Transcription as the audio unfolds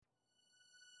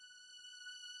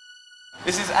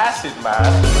This is acid,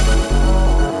 man.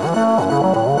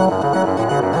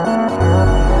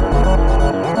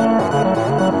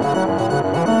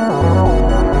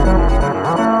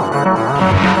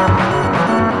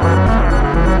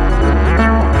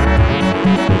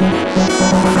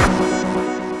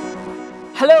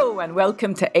 Hello and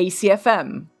welcome to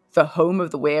ACFM, the home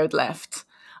of the weird left.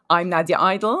 I'm Nadia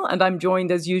Idle and I'm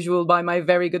joined as usual by my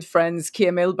very good friends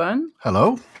Keir Milburn.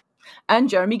 Hello. And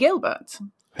Jeremy Gilbert.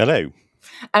 Hello.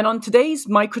 And on today's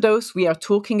Microdose, we are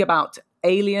talking about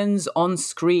aliens on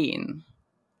screen.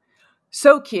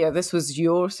 So, Keir, this was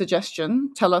your suggestion.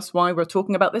 Tell us why we're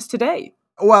talking about this today.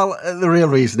 Well, the real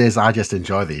reason is I just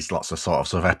enjoy these lots of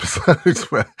sort of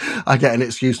episodes where I get an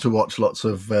excuse to watch lots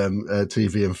of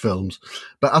TV and films.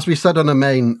 But as we said on a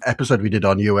main episode we did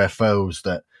on UFOs,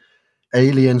 that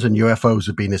aliens and UFOs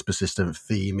have been this persistent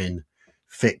theme in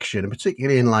fiction, and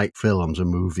particularly in like films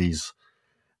and movies.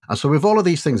 And so with all of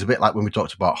these things, a bit like when we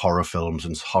talked about horror films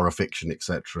and horror fiction,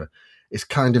 etc., it's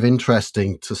kind of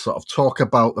interesting to sort of talk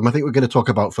about them. I think we're going to talk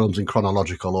about films in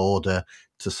chronological order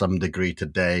to some degree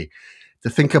today, to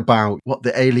think about what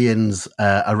the aliens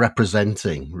are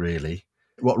representing, really,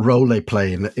 what role they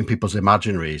play in people's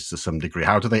imaginaries to some degree.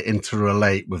 How do they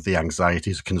interrelate with the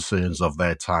anxieties, concerns of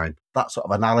their time? That sort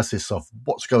of analysis of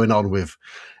what's going on with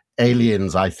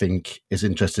aliens, I think, is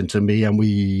interesting to me. And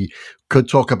we could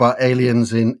talk about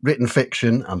aliens in written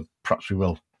fiction, and perhaps we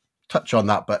will touch on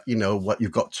that. But, you know, what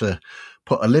you've got to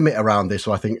put a limit around this.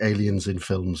 So I think aliens in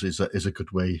films is a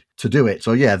good way to do it.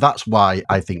 So, yeah, that's why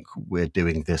I think we're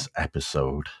doing this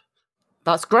episode.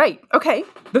 That's great. Okay,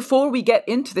 before we get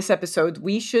into this episode,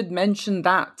 we should mention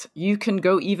that you can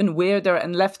go even weirder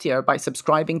and leftier by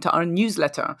subscribing to our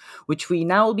newsletter, which we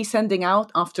now will be sending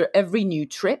out after every new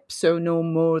trip, so no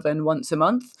more than once a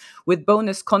month, with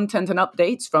bonus content and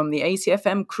updates from the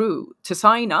ACFM crew. To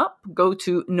sign up, go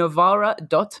to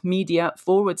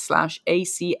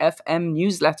novara.media/ACFM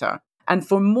newsletter. And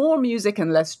for more music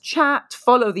and less chat,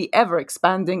 follow the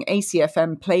ever-expanding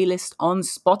ACFM playlist on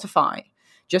Spotify.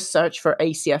 Just search for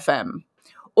ACFM.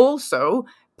 Also,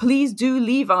 please do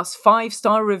leave us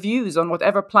 5-star reviews on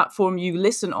whatever platform you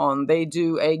listen on. They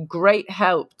do a great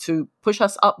help to push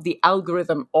us up the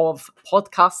algorithm of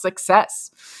podcast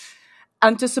success.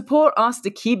 And to support us to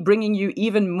keep bringing you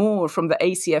even more from the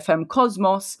ACFM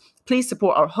cosmos, please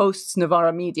support our hosts,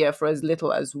 Novara Media, for as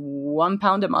little as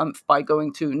 £1 a month by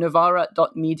going to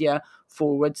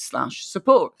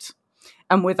novara.media/support.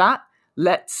 And with that,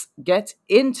 let's get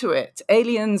into it.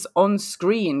 Aliens on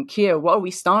screen. Keir, what are we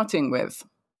starting with?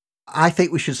 I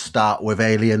think we should start with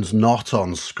aliens not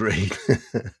on screen.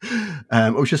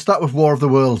 We should start with War of the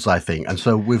Worlds, I think. And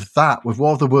so with that, with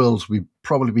War of the Worlds, we'd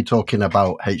probably be talking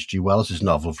about H.G. Wells'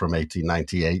 novel from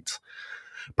 1898.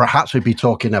 Perhaps we'd be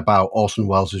talking about Orson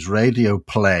Welles' radio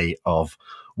play of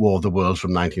War of the Worlds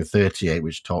from 1938,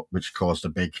 which caused a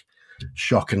big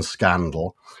shock and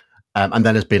scandal. And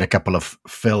then there's been a couple of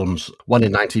films, one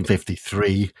in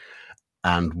 1953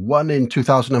 and one in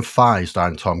 2005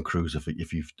 starring Tom Cruise, if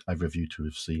either of you two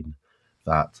have seen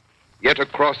that. Yet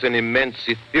across an immense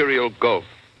ethereal gulf,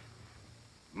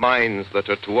 minds that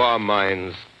are to our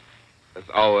minds as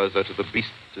ours are to the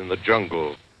beasts in the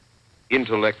jungle,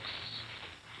 intellects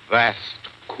vast,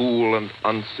 cool, and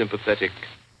unsympathetic,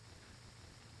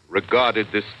 regarded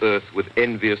this earth with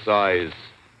envious eyes,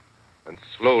 and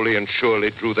slowly and surely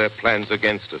drew their plans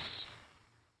against us.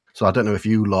 So I don't know if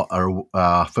you lot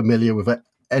are familiar with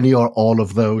any or all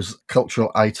of those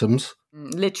cultural items.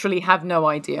 Literally have no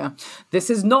idea. This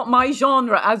is not my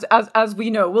genre, as we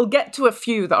know. We'll get to a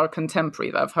few that are contemporary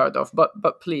that I've heard of,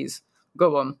 but please,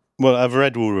 go on. Well, I've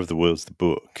read War of the Worlds, the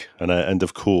book, and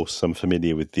of course I'm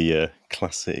familiar with the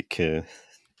classic,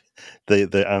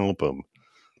 the album.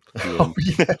 Oh,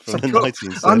 yes, of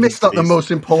course. I missed out the most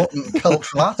important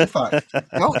cultural artifact.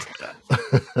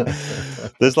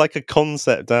 There's like a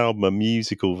concept album, a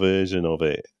musical version of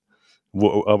it,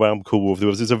 around called War of the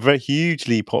Worlds. It's a very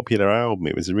hugely popular album.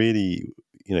 It was really,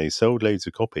 sold loads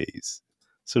of copies.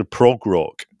 Sort of prog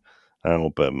rock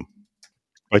album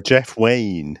by Jeff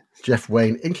Wayne. Jeff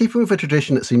Wayne. In keeping with a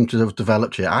tradition that seemed to have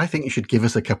developed here, I think you should give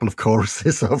us a couple of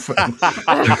choruses of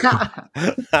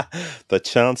The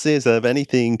chances of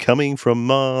anything coming from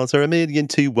Mars are 1,000,000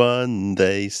 to 1,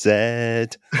 they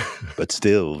said, but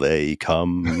still they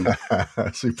come.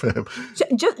 Superb.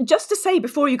 Just to say,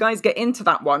 before you guys get into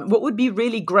that one, what would be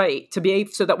really great to be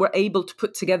able, so that we're able to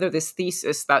put together this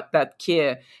thesis that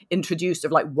Keir introduced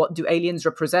of like, what do aliens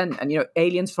represent? And,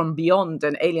 aliens from beyond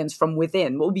and aliens from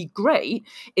within. What would be great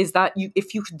is is that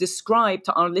if you could describe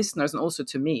to our listeners, and also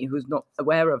to me, who's not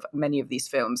aware of many of these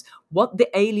films, what the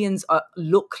aliens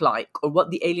look like, or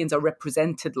what the aliens are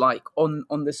represented like on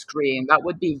the screen, that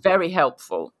would be very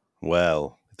helpful.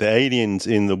 Well, the aliens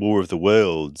in the War of the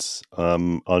Worlds are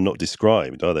not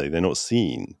described, are they? They're not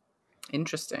seen.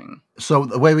 Interesting. So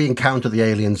the way we encounter the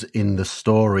aliens in the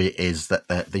story is that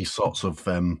they're these sorts of,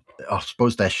 I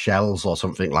suppose they're shells or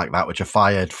something like that, which are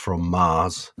fired from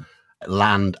Mars,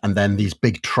 land, and then these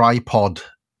big tripod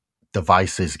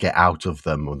devices get out of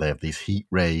them, or they have these heat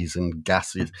rays and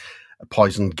gases,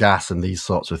 poison gas and these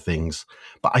sorts of things.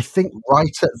 But I think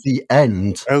right at the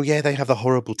end... Oh, yeah, they have the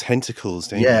horrible tentacles,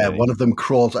 don't Yeah, they? one of them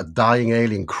crawls, a dying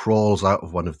alien crawls out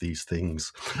of one of these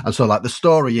things. And so, like, the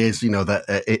story is,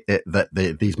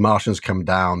 that these Martians come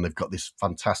down, they've got this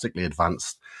fantastically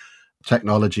advanced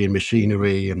technology and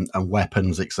machinery and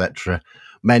weapons, etc.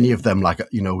 Many of them,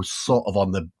 sort of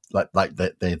on the,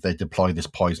 they deploy this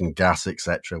poison gas,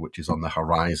 etc., which is on the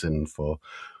horizon for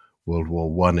World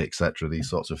War One, etc., these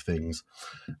sorts of things.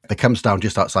 It comes down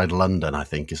just outside London, I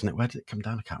think, isn't it? Where did it come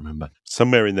down? I can't remember.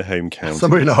 Somewhere in the home county.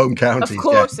 Somewhere in the home counties. Of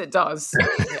course it does.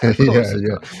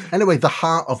 Yeah. Anyway, the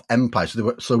heart of empire.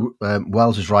 So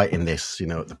Wells is writing this,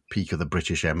 at the peak of the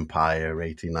British Empire,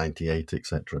 1898,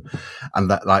 etc. And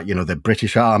that, the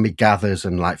British army gathers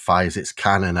and fires its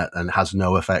cannon and has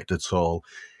no effect at all.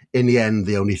 In the end,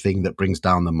 the only thing that brings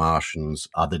down the Martians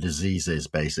are the diseases,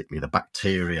 basically, the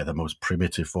bacteria, the most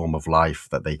primitive form of life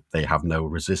that they have no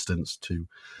resistance to.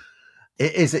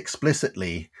 It is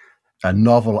explicitly a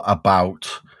novel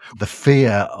about the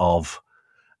fear of,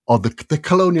 or the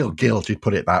colonial guilt, you'd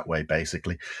put it that way,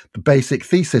 basically. The basic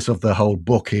thesis of the whole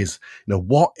book is,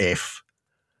 what if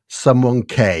someone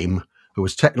came who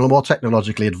was more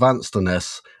technologically advanced than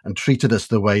us and treated us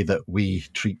the way that we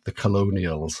treat the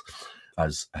colonials,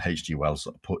 as H.G. Wells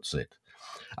sort of puts it.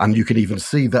 And you can even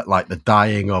see that, the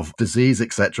dying of disease,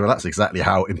 etc. That's exactly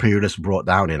how imperialists brought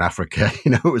down in Africa.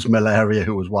 It was malaria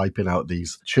who was wiping out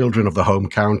these children of the home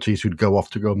counties who'd go off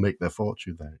to go make their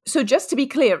fortune there. So just to be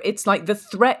clear, it's like the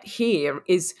threat here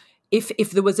is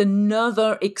if there was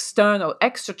another external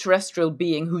extraterrestrial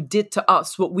being who did to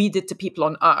us what we did to people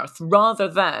on Earth, rather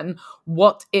than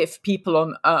what if people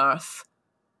on Earth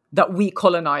that we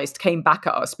colonized came back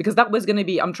at us, because that was going to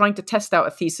be, I'm trying to test out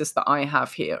a thesis that I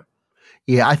have here.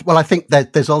 Yeah, I think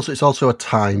that it's also a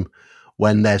time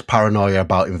when there's paranoia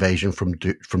about invasion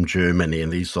from Germany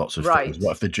and these sorts of things.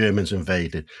 What if the Germans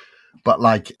invaded? But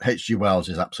H.G. Wells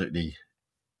is absolutely,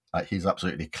 he's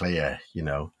absolutely clear,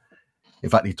 In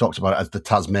fact, he talks about it as the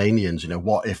Tasmanians.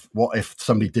 What if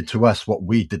somebody did to us what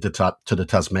we did to the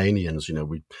Tasmanians?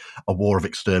 A war of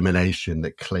extermination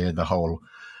that cleared the whole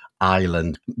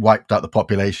island, wiped out the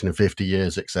population in 50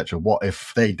 years, etc. What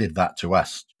if they did that to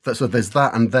us? So there's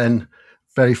that, and then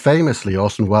very famously,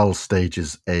 Orson Welles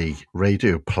stages a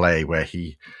radio play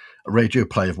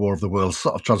of War of the Worlds,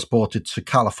 sort of transported to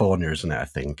California, isn't it? I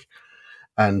think,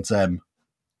 and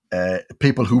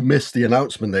people who miss the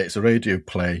announcement that it's a radio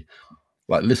play,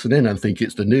 listen in and think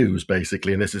it's the news,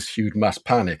 basically, and there's this huge mass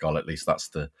panic, or at least that's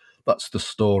the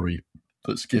story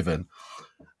that's given.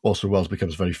 Orson Welles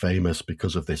becomes very famous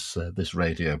because of this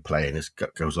radio play, and it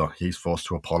goes on. He's forced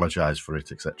to apologise for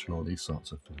it, etc., and all these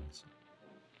sorts of things.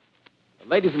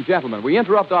 Ladies and gentlemen, we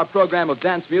interrupt our program of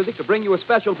dance music to bring you a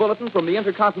special bulletin from the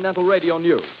Intercontinental Radio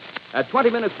News. At 20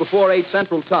 minutes before 8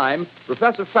 Central Time,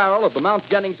 Professor Farrell of the Mount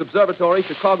Jennings Observatory,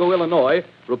 Chicago, Illinois,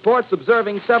 reports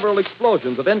observing several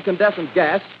explosions of incandescent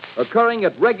gas occurring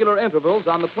at regular intervals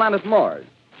on the planet Mars.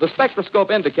 The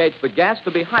spectroscope indicates the gas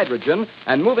to be hydrogen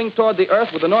and moving toward the Earth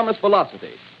with enormous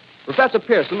velocity. Professor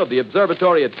Pearson of the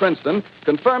observatory at Princeton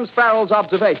confirms Farrell's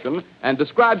observation and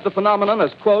describes the phenomenon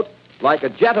as, quote, like a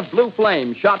jet of blue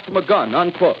flame shot from a gun,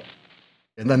 unquote.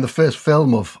 And then the first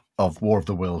film of War of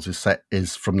the Worlds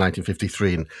is from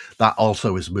 1953, and that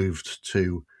also is moved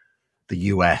to the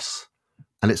US.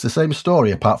 And it's the same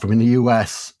story, apart from in the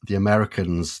US, the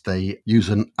Americans, they use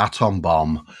an atom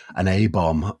bomb, an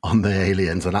A-bomb on the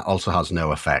aliens, and that also has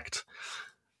no effect.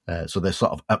 So they're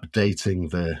sort of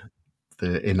updating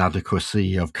the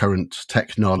inadequacy of current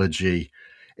technology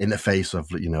in the face of,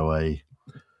 a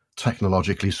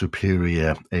technologically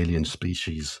superior alien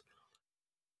species.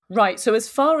 Right. So as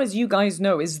far as you guys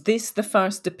know, is this the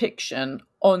first depiction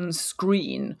on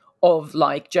screen of,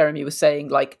 Jeremy was saying,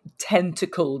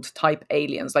 tentacled type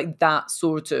aliens, that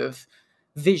sort of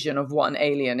vision of what an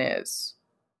alien is?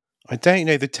 I don't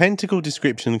know. The tentacle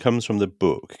description comes from the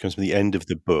book, comes from the end of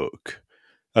the book.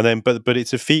 And then, but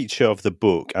it's a feature of the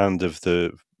book and of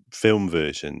the film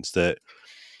versions that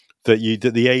that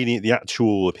the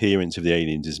actual appearance of the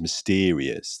aliens is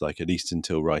mysterious, like at least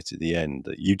until right at the end.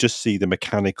 That you just see the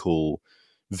mechanical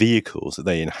vehicles that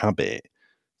they inhabit,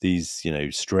 these,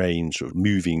 strange sort of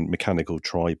moving mechanical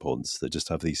tripods that just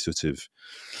have these sort of,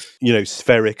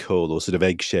 spherical or sort of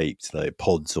egg-shaped like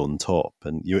pods on top,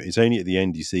 and it's only at the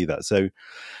end you see that. So,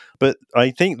 but I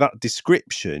think that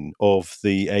description of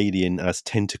the alien as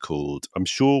tentacled, I'm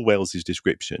sure Wells's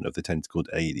description of the tentacled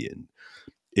alien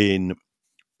in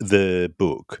the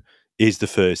book is the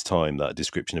first time that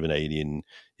description of an alien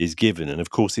is given. And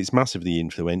of course, it's massively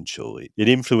influential. It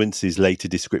influences later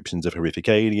descriptions of horrific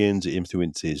aliens. It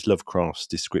influences Lovecraft's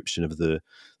description of the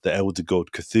elder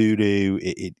god Cthulhu.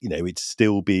 It's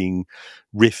still being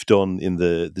riffed on in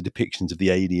the depictions of the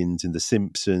aliens in The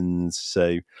Simpsons.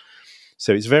 So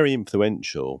it's very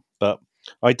influential. But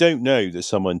I don't know that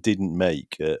someone didn't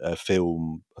make a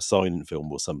film, a silent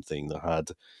film or something that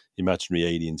had imaginary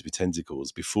aliens with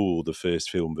tentacles before the first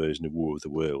film version of War of the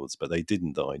Worlds, but they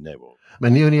didn't that I know of. I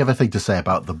mean, the only other thing to say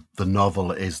about the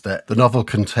novel is that the novel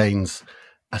contains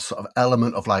a sort of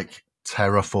element of like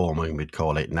terraforming, we'd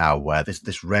call it now, where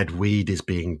this red weed is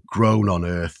being grown on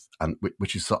Earth, and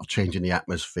which is sort of changing the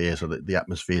atmosphere, so that the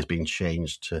atmosphere is being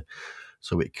changed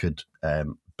so it could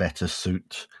better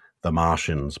suit the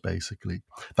Martians, basically.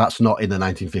 That's not in the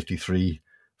 1953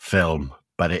 film,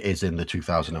 but it is in the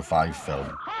 2005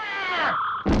 film.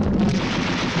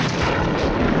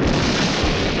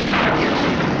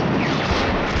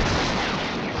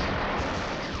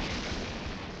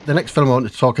 The next film I want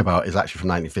to talk about is actually from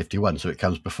 1951, so it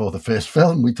comes before the first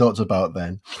film we talked about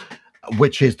then,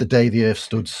 which is The Day the Earth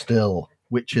Stood Still,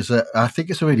 which is I think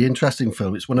it's a really interesting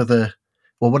film. It's one of the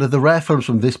rare films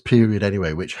from this period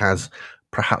anyway, which has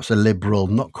perhaps a liberal,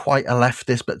 not quite a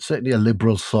leftist, but certainly a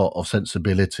liberal sort of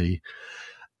sensibility.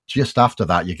 Just after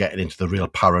that, you're getting into the real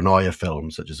paranoia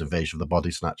films, such as Invasion of the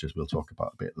Body Snatchers, we'll talk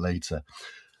about a bit later.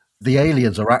 The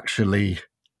aliens are actually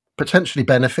potentially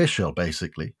beneficial,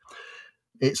 basically.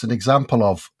 It's an example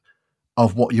of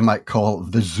what you might call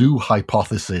the zoo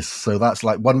hypothesis. So that's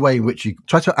like one way in which you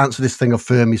try to answer this thing of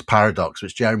Fermi's paradox,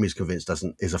 which Jeremy's convinced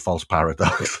is a false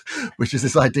paradox, which is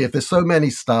this idea: if there's so many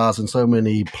stars and so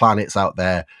many planets out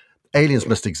there, aliens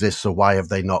must exist. So why have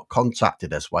they not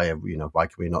contacted us? Why can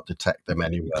we not detect them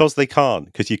anywhere? Because they can't.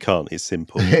 Because you can't. It's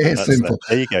simple. It's simple.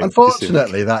 There you go.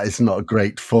 Unfortunately, that is not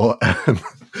great for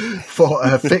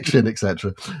fiction,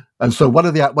 etc. And so one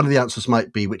of the answers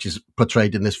might be, which is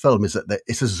portrayed in this film, is that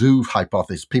it's a zoo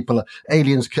hypothesis.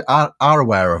 Aliens are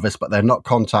aware of us, but they're not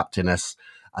contacting us,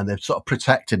 and they're sort of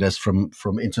protecting us from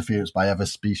interference by other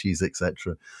species,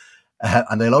 etc.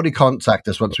 And they'll only contact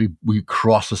us once we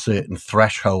cross a certain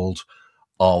threshold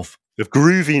of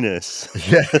grooviness.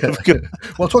 Yeah.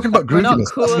 Well, talking about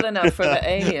grooviness, we're not cool enough for the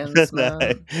aliens,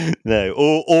 man. No.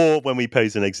 Or when we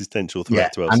pose an existential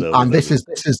threat to ourselves. And this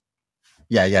is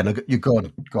no, you go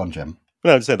on, Jim.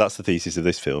 Well, I would say that's the thesis of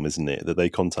this film, isn't it? That they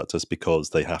contact us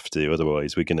because they have to,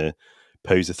 otherwise we're going to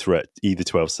pose a threat either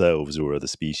to ourselves or other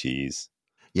species.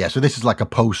 Yeah, so this is like a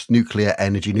post-nuclear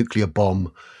energy, nuclear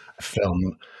bomb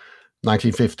film,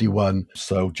 1951.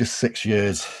 So just 6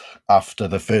 years after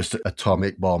the first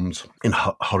atomic bombs in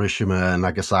Hiroshima and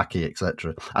Nagasaki,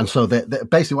 etc. And so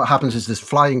basically what happens is this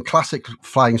classic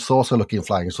flying saucer-looking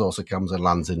flying saucer comes and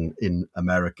lands in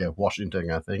America, Washington,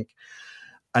 I think.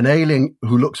 An alien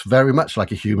who looks very much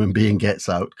like a human being gets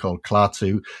out, called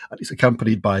Klaatu, and it's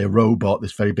accompanied by a robot,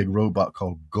 this very big robot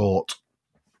called Gort.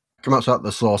 Comes out of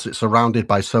the source, it's surrounded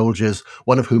by soldiers,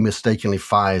 one of whom mistakenly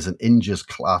fires and injures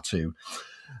Klaatu.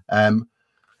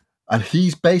 And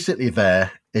he's basically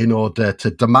there in order to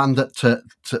demand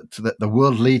that the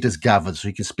world leaders gathered so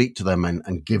he can speak to them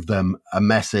and give them a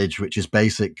message, which is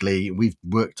basically, we've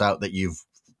worked out that you've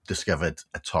discovered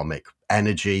atomic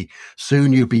energy.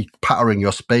 Soon you'll be powering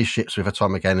your spaceships with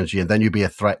atomic energy, and then you'll be a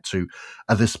threat to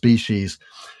other species.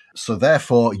 So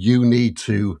therefore, you need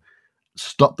to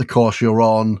stop the course you're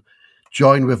on,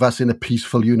 join with us in a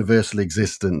peaceful universal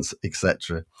existence,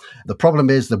 etc. The problem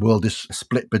is the world is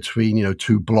split between,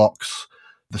 two blocks,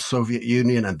 the Soviet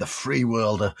Union and the free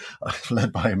world,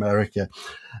 led by America.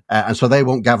 And so they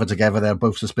won't gather together. They're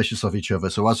both suspicious of each other.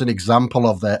 So as an example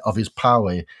of his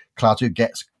power, Klaatu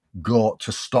gets Gort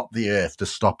to stop the Earth, to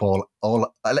stop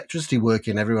all electricity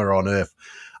working everywhere on Earth.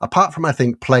 Apart from, I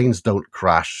think, planes don't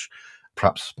crash.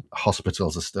 Perhaps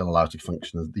hospitals are still allowed to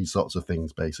function, these sorts of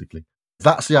things, basically.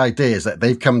 That's the idea, is that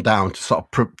they've come down to sort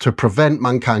of to prevent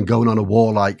mankind going on a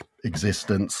warlike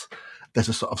existence. There's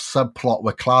a sort of subplot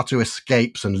where Klaatu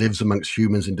escapes and lives amongst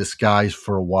humans in disguise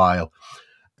for a while.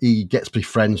 he gets to be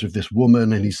friends with this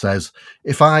woman, and he says,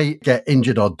 if I get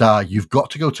injured or die, you've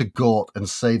got to go to Gort and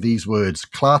say these words,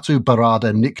 Klaatu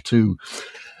Barada Niktu,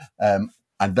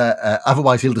 and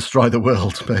otherwise he'll destroy the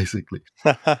world, basically.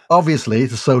 Obviously,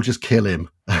 the soldiers kill him,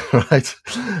 right?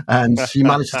 And she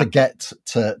manages to get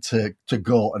to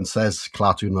Gort and says,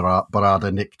 Klaatu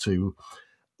Barada Niktu,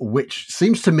 which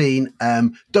seems to mean,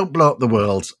 don't blow up the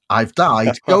world. I've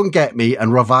died. Go and get me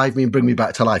and revive me and bring me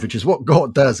back to life, which is what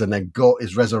Gort does. And then Gort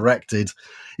is resurrected.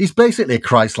 He's basically a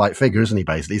Christ-like figure, isn't he,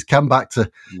 basically? He's come back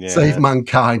to save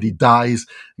mankind. He dies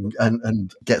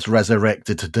and gets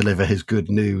resurrected to deliver his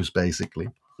good news, basically.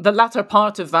 The latter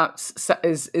part of that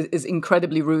is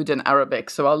incredibly rude in Arabic,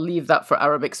 so I'll leave that for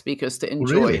Arabic speakers to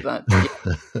enjoy. Really? That.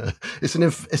 Yeah. It's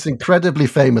an incredibly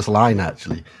famous line,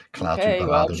 actually. Okay,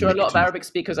 well, I'm sure a lot of Arabic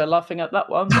speakers are laughing at that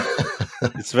one.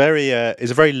 It's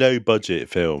a very low budget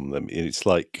film. I mean,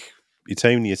 it's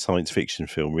only a science fiction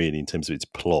film, really, in terms of its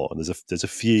plot. And there's a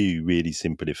few really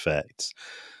simple effects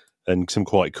and some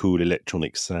quite cool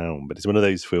electronic sound. But it's one of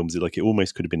those films that, it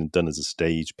almost could have been done as a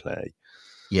stage play.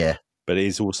 Yeah. But it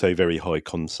is also very high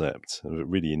concept,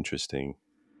 really interesting.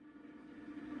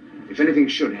 If anything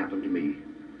should happen to me,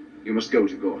 you must go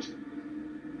to Gort.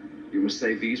 You must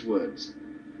say these words,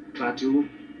 Klaatu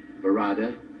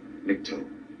Barada Nikto.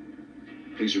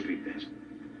 Please repeat that.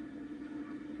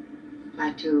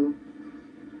 Klaatu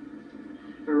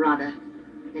Barada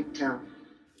Nikto.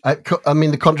 I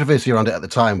mean, the controversy around it at the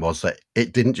time was that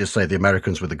it didn't just say the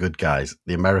Americans were the good guys.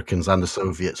 The Americans and the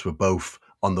Soviets were both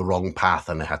on the wrong path,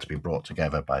 and they had to be brought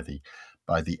together by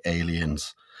the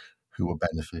aliens who were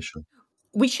beneficial.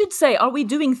 We should say, are we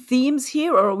doing themes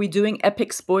here, or are we doing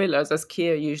epic spoilers, as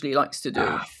Keir usually likes to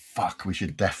do? Fuck, we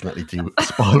should definitely do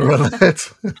spoiler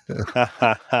alert.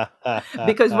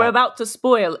 Because we're about to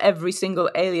spoil every single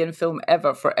Alien film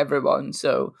ever for everyone,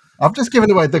 so... I've just given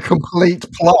away the complete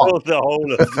plot. The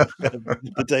whole of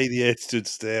The Day the Earth Stood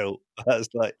Still. That's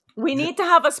We need to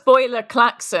have a spoiler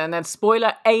klaxon, a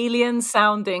spoiler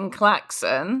alien-sounding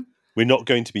klaxon. We're not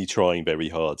going to be trying very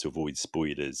hard to avoid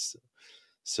spoilers,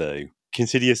 so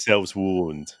consider yourselves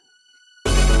warned.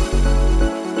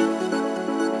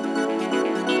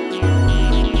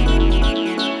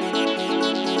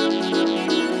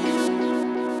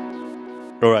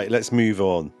 All right, let's move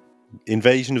on.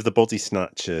 Invasion of the Body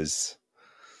Snatchers.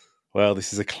 Well,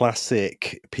 this is a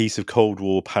classic piece of Cold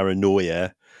War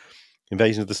paranoia.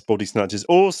 Invasion of the Body Snatchers.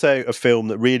 Also a film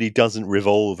that really doesn't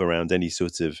revolve around any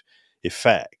sort of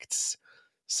effects.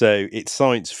 So its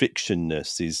science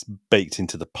fictionness is baked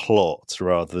into the plot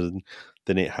rather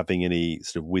than it having any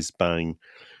sort of whiz-bang,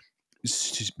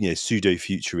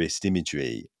 pseudo-futurist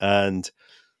imagery. And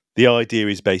the idea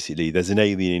is basically there's an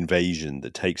alien invasion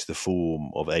that takes the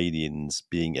form of aliens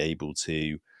being able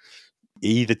to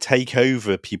either take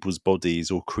over people's bodies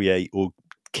or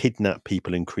kidnap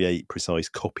people and create precise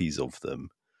copies of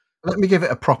them. Let me give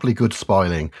it a properly good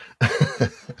spoiling.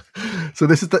 So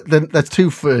this is there's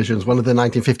two versions. One of the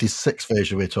 1956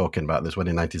 version we're talking about. There's one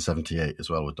in 1978 as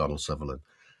well with Donald Sutherland.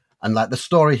 And the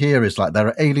story here is there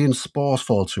are alien spores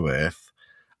fall to Earth,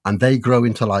 and they grow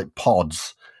into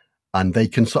pods. And they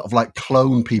can sort of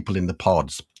clone people in the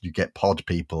pods. You get pod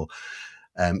people.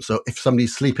 So if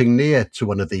somebody's sleeping near to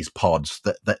one of these pods,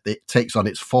 that it takes on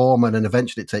its form, and then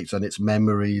eventually it takes on its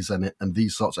memories and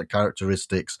these sorts of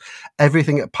characteristics.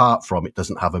 Everything apart from it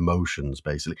doesn't have emotions,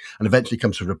 basically, and eventually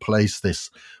comes to replace this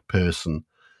person.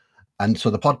 And so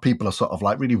the pod people are sort of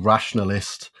really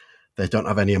rationalist. They don't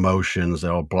have any emotions.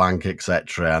 They're all blank,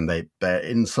 etc. And they're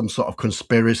in some sort of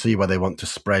conspiracy where they want to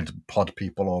spread pod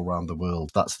people all around the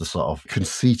world. That's the sort of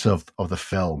conceit of the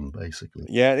film, basically.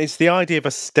 Yeah, it's the idea of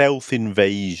a stealth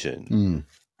invasion,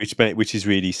 which is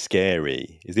really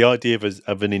scary. It's the idea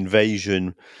of an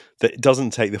invasion that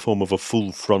doesn't take the form of a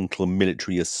full frontal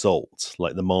military assault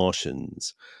like the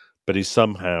Martians, but is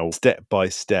somehow step by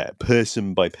step,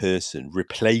 person by person,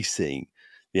 replacing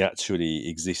the actually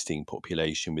existing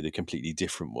population with a completely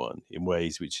different one in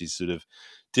ways which is sort of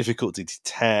difficult to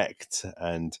detect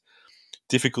and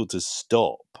difficult to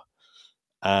stop.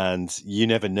 And you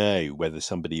never know whether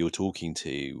somebody you're talking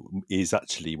to is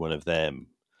actually one of them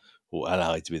or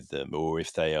allied with them, or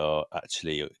if they are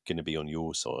actually going to be on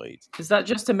your side. Is that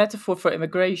just a metaphor for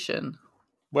immigration?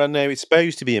 Well, no, it's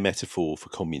supposed to be a metaphor for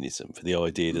communism, for the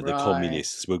idea that the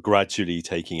communists were gradually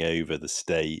taking over the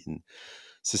state and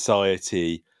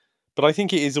society. But I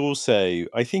think it is also,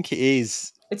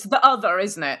 it's the other,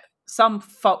 isn't it? Some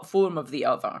form of the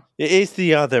other. It is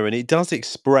the other, and it does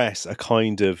express a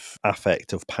kind of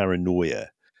affect of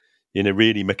paranoia in a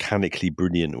really mechanically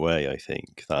brilliant way, I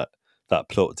think, that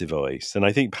plot device. And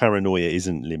I think paranoia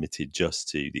isn't limited just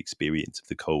to the experience of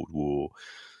the Cold War.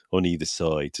 on either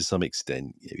side. To some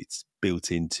extent, it's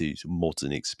built into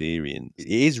modern experience. It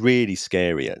is really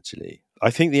scary, actually. I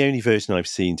think the only version I've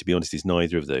seen, to be honest, is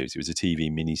neither of those. It was a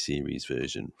TV miniseries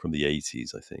version from the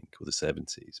 80s, I think, or the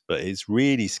 70s. But it's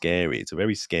really scary. It's a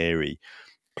very scary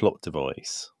plot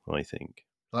device, I think.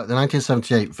 Like the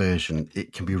 1978 version,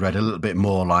 it can be read a little bit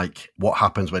more like what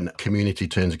happens when a community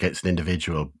turns against an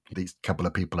individual. These couple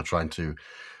of people are trying to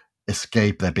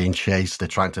escape, they're being chased, they're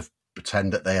trying to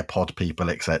pretend that they are pod people,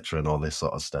 etc., and all this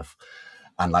sort of stuff.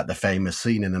 And like the famous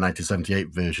scene in the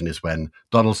 1978 version is when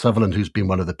Donald Sutherland, who's been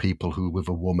one of the people who, with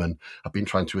a woman, have been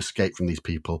trying to escape from these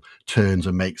people, turns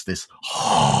and makes this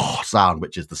sound,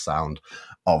 which is the sound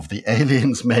of the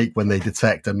aliens make when they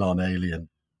detect a non-alien.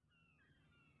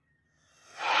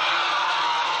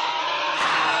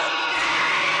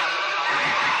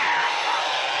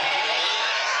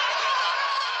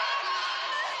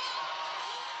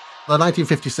 The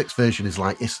 1956 version is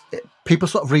like, people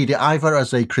sort of read it either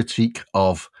as a critique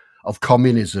of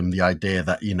communism, the idea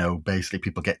that, basically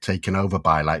people get taken over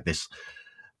by like this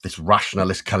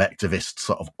rationalist collectivist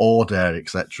sort of order,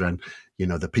 etc. And,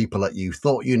 the people that you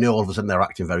thought you knew, all of a sudden they're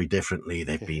acting very differently.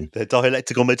 They're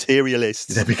dialectical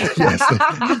materialists. They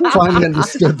finally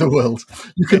understood the world.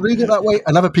 You can read it that way,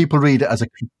 and other people read it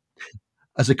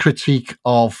as a critique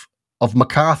of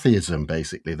McCarthyism,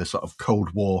 basically, the sort of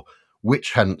Cold War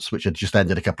witch hunts, which had just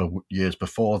ended a couple of years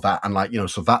before that. And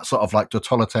so that sort of like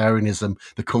totalitarianism,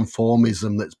 the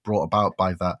conformism that's brought about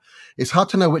by that. It's hard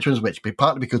to know which one's which, but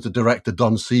partly because the director,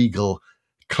 Don Siegel,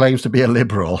 claims to be a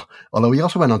liberal, although he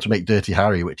also went on to make Dirty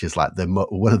Harry, which is like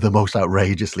one of the most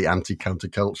outrageously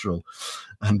anti-countercultural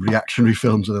and reactionary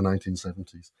films of the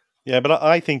 1970s. Yeah, but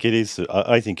I think it is.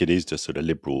 I think it is just sort of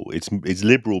liberal. It's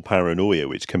liberal paranoia,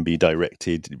 which can be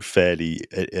directed fairly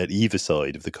at either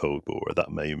side of the Cold War at that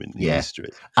moment in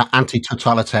history.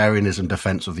 Anti-totalitarianism,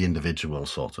 defense of the individual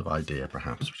sort of idea,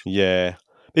 perhaps. Yeah,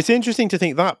 it's interesting to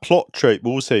think that plot trope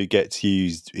also gets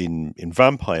used in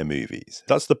vampire movies.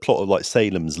 That's the plot of like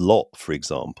Salem's Lot, for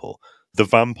example. The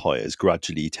vampires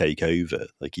gradually take over,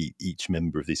 like each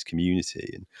member of this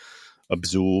community, and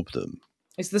absorb them.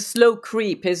 It's the slow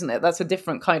creep, isn't it? That's a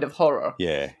different kind of horror.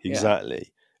 Yeah, exactly. Yeah.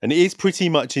 And it is pretty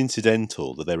much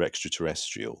incidental that they're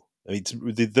extraterrestrial. I mean, it's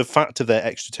the fact of their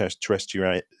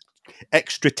extraterrestriality.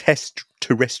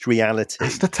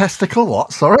 Extra-testicle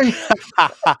what? Sorry?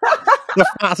 The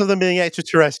fact of them being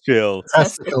extraterrestrial.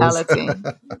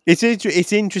 Testicality.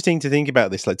 It's interesting to think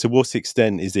about this. Like, to what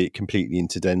extent is it completely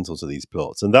incidental to these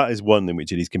plots? And that is one in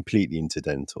which it is completely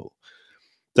incidental.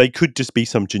 They could just be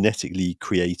some genetically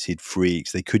created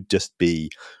freaks. They could just be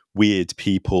weird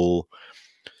people.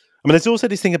 I mean, there's also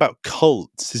this thing about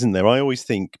cults, isn't there? I always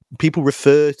think people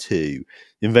refer to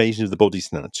Invasion of the Body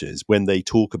Snatchers when they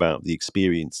talk about the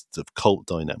experience of cult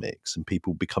dynamics and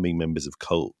people becoming members of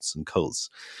cults and cults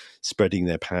spreading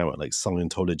their power, like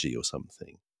Scientology or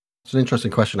something. It's an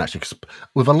interesting question, actually, because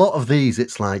with a lot of these,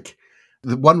 it's like,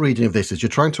 the one reading of this is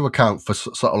you're trying to account for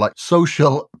sort of like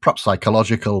social, perhaps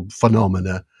psychological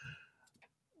phenomena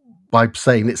by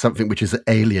saying it's something which is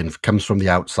alien, comes from the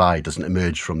outside, doesn't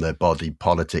emerge from their body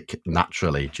politic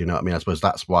naturally. Do you know what I mean? I suppose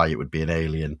that's why it would be an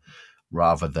alien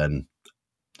rather than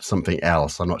something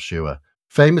else. I'm not sure.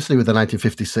 Famously with the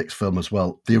 1956 film as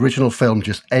well, the original film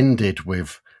just ended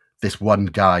with this one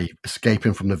guy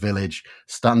escaping from the village,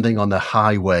 standing on the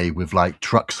highway with like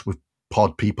trucks with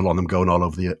pod people on them going all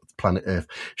over the planet Earth,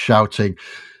 shouting,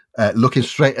 looking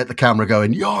straight at the camera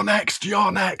going, you're next.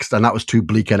 And that was too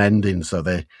bleak an ending. So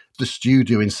the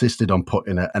studio insisted on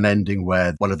putting an ending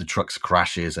where one of the trucks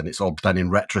crashes and it's all done in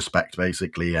retrospect,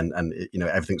 basically. And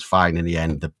everything's fine in the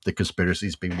end. The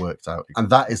conspiracy's been worked out. And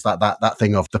that is that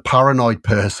thing of the paranoid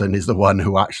person is the one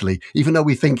who actually, even though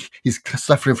we think he's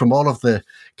suffering from all of the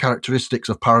characteristics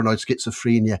of paranoid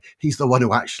schizophrenia, he's the one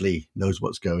who actually knows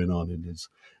what's going on and is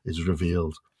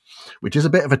revealed, which is a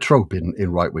bit of a trope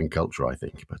in right-wing culture, I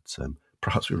think, but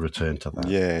perhaps we'll return to that.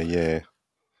 Yeah.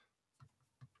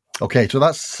 Okay, so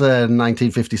that's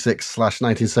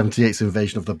 1956/1978's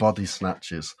Invasion of the Body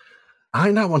Snatchers. I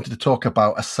now wanted to talk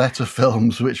about a set of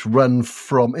films which run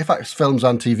from, in fact, films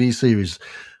and TV series,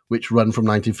 which run from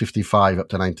 1955 up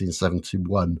to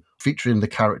 1971, featuring the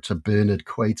character Bernard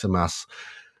Quatermass,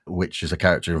 which is a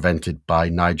character invented by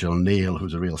Nigel Neal,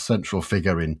 who's a real central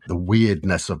figure in the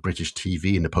weirdness of British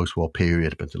TV in the post-war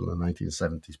period up until the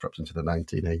 1970s, perhaps into the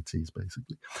 1980s,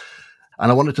 basically.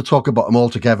 And I wanted to talk about them all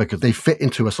together because they fit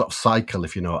into a sort of cycle,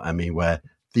 if you know what I mean, where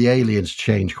the aliens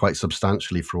change quite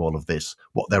substantially through all of this,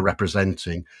 what they're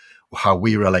representing, how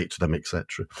we relate to them,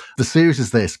 etc. The series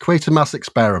is this: Quatermass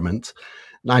Experiment.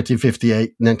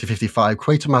 1958, 1955,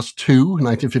 Quatermass 2,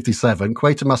 1957,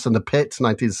 Quatermass and the Pit,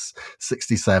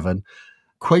 1967,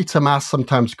 Quatermass,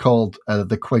 sometimes called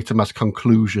the Quatermass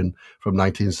Conclusion, from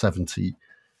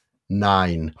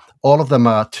 1979. All of them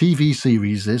are TV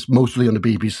series, mostly on the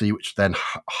BBC, which then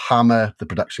Hammer, the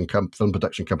film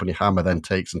production company Hammer, then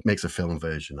takes and makes a film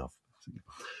version of.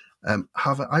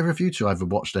 Have either of you two ever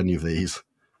watched any of these?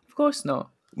 Of course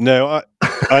not. No,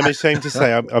 I'm ashamed to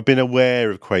say I've been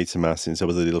aware of Quatermass since I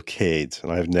was a little kid,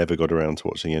 and I have never got around to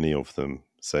watching any of them.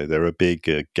 So they're a big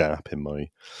gap in my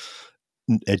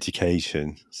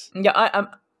education. Yeah, I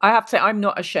have to say I'm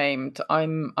not ashamed.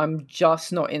 I'm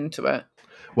just not into it.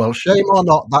 Well, shame or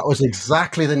not, that was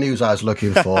exactly the news I was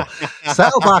looking for.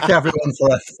 Settle back, everyone, for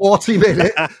a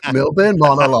 40-minute Milburn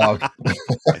monologue.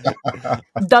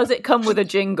 Does it come with a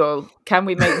jingle? Can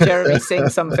we make Jeremy sing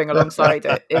something alongside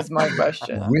it, is my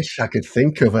question. I wish I could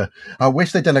think of I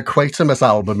wish they'd done a Quatermass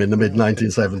album in the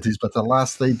mid-1970s, but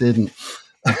alas, they didn't.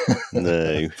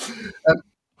 No.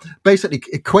 Basically,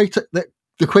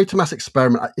 the Quatermass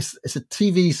Experiment, it's a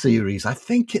TV series. I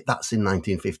think that's in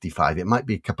 1955. It might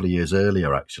be a couple of years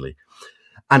earlier, actually.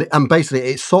 And basically,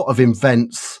 it sort of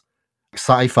invents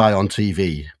sci-fi on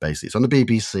TV, basically. It's on the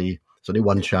BBC. It's only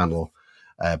one channel.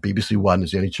 BBC One is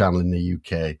the only channel in the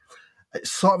UK. It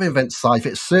sort of invents sci-fi.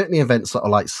 It certainly invents sort of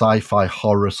like sci-fi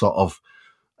horror sort of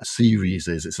series.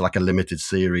 It's like a limited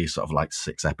series, sort of like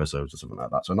 6 episodes or something like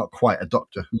that. So not quite a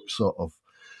Doctor Who sort of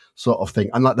thing.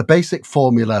 And like the basic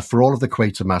formula for all of the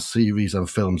Quatermass series and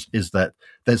films is that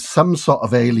there's some sort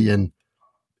of alien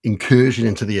incursion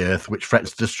into the Earth which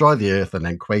threatens to destroy the Earth, and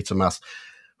then Quatermass,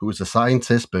 who is a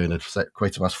scientist, Bernard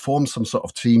Quatermass, forms some sort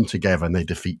of team together and they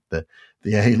defeat the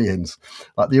aliens.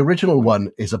 Like the original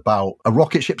one is about a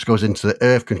rocket ship goes into the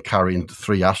Earth, can carry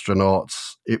 3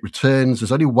 astronauts. It returns.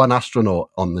 There's only 1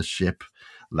 astronaut on the ship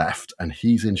left, and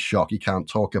he's in shock. He can't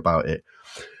talk about it.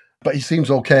 But he seems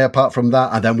okay apart from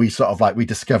that. And then we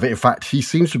discover, in fact, he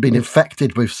seems to have been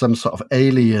infected with some sort of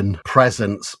alien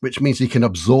presence, which means he can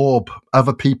absorb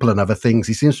other people and other things.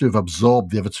 He seems to have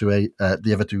absorbed the other two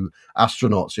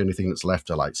astronauts. The only thing that's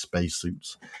left are like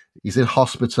spacesuits. He's in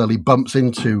hospital. He bumps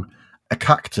into a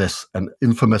cactus and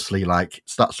infamously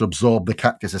starts to absorb the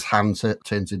cactus. His hand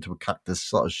turns into a cactus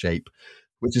sort of shape,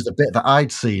 which is a bit that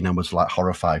I'd seen and was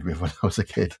horrified with when I was a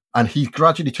kid. And he's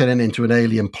gradually turning into an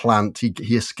alien plant.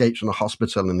 He escapes from the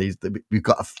hospital, and we've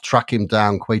got to track him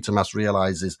down. Quatermass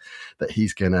realizes that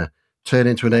he's going to turn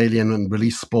into an alien and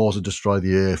release spores and destroy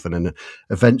the Earth. And then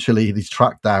eventually he's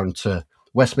tracked down to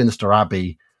Westminster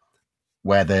Abbey,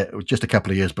 where just a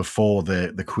couple of years before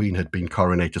the Queen had been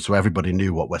coronated. So everybody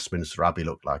knew what Westminster Abbey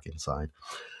looked like inside.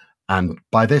 And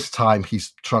by this time,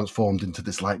 he's transformed into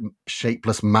this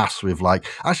shapeless mass with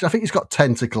actually, I think he's got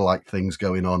tentacle things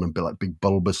going on and big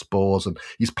bulbous spores, and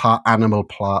he's part animal,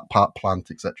 part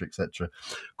plant, etc., etc.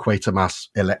 Quatermass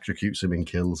electrocutes him and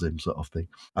kills him, sort of thing.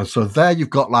 And so there you've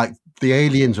got the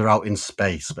aliens are out in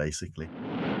space, basically.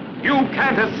 You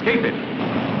can't escape it.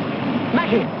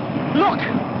 Maggie, look!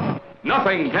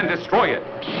 Nothing can destroy it.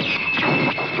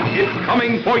 It's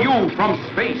coming for you from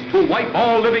space to wipe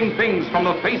all living things from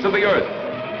the face of the earth.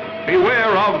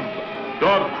 Beware of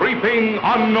the creeping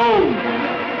unknown.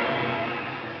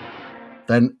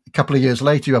 Then a couple of years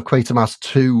later, you have Quatermass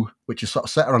 2, which is sort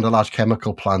of set around a large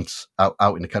chemical plant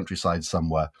out in the countryside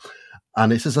somewhere.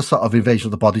 And this is a sort of invasion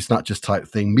of the body snatchers type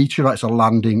thing. Meteorites are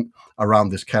landing around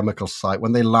this chemical site.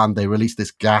 When they land, they release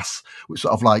this gas, which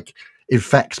sort of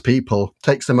infects people,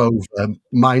 takes them over,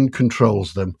 mind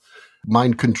controls them.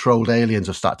 Mind-controlled aliens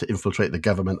have started to infiltrate the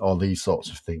government, all these sorts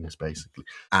of things, basically.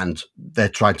 And they're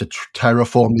trying to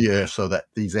terraform the Earth so that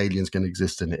these aliens can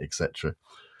exist in it, etc.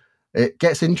 It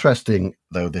gets interesting,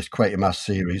 though, this Quatermass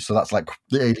series. So that's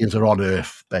the aliens are on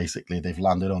Earth, basically. They've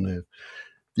landed on Earth.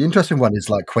 The interesting one is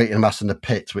Quatermass and the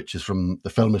Pit, which is the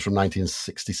film is from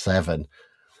 1967.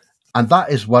 And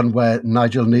that is one where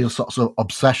Nigel Neal sorts of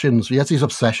obsessions, he has these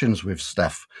obsessions with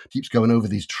stuff, keeps going over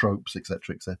these tropes,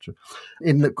 etc., etc.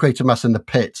 In the Quatermass and the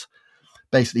Pit,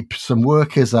 basically some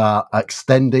workers are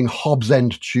extending Hobbs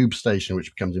End tube station,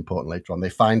 which becomes important later on. They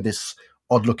find this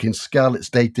odd-looking skull. It's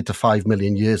dated to 5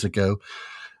 million years ago.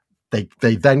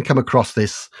 They then come across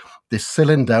this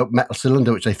cylinder, metal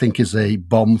cylinder, which they think is a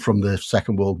bomb from the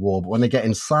Second World War. But when they get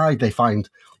inside, they find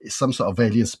it's some sort of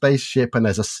alien spaceship, and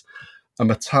there's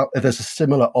a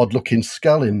similar odd-looking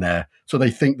skull in there. So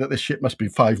they think that this ship must be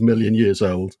 5 million years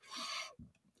old,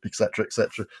 etc.,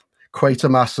 etc.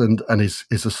 Quatermass and his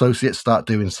associates start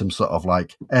doing some sort of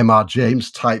M.R.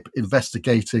 James type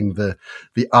investigating the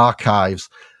archives,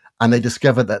 and they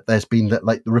discover that there's been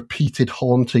repeated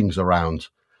hauntings around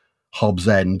Hobbs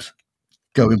End,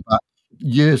 going back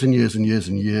years and years and years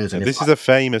and years. And this is a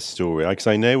famous story, because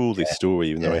I know all this story,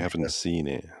 even though I haven't seen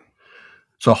it.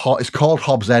 So it's called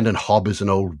Hobbs End, and Hob is an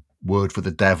old word for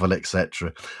the devil,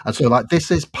 etc. And so, like, this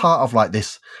is part of like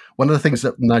this. One of the things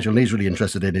that Nigel Lee's really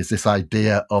interested in is this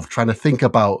idea of trying to think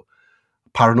about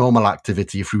paranormal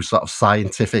activity through sort of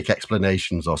scientific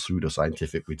explanations, or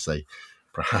pseudoscientific, we'd say,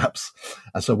 perhaps.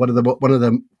 And so one of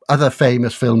the other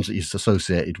famous films that he's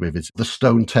associated with is the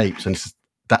Stone Tapes, and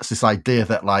that's this idea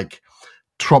that like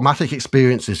traumatic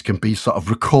experiences can be sort of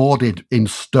recorded in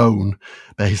stone,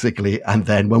 basically, and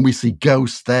then when we see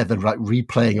ghosts, they're the like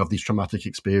replaying of these traumatic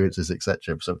experiences,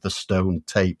 etc. So the stone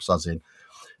tapes, as in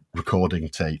recording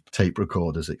tape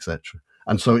recorders, etc.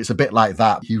 And so it's a bit like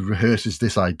that. He rehearses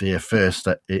this idea first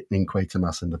in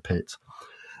Quatermass in the pit.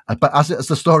 But as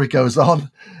the story goes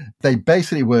on, they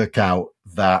basically work out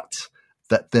that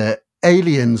the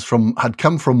aliens had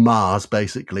come from Mars,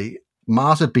 basically.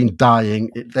 Mars had been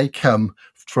dying. They come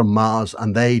from Mars,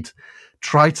 and they'd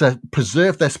try to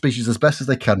preserve their species as best as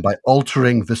they can by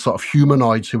altering the sort of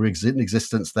humanoids who were in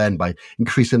existence then, by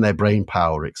increasing their brain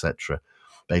power, etc.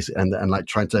 Basically, and like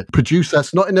trying to produce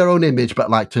us not in their own image, but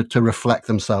like to reflect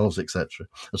themselves, etc.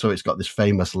 And so it's got this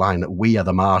famous line that we are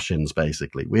the Martians,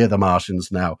 basically. We are the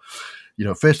Martians now. You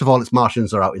know, first of all, it's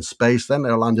Martians are out in space, then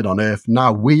they're landed on Earth.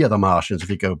 Now we are the Martians, if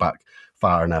you go back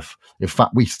far enough. In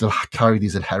fact, we still carry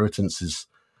these inheritances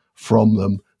from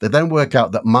them. They then work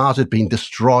out that Mars had been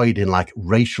destroyed in like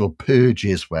racial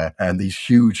purges and these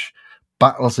huge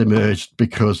battles emerged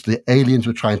because the aliens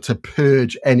were trying to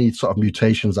purge any sort of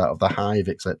mutations out of the hive,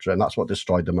 etc. And that's what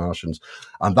destroyed the Martians.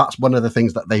 And that's one of the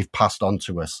things that they've passed on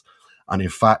to us. And in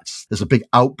fact, there's a big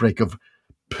outbreak of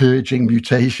purging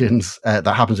mutations that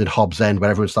happens in Hobbs End,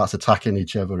 where everyone starts attacking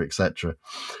each other, etc.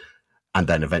 And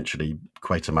then eventually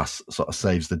Quatermass sort of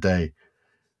saves the day.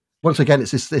 Once again,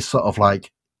 it's this sort of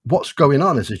like, what's going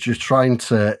on is it's just trying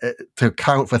to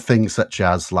account for things such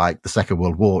as like the Second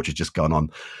World War, which has just gone on,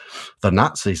 the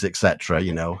Nazis, etc.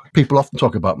 You know, people often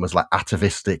talk about them as like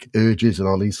atavistic urges and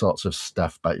all these sorts of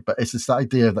stuff, but it's this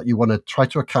idea that you want to try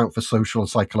to account for social and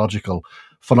psychological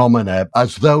phenomena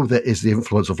as though there is the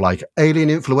influence of like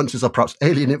alien influences, or perhaps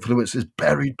alien influences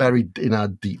buried in our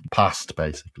deep past,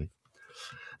 basically.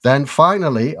 Then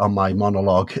finally, on my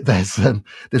monologue, there's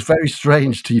this very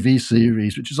strange TV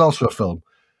series, which is also a film,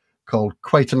 called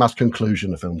Quatermass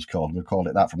Conclusion, the film's called. We call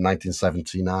it that, from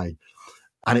 1979.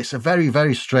 And it's a very,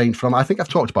 very strange film. I think I've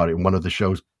talked about it in one of the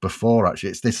shows before, actually.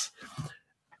 It's this,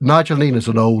 Nigel Lee's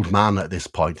an old man at this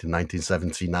point in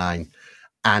 1979.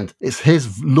 And it's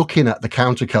his looking at the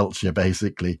counterculture,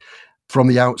 basically, from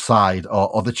the outside,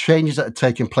 or the changes that had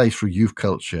taken place through youth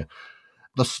culture.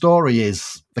 The story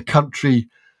is the country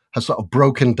has sort of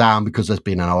broken down because there's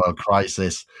been an oil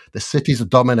crisis. The cities are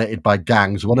dominated by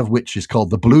gangs, one of which is called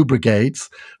the Blue Brigades,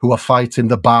 who are fighting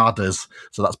the Barders.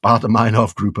 So that's Baader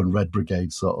Meinhof Group and Red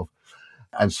Brigade, sort of.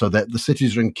 And so the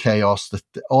cities are in chaos.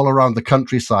 All around the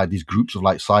countryside, these groups of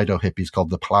like pseudo hippies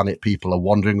called the Planet People are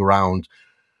wandering around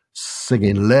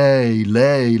singing lay,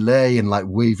 lay, lay, and like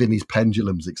waving these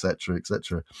pendulums, etc.,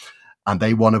 etc. And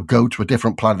they want to go to a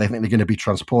different planet. They think they're going to be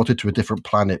transported to a different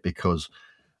planet because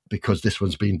this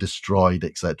one's been destroyed,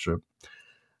 etc.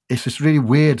 It's this really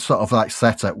weird sort of like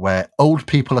setup where old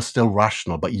people are still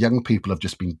rational, but young people have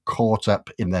just been caught up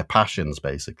in their passions,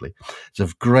 basically. It's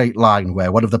a great line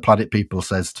where one of the Planet People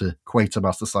says to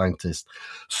Quatermass, the scientist,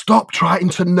 "Stop trying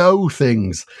to know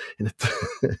things,"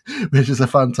 which is a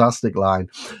fantastic line.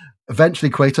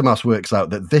 Eventually, Quatermass works out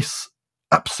that this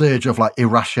upsurge of like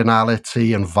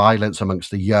irrationality and violence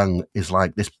amongst the young is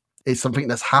like this. It's something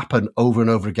that's happened over and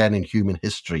over again in human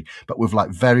history, but with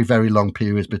like very, very long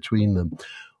periods between them.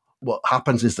 What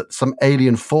happens is that some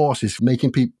alien force is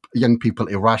making young people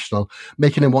irrational,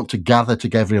 making them want to gather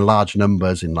together in large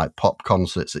numbers in like pop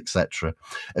concerts, etc.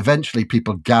 Eventually,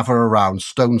 people gather around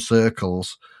stone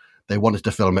circles. They wanted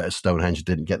to film it at Stonehenge,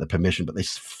 didn't get the permission, but they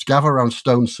gather around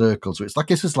stone circles. So it's like,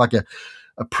 this is like a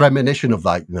premonition of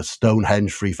like the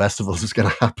Stonehenge free festivals is going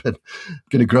to happen,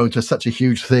 going to grow into such a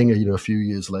huge thing, you know, a few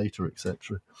years later,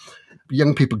 etc.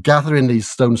 Young people gather in these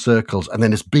stone circles, and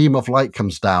then this beam of light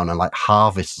comes down and like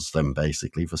harvests them,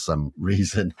 basically, for some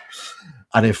reason.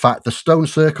 And in fact, the stone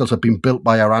circles have been built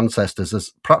by our ancestors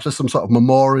as perhaps as some sort of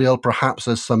memorial, perhaps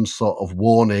as some sort of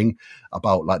warning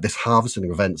about like this harvesting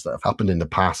of events that have happened in the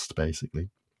past, basically.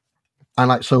 And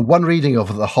like, so one reading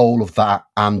of the whole of that,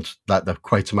 and like the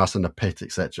Quatermass and the pit,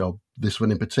 etc., this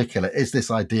one in particular, is this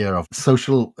idea of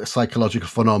social psychological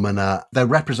phenomena. They're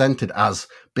represented as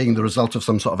being the result of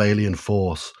some sort of alien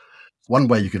force. One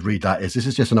way you could read that is, this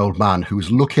is just an old man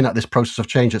who's looking at this process of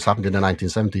change that's happened in the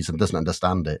 1970s and doesn't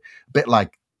understand it. A bit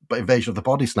like Invasion of the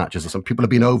Body Snatchers or some people have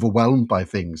been overwhelmed by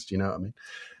things. Do you know what I mean?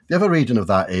 The other reading of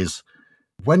that is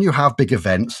when you have big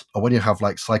events or when you have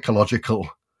like psychological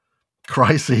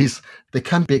crises, they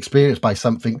can be experienced by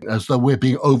something as though we're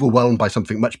being overwhelmed by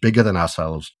something much bigger than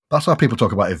ourselves. That's why people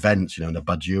talk about events, in a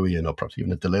Badiouian or perhaps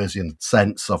even a Deleuzian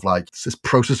sense of like this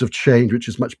process of change, which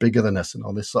is much bigger than us and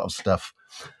all this sort of stuff.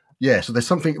 Yeah, so there's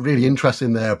something really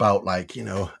interesting there about like,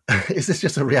 is this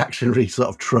just a reactionary sort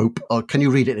of trope, or can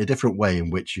you read it in a different way in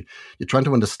which you're trying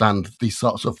to understand these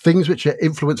sorts of things which are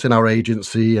influencing our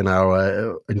agency and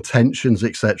our intentions,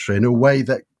 etc., in a way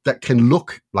that can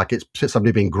look like it's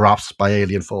somebody being grasped by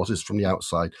alien forces from the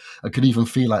outside and could even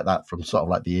feel like that from sort of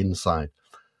like the inside.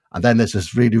 And then there's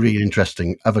this really, really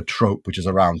interesting other trope, which is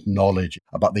around knowledge,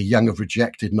 about the young have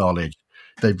rejected knowledge.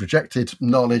 They've rejected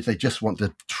knowledge. They just want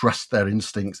to trust their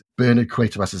instincts. Bernard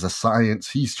Quatermass is a science.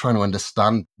 He's trying to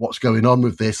understand what's going on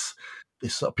with this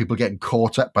sort of people getting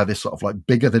caught up by this sort of like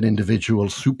bigger than individual,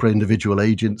 super individual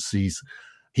agencies.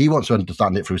 He wants to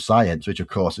understand it through science, which of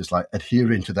course is like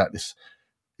adhering to that, this,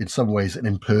 in some ways, an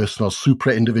impersonal,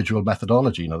 super individual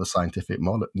methodology, the scientific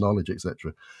knowledge,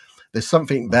 etc. There's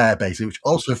something there, basically, which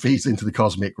also feeds into the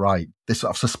cosmic right, this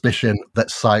sort of suspicion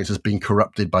that science has been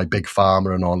corrupted by Big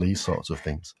Pharma and all these sorts of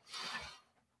things.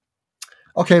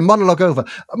 Okay, monologue over.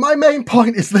 My main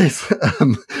point is this.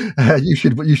 You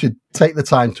should take the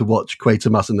time to watch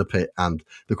Quatermass in the Pit and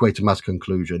the Quatermass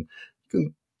Conclusion.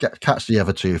 You can catch the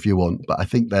other two if you want, but I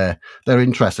think they're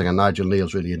interesting, and Nigel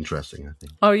Neal's really interesting, I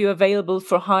think. Are you available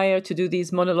for hire to do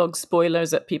these monologue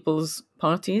spoilers at people's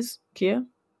parties, Kia?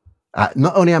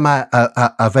 Not only am I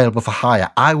available for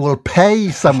hire, I will pay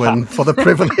someone for the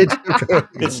privilege of going.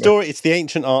 It's the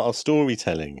ancient art of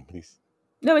storytelling.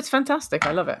 No, it's fantastic.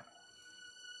 I love it.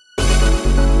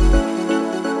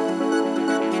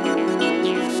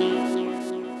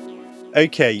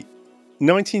 Okay,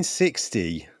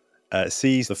 1960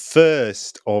 sees the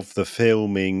first of the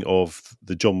filming of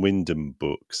the John Wyndham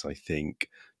books, I think.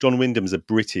 John Wyndham is a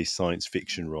British science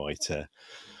fiction writer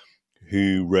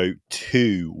who wrote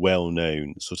two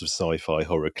well-known sort of sci-fi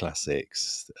horror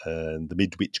classics, The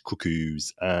Midwich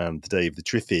Cuckoos and The Day of the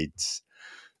Triffids.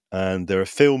 And there are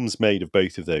films made of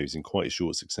both of those in quite a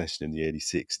short succession in the early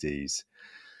 60s.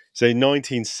 So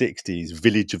 1960s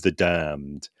Village of the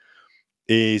Damned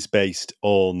is based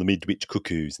on The Midwich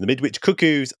Cuckoos. And The Midwich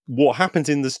Cuckoos, what happens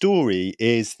in the story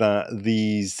is that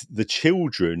the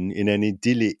children in an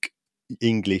idyllic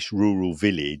English rural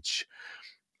village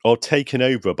are taken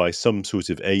over by some sort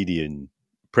of alien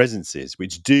presences,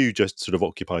 which do just sort of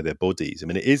occupy their bodies. I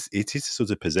mean, it is a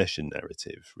sort of possession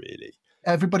narrative, really.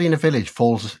 Everybody in a village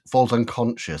falls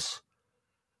unconscious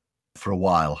for a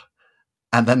while,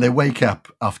 and then they wake up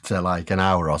after like an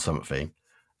hour or something,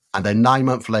 and then 9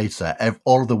 months later,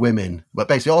 all the women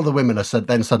are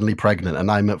then suddenly pregnant, and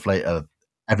 9 months later,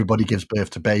 everybody gives birth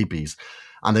to babies,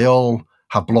 and they all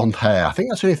have blonde hair. I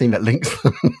think that's the only thing that links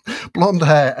them. Blonde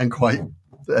hair and quite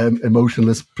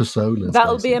emotionless personas.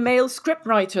 That'll be a male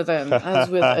scriptwriter then, as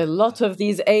with a lot of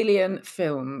these alien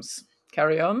films.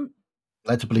 Carry on.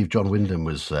 Led to believe John Wyndham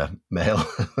was male.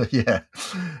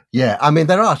 Yeah. I mean,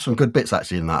 there are some good bits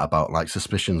actually in that about like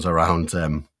suspicions around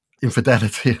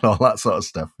infidelity and all that sort of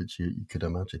stuff, which you could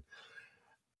imagine.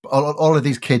 All of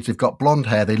these kids have got blonde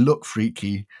hair. They look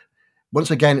freaky. Once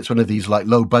again, it's one of these like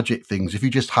low budget things. If you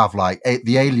just have like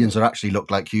the aliens are actually look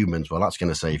like humans, well, that's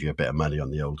going to save you a bit of money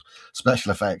on the old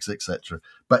special effects, etc.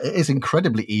 But it is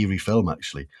incredibly eerie film,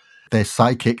 actually. They're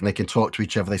psychic and they can talk to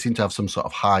each other. They seem to have some sort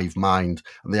of hive mind,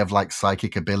 and they have like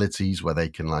psychic abilities where they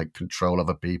can like control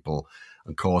other people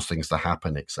and cause things to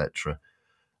happen, etc.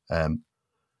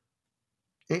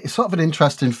 It's sort of an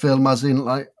interesting film, as in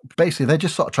like basically they're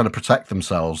just sort of trying to protect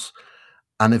themselves.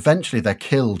 And eventually they're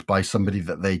killed by somebody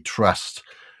that they trust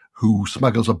who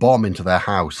smuggles a bomb into their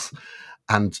house.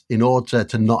 And in order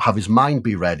to not have his mind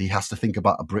be read, he has to think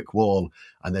about a brick wall.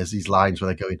 And there's these lines where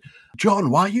they're going,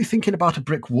 John, why are you thinking about a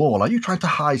brick wall? Are you trying to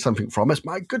hide something from us?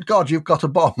 My good God, you've got a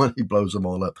bomb. And he blows them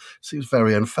all up. Seems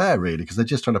very unfair, really, because they're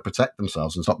just trying to protect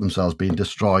themselves and stop themselves being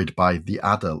destroyed by the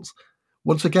adults.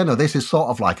 Once again, though, this is sort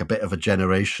of like a bit of a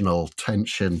generational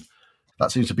tension.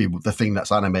 That seems to be the thing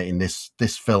that's animating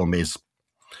this film is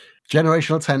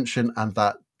generational tension, and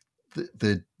that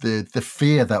the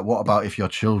fear that what about if your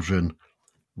children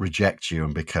reject you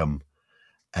and become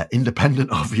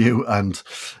independent of you, and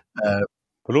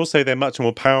but also they're much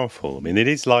more powerful. I mean, it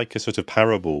is like a sort of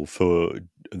parable for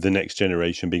the next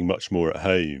generation being much more at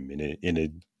home in a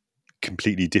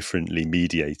completely differently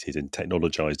mediated and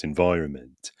technologized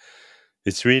environment.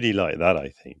 It's really like that, I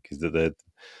think, is that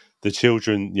the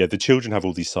children have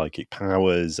all these psychic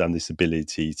powers and this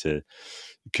ability to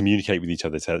communicate with each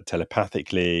other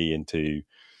telepathically and to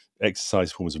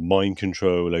exercise forms of mind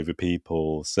control over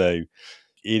people. So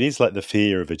it is like the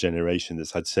fear of a generation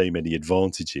that's had so many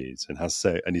advantages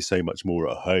and is so much more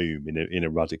at home in a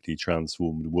radically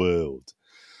transformed world,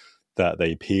 that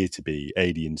they appear to be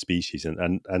alien species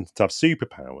and to have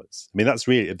superpowers. I mean, that's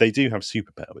really, they do have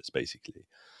superpowers, basically.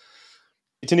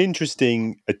 It's an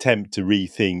interesting attempt to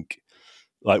rethink,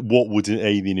 like, what would an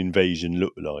alien invasion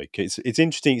look like? It's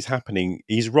interesting. It's happening.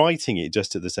 He's writing it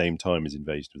just at the same time as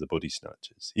Invasion of the Body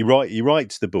Snatchers. He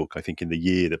writes the book, I think, in the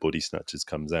year that Body Snatchers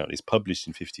comes out. It's published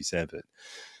in 1957,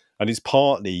 and it's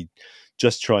partly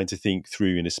just trying to think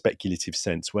through in a speculative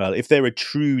sense. Well, if there are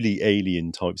truly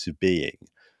alien types of being,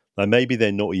 like maybe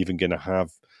they're not even going to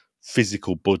have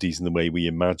physical bodies in the way we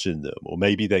imagine them, or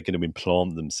maybe they're going to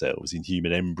implant themselves in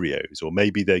human embryos, or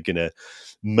maybe they're going to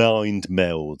mind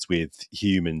meld with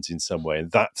humans in some way,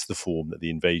 and that's the form that the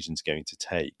invasion's going to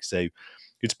take. So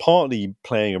it's partly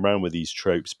playing around with these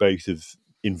tropes, both of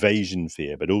invasion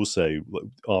fear, but also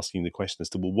asking the question as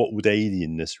to, well, what would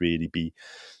alienness really be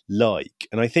like?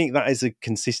 And I think that is a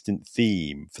consistent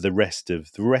theme for the rest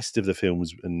of the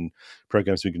films and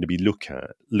programs we're going to be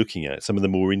looking at, some of the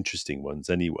more interesting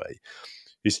ones anyway.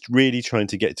 Is really trying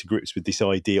to get to grips with this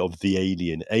idea of the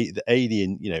alien, the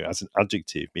alien, as an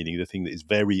adjective, meaning the thing that is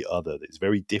very other, that is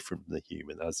very different from the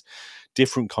human, has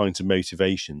different kinds of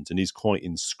motivations and is quite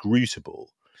inscrutable.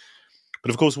 But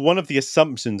of course, one of the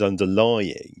assumptions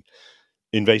underlying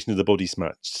Invasion of the Body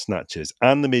Snatchers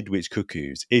and the Midwich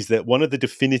Cuckoos is that one of the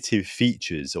definitive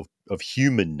features of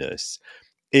humanness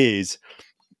is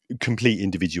complete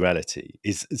individuality,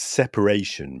 is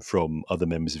separation from other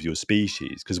members of your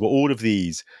species. Because what all of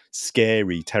these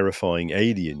scary, terrifying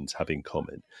aliens have in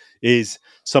common is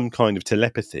some kind of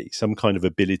telepathy, some kind of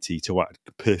ability to act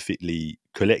perfectly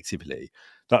collectively.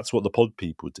 That's what the pod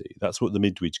people do. That's what the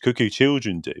Midwich Cuckoo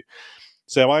children do.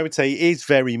 So I would say it is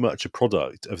very much a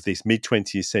product of this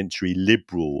mid-20th century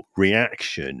liberal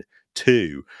reaction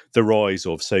to the rise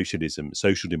of socialism,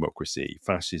 social democracy,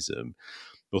 fascism,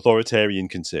 authoritarian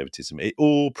conservatism. It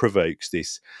all provokes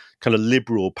this kind of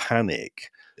liberal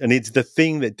panic. And it's the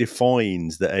thing that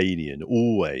defines the alien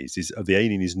always, is the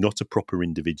alien is not a proper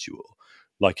individual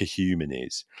like a human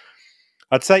is.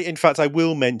 I'd say, in fact, I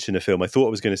will mention a film. I thought I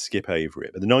was going to skip over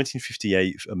it, but the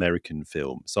 1958 American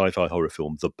film, sci-fi horror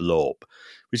film, The Blob,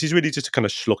 which is really just a kind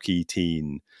of schlocky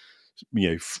teen,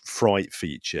 fright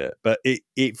feature. But it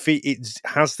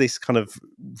has this kind of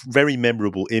very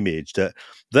memorable image that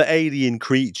the alien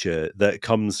creature that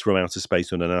comes from outer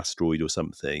space on an asteroid or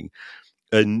something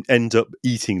and end up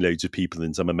eating loads of people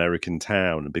in some American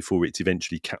town before it's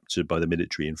eventually captured by the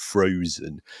military and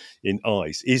frozen in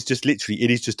ice, is just literally,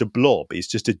 it is just a blob. It's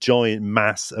just a giant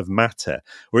mass of matter,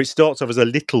 where it starts off as a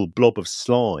little blob of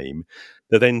slime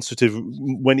that then sort of,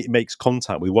 when it makes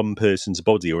contact with one person's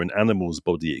body or an animal's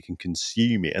body, it can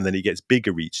consume it, and then it gets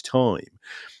bigger each time.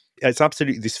 It's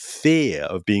absolutely this fear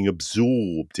of being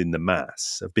absorbed in the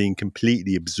mass, of being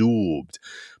completely absorbed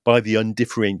by the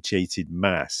undifferentiated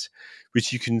mass,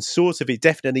 which you can sort of, it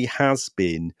definitely has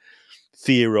been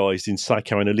theorized in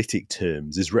psychoanalytic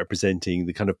terms as representing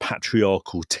the kind of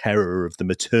patriarchal terror of the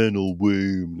maternal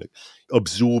womb, like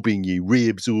absorbing you,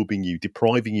 reabsorbing you,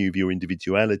 depriving you of your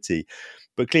individuality.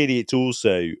 But clearly it's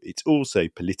also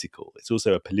political. It's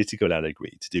also a political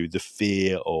allegory to do with the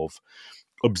fear of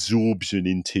absorption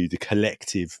into the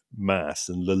collective mass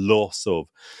and the loss of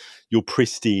your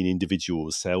pristine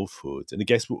individual selfhood. And I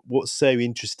guess what's so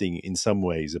interesting in some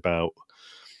ways about,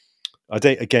 I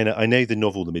know the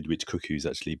novel The Midwich Cuckoos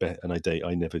actually, and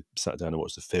I never sat down and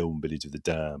watched the film Village of the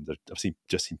Damned. I've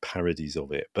just seen parodies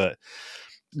of it, but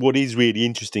what is really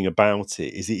interesting about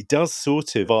it is it does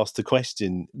sort of ask the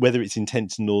question whether it's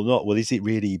intentional or not. Well, is it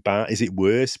really bad? Is it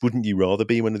worse? Wouldn't you rather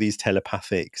be one of these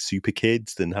telepathic super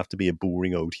kids than have to be a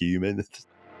boring old human?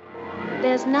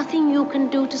 There's nothing you can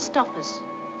do to stop us.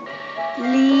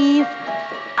 Leave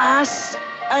us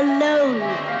alone.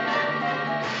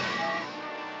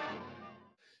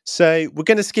 So we're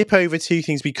going to skip over two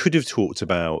things we could have talked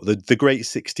about. The great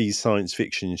 60s science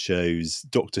fiction shows,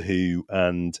 Doctor Who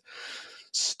and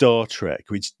Star Trek,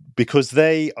 because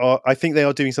I think they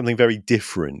are doing something very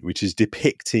different, which is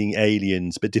depicting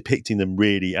aliens, but depicting them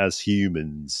really as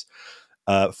humans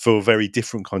for a very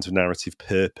different kinds of narrative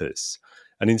purpose.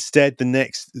 And instead, the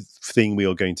next thing we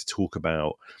are going to talk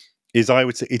about is, I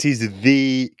would say, it is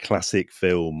the classic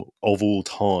film of all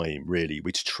time, really,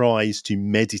 which tries to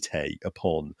meditate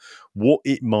upon what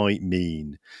it might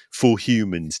mean for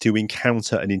humans to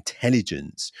encounter an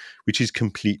intelligence which is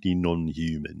completely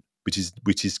non-human,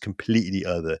 which is completely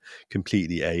other,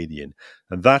 completely alien.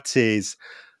 And that is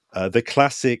The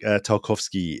classic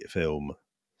Tarkovsky film,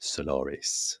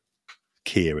 Solaris.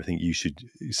 Keir, I think you should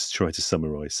try to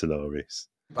summarise Solaris.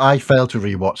 I failed to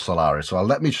rewatch Solaris, so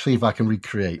let me see if I can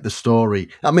recreate the story.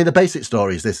 I mean, the basic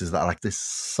story is this: is that like this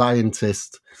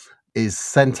scientist is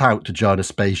sent out to join a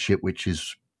spaceship which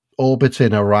is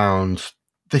orbiting around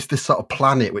this sort of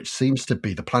planet, which seems to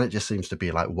be, the planet just seems to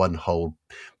be like one whole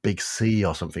big sea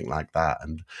or something like that.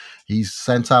 And he's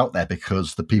sent out there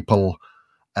because the people,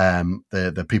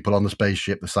 the people on the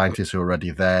spaceship, the scientists who are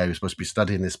already there, who are supposed to be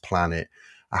studying this planet,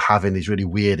 are having these really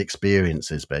weird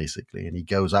experiences, basically. And he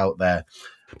goes out there.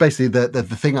 Basically, the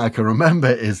thing I can remember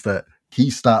is that he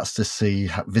starts to see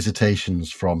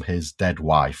visitations from his dead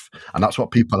wife. And that's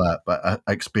what people are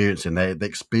experiencing. They're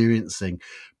experiencing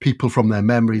people from their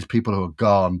memories, people who are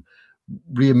gone,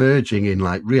 re-emerging in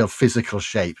like real physical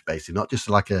shape, basically, not just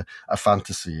like a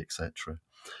fantasy, etc.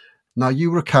 Now,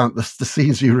 you recount the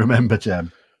scenes you remember,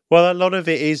 Jem. Well, a lot of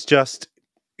it is just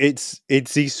it's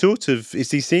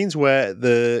these scenes where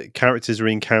the characters are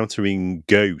encountering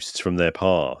ghosts from their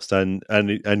past, and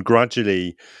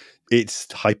gradually it's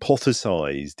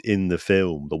hypothesized in the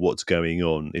film that what's going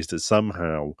on is that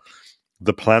somehow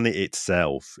the planet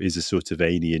itself is a sort of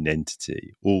alien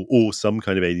entity, or some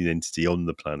kind of alien entity on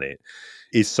the planet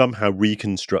is somehow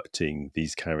reconstructing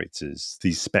these characters,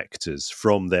 these spectres,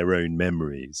 from their own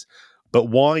memories. But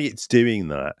why it's doing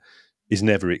that is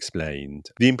never explained.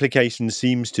 The implication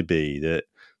seems to be that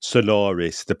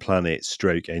Solaris, the planet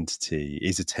stroke entity,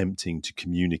 is attempting to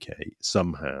communicate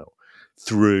somehow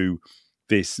through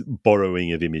this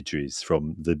borrowing of imageries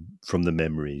from the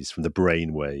memories, from the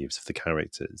brain waves of the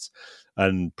characters,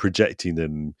 and projecting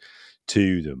them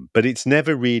to them. But it's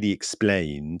never really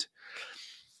explained.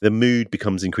 The mood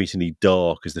becomes increasingly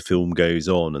dark as the film goes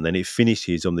on, and then it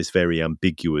finishes on this very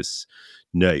ambiguous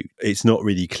note. It's not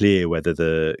really clear whether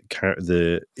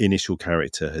the initial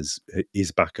character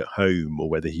is back at home, or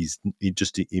whether he's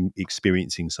just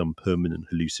experiencing some permanent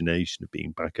hallucination of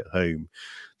being back at home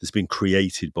that's been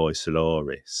created by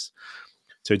Solaris.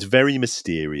 So it's very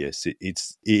mysterious. It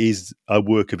is a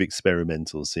work of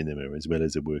experimental cinema as well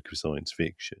as a work of science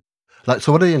fiction. Like,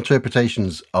 so one of the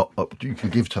interpretations you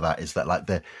can give to that is that like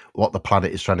what the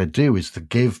planet is trying to do is to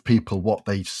give people what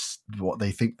they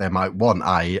think they might want,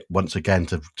 i.e. once again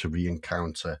to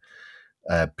re-encounter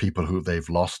people who they've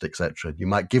lost, etc. You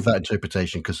might give that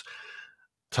interpretation because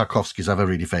Tarkovsky's other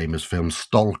really famous film,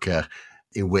 Stalker,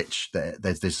 in which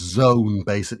there's this zone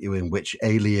basically in which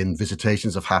alien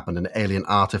visitations have happened and alien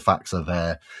artifacts are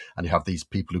there, and you have these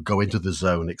people who go into the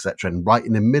zone, etc. And right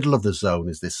in the middle of the zone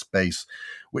is this space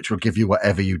which will give you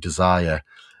whatever you desire.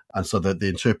 And so the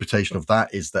interpretation of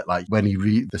that is that, like, when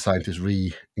the scientist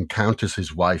re-encounters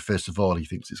his wife, first of all, he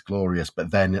thinks it's glorious,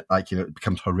 but then, like, it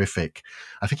becomes horrific.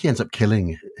 I think he ends up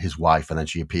killing his wife, and then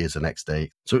she appears the next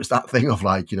day. So it's that thing of,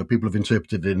 like, people have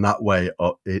interpreted it in that way,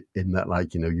 or in that,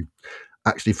 like, you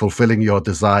actually fulfilling your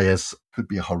desires could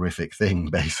be a horrific thing,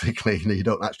 basically. You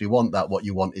don't actually want that. What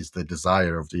you want is the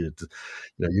desire of you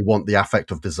want the affect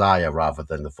of desire rather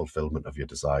than the fulfillment of your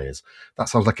desires. That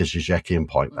sounds like a Zizekian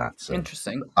point, that. So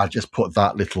interesting. I just put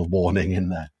that little warning in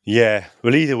there. Yeah.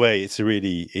 Well, either way, it's a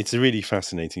really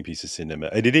fascinating piece of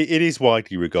cinema. And it is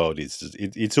widely regarded.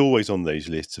 It's always on those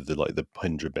lists of the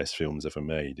 100 best films ever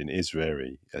made. And it's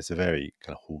a very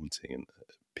kind of haunting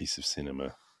piece of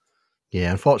cinema.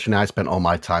 Yeah, unfortunately, I spent all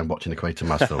my time watching the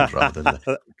Quatermass films rather than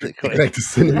the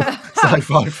greatest cinema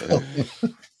sci-fi film.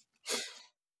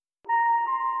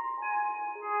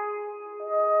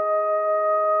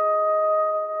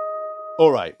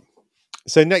 All right.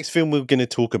 So next film we're going to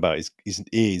talk about is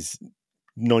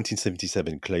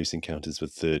 1977, Close Encounters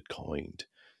of the Third Kind.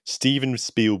 Steven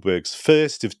Spielberg's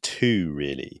first of two,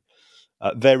 really,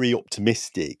 very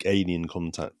optimistic alien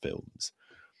contact films.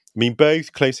 I mean,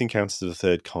 both Close Encounters of the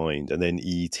Third Kind and then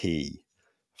E.T.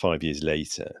 5 years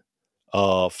later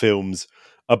are films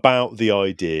about the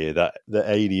idea that the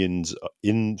aliens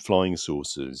in flying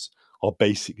saucers are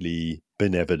basically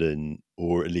benevolent,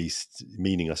 or at least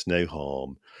meaning us no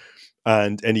harm,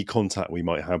 and any contact we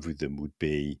might have with them would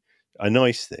be a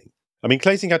nice thing. I mean,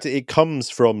 Close Encounter, it comes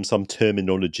from some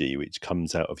terminology which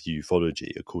comes out of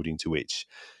ufology, according to which,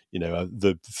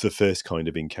 the first kind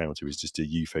of encounter is just a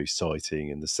UFO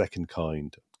sighting, and the second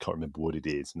kind, can't remember what it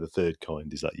is, and the third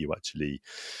kind is like you actually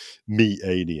meet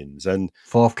aliens. And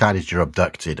fourth kind is you're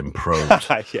abducted and probed.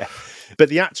 Yeah, but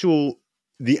the actual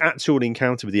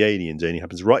encounter with the aliens only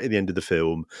happens right at the end of the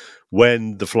film,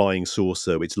 when the flying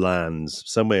saucer, which lands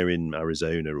somewhere in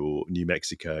Arizona or New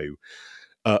Mexico,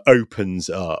 opens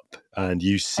up, and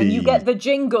you see... And you get the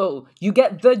jingle.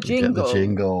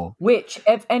 Which,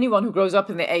 if anyone who grows up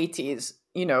in the 80s,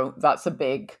 that's a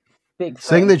big big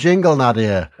Sing thing. the jingle,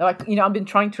 Nadia. Like, I've been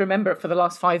trying to remember it for the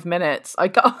last 5 minutes.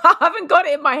 I haven't got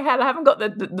it in my head. I haven't got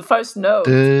the first note.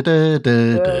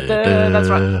 That's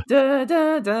right.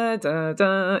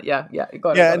 Yeah,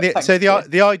 got it. So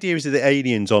the idea is that the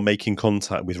aliens are making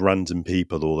contact with random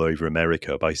people all over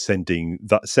America by sending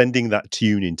that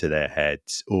tune into their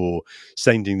heads, or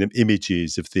sending them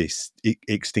images of this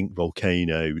extinct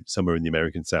volcano somewhere in the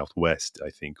American Southwest,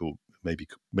 I think, or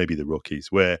maybe the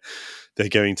Rockies, where they're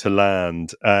going to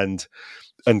land, and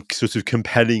sort of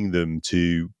compelling them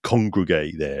to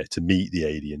congregate there to meet the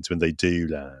aliens when they do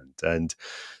land. And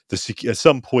at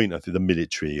some point, I think the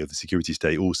military or the security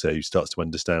state also starts to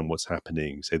understand what's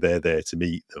happening, so they're there to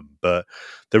meet them. But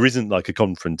there isn't like a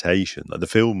confrontation. Like the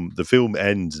film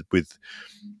ends with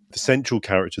the central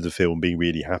character of the film being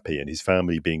really happy and his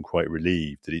family being quite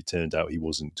relieved that it turned out he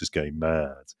wasn't just going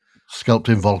mad.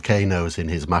 Sculpting volcanoes in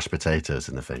his mashed potatoes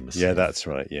in the famous scene. That's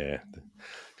right, yeah.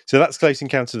 So that's Close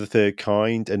Encounter of the Third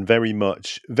Kind, and very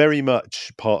much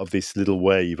part of this little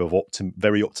wave of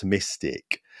very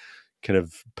optimistic kind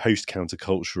of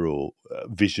post-countercultural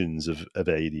visions of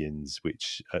aliens,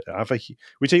 which are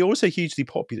also hugely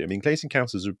popular. I mean, Close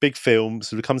Encounters is a big film,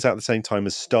 sort of comes out at the same time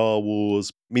as Star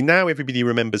Wars. I mean, now everybody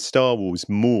remembers Star Wars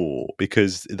more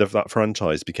because that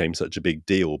franchise became such a big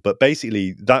deal. But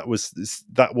basically, that was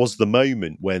the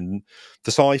moment when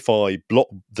the sci-fi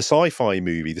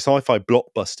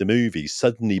blockbuster movies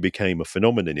suddenly became a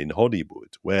phenomenon in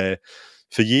Hollywood, where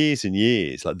for years and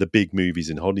years, like the big movies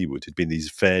in Hollywood had been these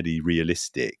fairly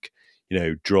realistic,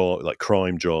 like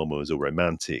crime dramas or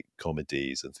romantic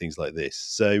comedies and things like this.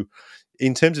 So,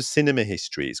 in terms of cinema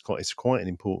history, it's quite an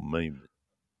important moment.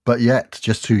 But yet,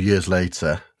 just 2 years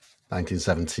later,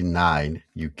 1979,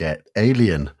 you get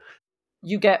Alien.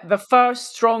 You get the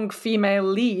first strong female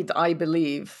lead, I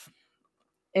believe,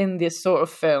 in this sort of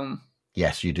film.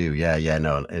 Yes, you do. Yeah.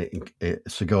 No,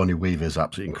 Sigourney Weaver is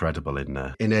absolutely incredible in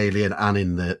Alien and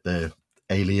in the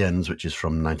Aliens, which is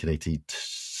from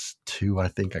 1982, I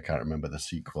think. I can't remember the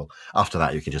sequel. After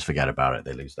that, you can just forget about it.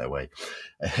 They lose their way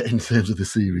in terms of the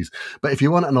series. But if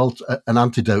you want an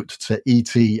antidote to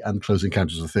E.T. and Close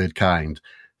Encounters of the Third Kind,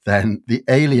 then the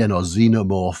alien or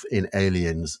xenomorph in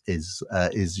Aliens is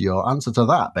your answer to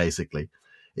that, basically.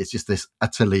 It's just this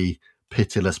utterly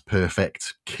pitiless,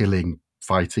 perfect, killing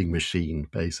fighting machine,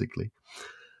 basically.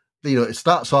 It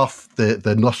starts off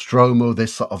the Nostromo,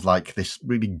 this sort of like this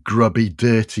really grubby,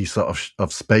 dirty sort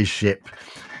of spaceship,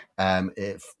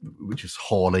 which is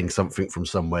hauling something from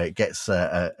somewhere. It gets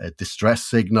a distress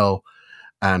signal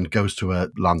and goes to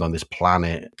land on this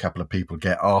planet. A couple of people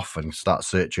get off and start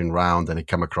searching around, and they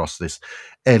come across this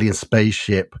alien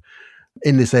spaceship.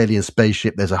 In this alien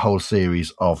spaceship, there's a whole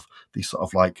series of these sort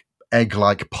of like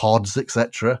egg-like pods,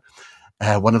 etc.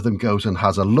 One of them goes and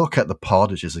has a look at the pod,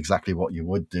 which is exactly what you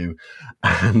would do,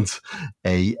 and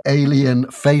a alien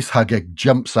facehugger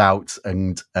jumps out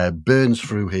and burns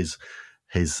through his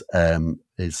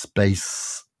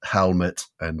space helmet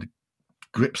and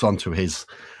grips onto his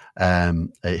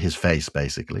face,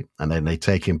 basically. And then they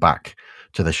take him back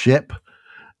to the ship.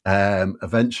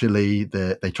 Eventually,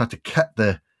 they try to cut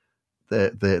the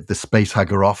space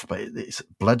hugger off, but its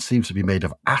blood seems to be made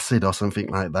of acid or something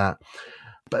like that.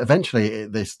 But eventually,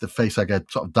 the facehugger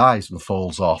sort of dies and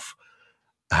falls off.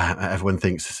 Everyone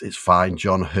thinks it's fine.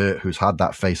 John Hurt, who's had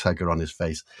that facehugger on his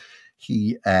face,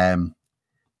 he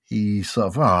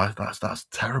sort of, that's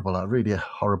terrible. A really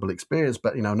horrible experience.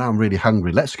 But now I'm really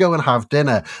hungry. Let's go and have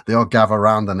dinner. They all gather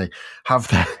around and they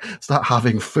start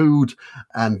having food.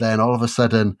 And then all of a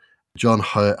sudden, John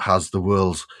Hurt has the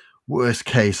world's worst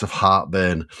case of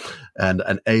heartburn, and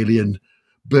an alien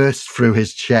bursts through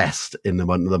his chest in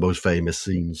one of the most famous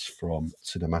scenes from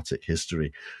cinematic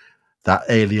history. That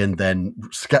alien then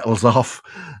scuttles off,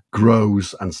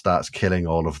 grows, and starts killing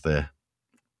all of the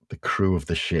crew of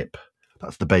the ship.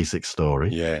 That's the basic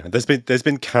story. Yeah, there's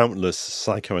been countless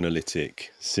psychoanalytic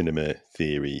cinema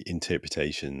theory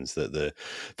interpretations that the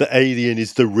alien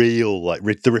is the real,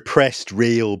 the repressed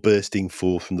real bursting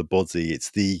forth from the body. It's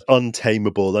the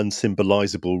untamable,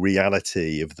 unsymbolizable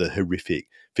reality of the horrific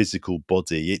physical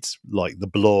body. It's like the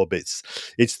blob.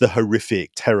 It's the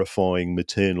horrific, terrifying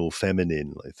maternal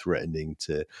feminine, threatening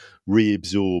to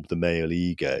reabsorb the male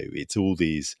ego. It's all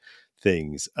these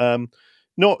things.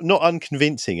 Not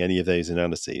unconvincing, any of those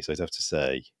analyses, I'd have to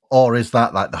say. Or is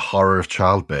that like the horror of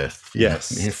childbirth?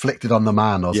 Yes. Inflicted on the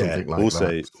man or something like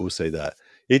that. Also that.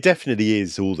 It definitely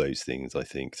is all those things, I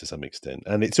think, to some extent.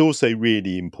 And it's also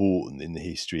really important in the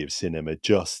history of cinema,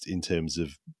 just in terms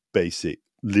of basic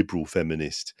liberal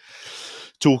feminist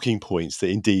talking points, that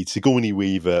indeed Sigourney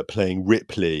Weaver playing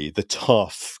Ripley, the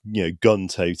tough,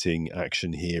 gun-toting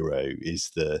action hero,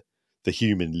 is the the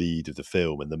human lead of the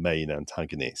film and the main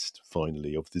antagonist,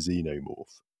 finally, of the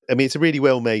xenomorph. I mean, it's a really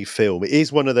well-made film. It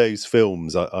is one of those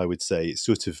films, I would say, it's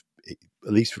sort of,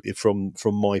 at least from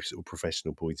my sort of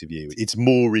professional point of view, it's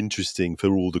more interesting for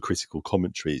all the critical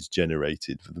commentary it's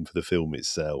generated than for the film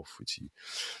itself, which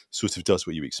sort of does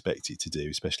what you expect it to do,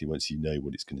 especially once you know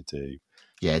what it's going to do.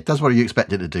 Yeah, it does what you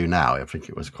expect it to do now. I think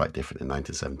it was quite different in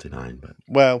 1979. But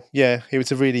well, yeah, it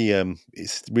was a really,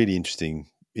 it's really interesting.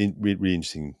 Really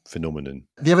interesting phenomenon.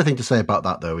 The other thing to say about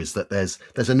that, though, is that there's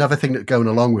another thing that's going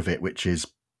along with it, which is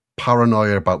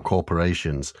paranoia about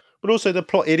corporations. But also the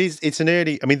plot, it's an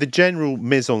early, I mean, the general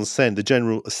mise en scène, the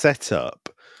general setup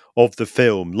of the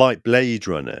film, like Blade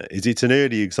Runner, it's an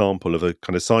early example of a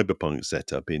kind of cyberpunk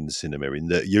setup in cinema, in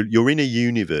that you're in a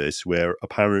universe where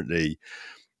apparently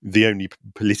the only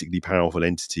politically powerful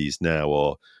entities now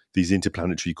are these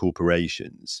interplanetary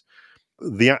corporations.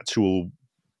 The actual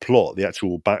plot, the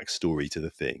actual backstory to the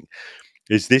thing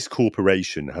is this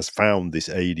corporation has found this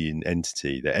alien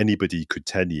entity that anybody could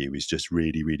tell you is just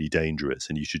really, really dangerous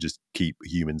and you should just keep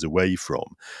humans away from.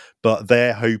 But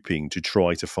they're hoping to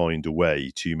try to find a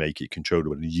way to make it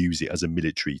controllable and use it as a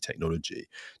military technology,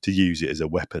 to use it as a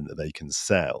weapon that they can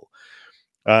sell.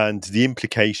 And the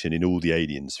implication in all the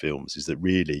Aliens films is that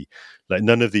really, like,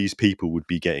 none of these people would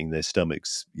be getting their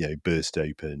stomachs, burst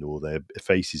open or their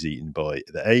faces eaten by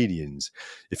the aliens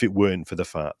if it weren't for the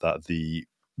fact that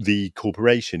the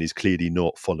corporation is clearly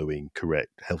not following correct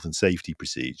health and safety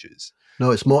procedures. No,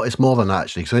 it's more than that,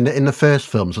 actually. So in the first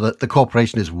film, so the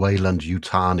corporation is Weyland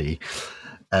Yutani.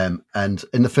 And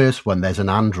in the first one, there's an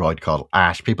android called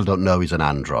Ash. People don't know he's an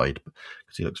android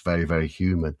because he looks very, very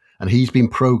human. And he's been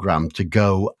programmed to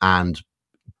go and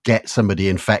get somebody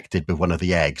infected with one of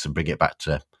the eggs and bring it back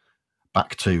to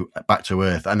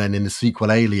Earth. And then in the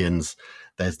sequel Aliens,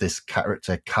 there's this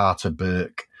character Carter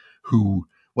Burke who,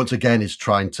 once again, is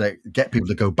trying to get people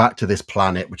to go back to this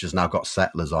planet, which has now got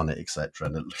settlers on it, etc.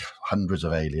 And hundreds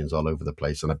of aliens all over the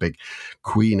place and a big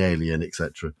queen alien,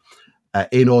 etc.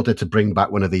 In order to bring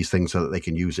back one of these things so that they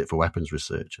can use it for weapons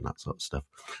research and that sort of stuff.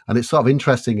 And it's sort of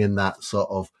interesting in that sort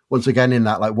of, once again, in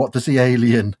that, like, what does the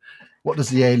alien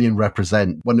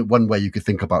represent? One way you could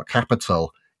think about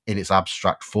capital in its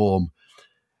abstract form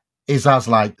is as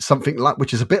like something like,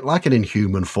 which is a bit like an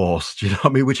inhuman force, do you know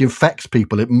what I mean? Which infects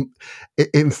people. It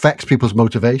infects people's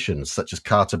motivations, such as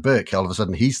Carter Burke. All of a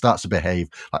sudden he starts to behave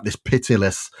like this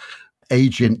pitiless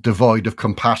agent devoid of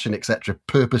compassion, etc.,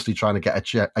 purposely trying to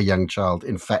get a young child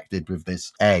infected with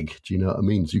this egg. Do you know what I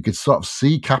mean? So you could sort of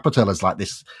see capital as like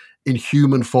this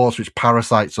inhuman force which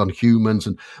parasites on humans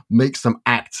and makes them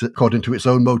act according to its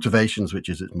own motivations, which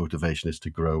is its motivation is to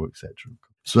grow, etc.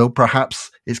 So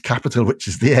perhaps it's capital which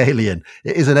is the alien.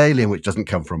 It is an alien which doesn't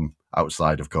come from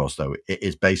outside, of course, though. It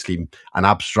is basically an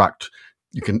abstract,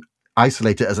 you can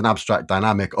isolate it as an abstract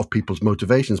dynamic of people's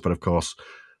motivations, but of course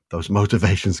those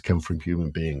motivations come from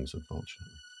human beings,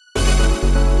 unfortunately.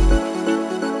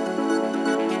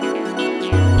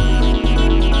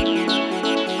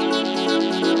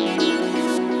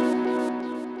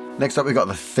 Next up, we've got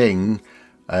The Thing,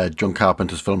 John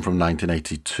Carpenter's film from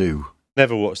 1982.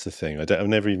 Never watched The Thing. I'm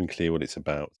never even clear what it's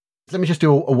about. Let me just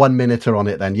do a 1 minuter on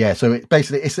it then. Yeah, so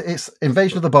it's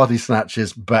Invasion of the Body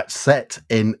Snatchers, but set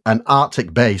in an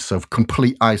Arctic base of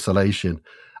complete isolation.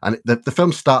 And the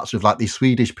film starts with like these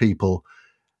Swedish people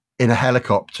in a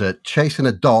helicopter chasing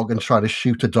a dog and trying to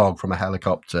shoot a dog from a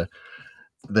helicopter.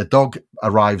 The dog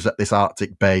arrives at this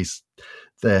Arctic base.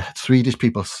 The Swedish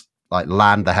people like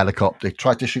land the helicopter,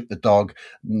 try to shoot the dog.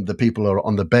 The people are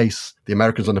on the base, the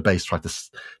Americans on the base, try to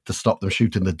stop them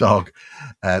shooting the dog.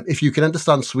 If you can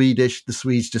understand Swedish, the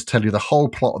Swedes just tell you the whole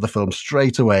plot of the film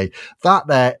straight away. That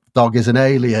there dog is an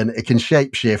alien, it can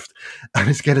shapeshift, and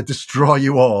it's going to destroy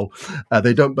you all.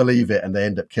 They don't believe it, and they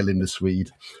end up killing the Swede.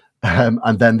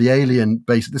 And then the alien,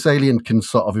 this alien can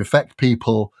sort of infect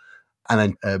people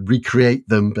and then recreate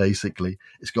them, basically.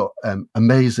 It's got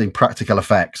amazing practical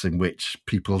effects in which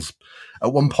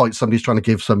at one point, somebody's trying to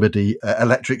give somebody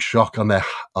electric shock on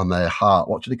their heart.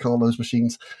 What do they call those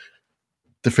machines?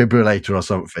 Defibrillator or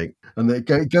something. And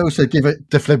it goes to give a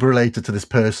defibrillator to this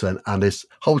person, and this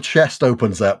whole chest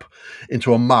opens up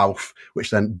into a mouth,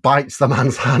 which then bites the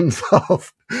man's hands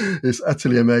off. It's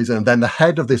utterly amazing. And then the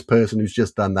head of this person who's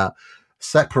just done that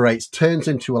separates, turns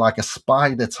into like a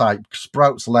spider type,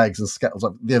 sprouts legs and skettles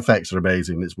up. The effects are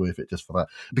amazing. It's worth it just for that.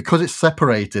 Because it's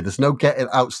separated, there's no getting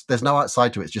out, there's no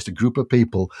outside to it. It's just a group of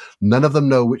people. None of them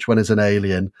know which one is an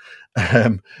alien.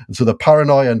 And so the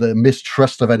paranoia and the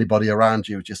mistrust of anybody around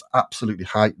you is just absolutely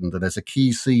heightened. And there's a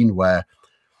key scene where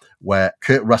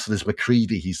Kurt Russell is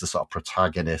MacReady. He's the sort of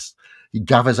protagonist. He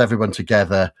gathers everyone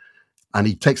together and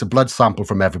he takes a blood sample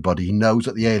from everybody. He knows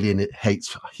that the alien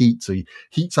hates heat, so he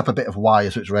heats up a bit of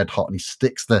wire so it's red hot, and he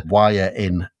sticks the wire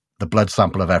in the blood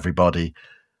sample of everybody.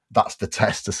 That's the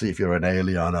test to see if you're an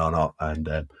alien or not.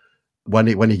 And when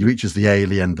he reaches the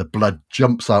alien, the blood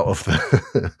jumps out of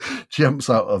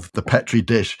the petri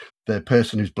dish. The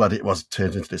person whose blood it was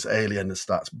turns into this alien and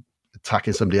starts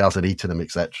attacking somebody else and eating them,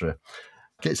 etc.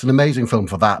 It's an amazing film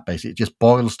for that. Basically, it just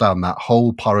boils down that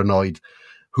whole paranoid: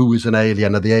 who is an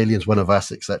alien? Are the aliens one of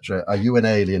us, etc.? Are you an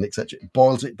alien, etc.? It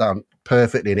boils it down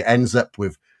perfectly, and it ends up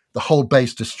with the whole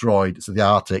base destroyed. It's the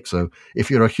Arctic, so if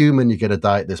you're a human, you're going to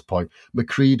die at this point.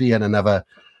 McCready and another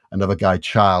guy,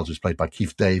 Charles, who's played by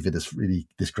Keith David,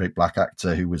 this great black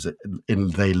actor who was in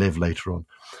They Live later on.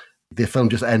 The film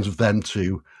just ends with them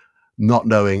two not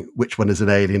knowing which one is an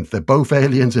alien. If they're both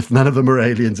aliens, if none of them are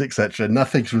aliens, etc.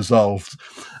 Nothing's resolved.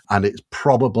 And it's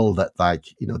probable that,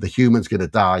 the human's going to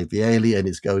die. The alien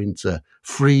is going to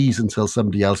freeze until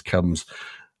somebody else comes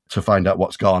to find out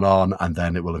what's gone on, and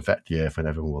then it will infect the Earth and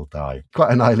everyone will die.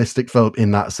 Quite a nihilistic film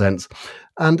in that sense.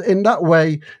 And in that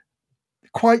way,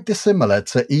 quite dissimilar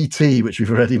to E.T., which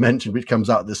we've already mentioned, which comes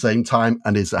out at the same time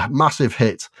and is a massive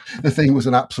hit. The thing was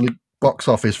an absolute box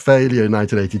office failure in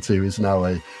 1982, is now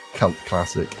a cult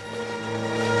classic.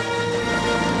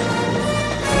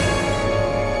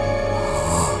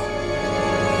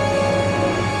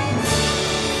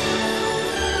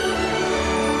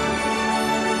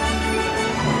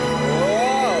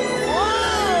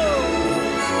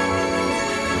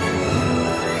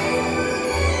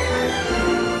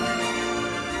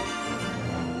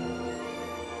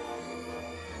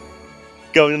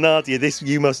 Go on, Nadia.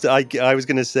 I was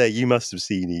going to say you must have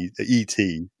seen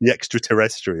E.T., the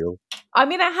extraterrestrial. I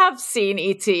mean, I have seen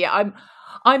E.T.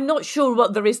 I'm not sure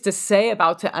what there is to say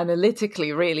about it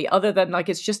analytically, really, other than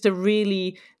it's just a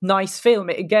really nice film.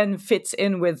 It again fits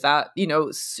in with that,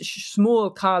 small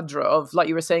cadre of, like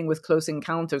you were saying, with Close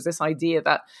Encounters, this idea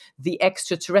that the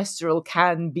extraterrestrial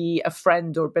can be a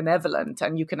friend or benevolent,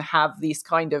 and you can have these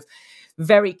kind of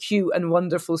very cute and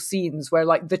wonderful scenes where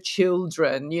the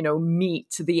children,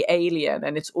 meet the alien,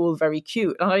 and it's all very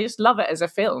cute. And I just love it as a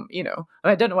film, and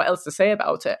I don't know what else to say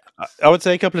about it. I would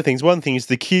say a couple of things. One thing is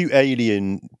the cute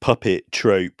alien puppet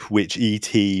trope, which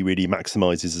E.T. really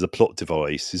maximizes as a plot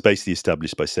device, is basically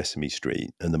established by Sesame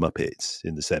Street and the Muppets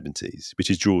in the 70s, which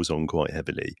it draws on quite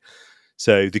heavily.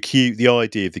 So the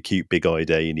idea of the cute big-eyed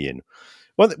alien.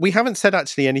 Well, we haven't said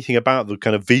actually anything about the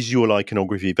kind of visual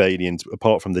iconography of aliens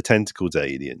apart from the tentacled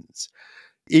aliens.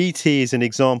 E.T. is an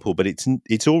example, but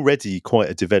it's already quite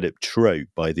a developed trope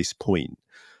by this point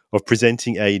of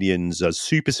presenting aliens as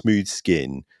super smooth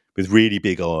skin with really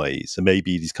big eyes and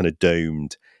maybe these kind of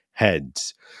domed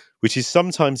heads, which is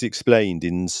sometimes explained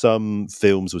in some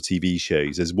films or TV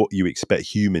shows as what you expect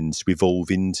humans to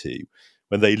evolve into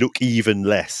when they look even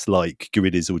less like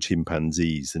gorillas or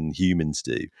chimpanzees than humans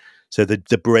do. So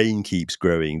the brain keeps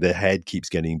growing, the head keeps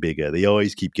getting bigger, the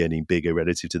eyes keep getting bigger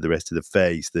relative to the rest of the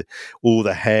face, all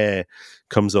the hair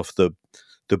comes off the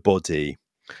body.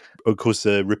 Of course,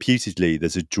 reputedly,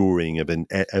 there's a drawing of an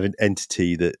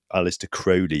entity that Aleister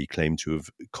Crowley claimed to have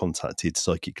contacted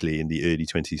psychically in the early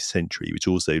 20th century, which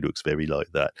also looks very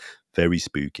like that, very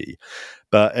spooky.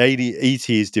 But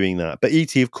E.T. is doing that. But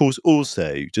E.T., of course,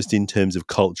 also, just in terms of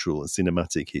cultural and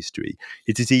cinematic history,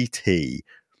 it is E.T.,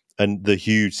 and the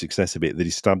huge success of it that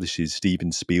establishes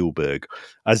Steven Spielberg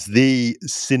as the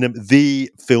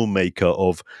filmmaker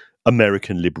of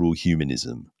American liberal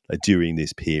humanism during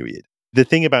this period. The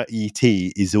thing about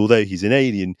E.T. is, although he's an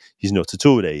alien, he's not at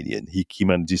all an alien. He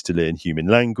manages to learn human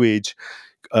language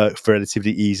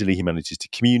relatively easily. He manages to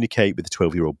communicate with a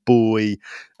 12-year-old boy,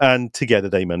 and together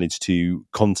they manage to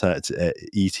contact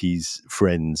E.T.'s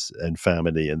friends and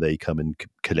family, and they come and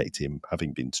collect him,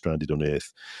 having been stranded on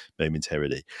Earth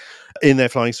momentarily in their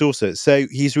flying saucer. So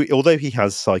although he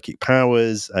has psychic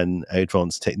powers and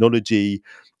advanced technology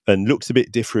and looks a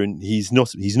bit different, he's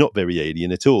not very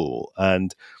alien at all.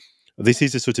 And this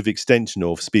is a sort of extension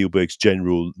of Spielberg's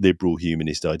general liberal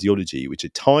humanist ideology, which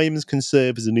at times can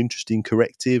serve as an interesting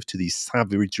corrective to the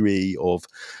savagery of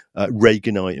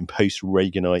Reaganite and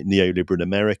post-Reaganite neoliberal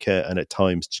America, and at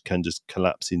times can just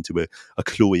collapse into a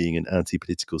cloying and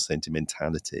anti-political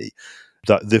sentimentality.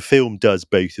 That the film does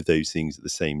both of those things at the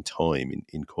same time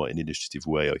in quite an illustrative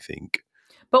way, I think.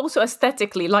 But also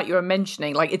aesthetically, like you were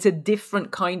mentioning, it's a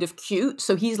different kind of cute.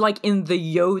 So he's in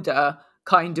the Yoda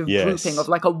kind of grouping of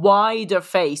a wider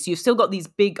face. You've still got these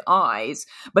big eyes,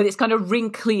 but it's kind of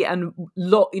wrinkly and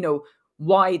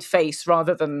wide face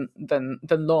rather than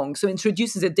long. So it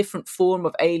introduces a different form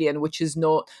of alien, which is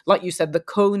not, like you said, the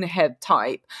cone head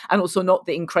type, and also not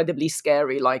the incredibly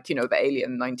scary, like, the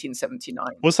Alien 1979.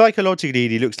 Well, psychologically,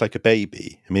 he looks like a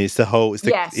baby. I mean, it's the whole. It's the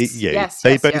Yes.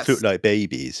 They both look like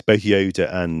babies, both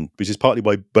Yoda and, which is partly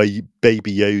why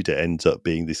Baby Yoda ends up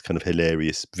being this kind of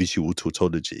hilarious visual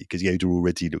tautology, because Yoda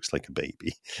already looks like a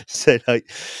baby. So,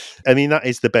 like, I mean, that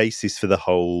is the basis for the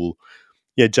whole,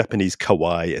 Japanese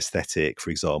kawaii aesthetic,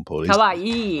 for example.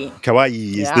 Kawaii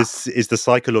is the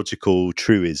psychological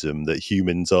truism that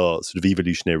humans are sort of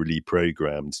evolutionarily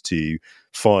programmed to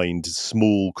find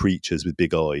small creatures with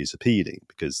big eyes appealing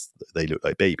because they look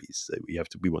like babies. So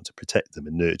we want to protect them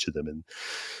and nurture them,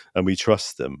 and we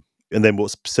trust them. And then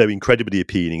what's so incredibly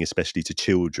appealing, especially to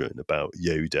children, about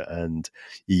Yoda and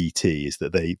E.T. is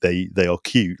that they are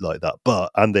cute like that,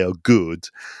 and they are good,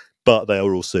 but they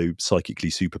are also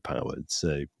psychically superpowered.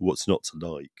 So what's not to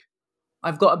like?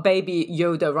 I've got a baby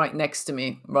Yoda right next to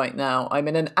me right now. I'm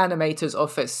in an animator's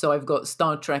office, so I've got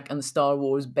Star Trek and Star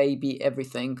Wars baby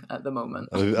everything at the moment.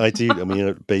 I do. I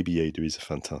mean, Baby Yoda is a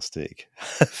fantastic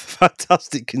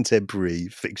contemporary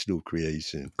fictional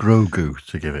creation. Grogu,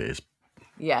 to give it his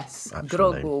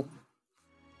Grogu.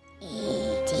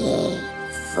 E.T.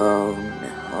 phone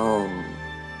home.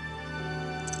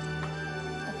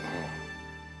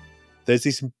 There's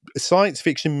this science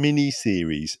fiction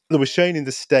mini-series that was shown in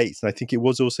the States, and I think it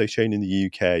was also shown in the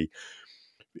UK.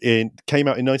 It came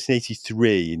out in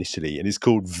 1983 initially, and it's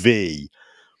called V.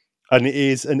 And it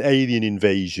is an alien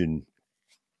invasion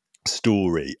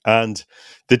story. And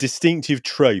the distinctive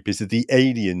trope is that the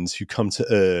aliens who come to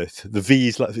Earth, the V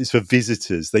is for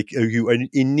visitors, who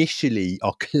initially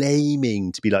are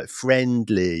claiming to be like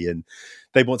friendly and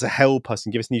they want to help us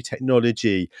and give us new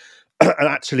technology. And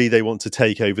actually they want to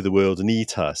take over the world and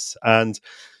eat us. And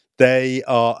they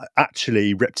are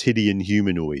actually reptilian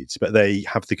humanoids, but they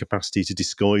have the capacity to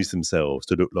disguise themselves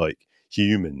to look like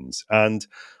humans. And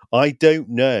I don't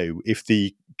know if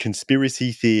the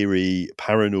conspiracy theory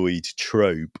paranoid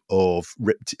trope of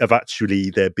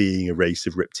actually there being a race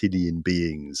of reptilian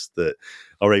beings that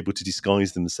are able to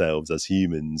disguise themselves as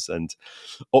humans and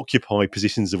occupy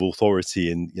positions of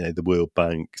authority in the World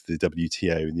Bank, the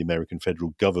WTO, and the American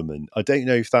federal government. I don't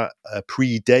know if that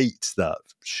predates that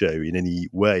show in any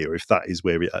way, or if that is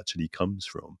where it actually comes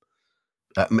from.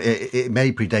 It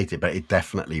may predate it, but it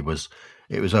definitely was.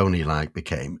 It was only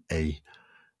became a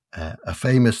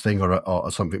famous thing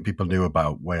or something people knew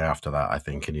about way after that, I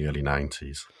think, in the early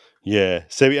 90s. Yeah,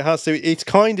 so it's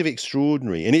kind of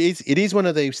extraordinary, and it is one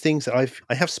of those things that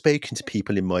I have spoken to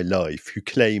people in my life who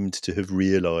claimed to have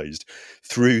realised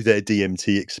through their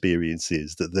DMT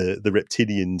experiences that the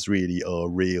reptilians really are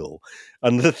real.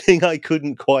 And the thing I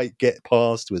couldn't quite get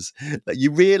past was that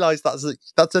you realise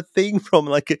that's a thing from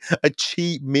like a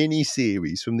cheap mini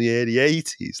series from the early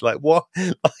 80s. Like what?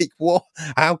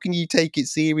 How can you take it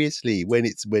seriously when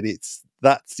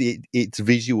that's its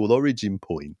visual origin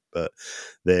point? But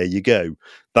there you go.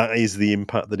 That is the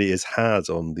impact that it has had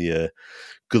on the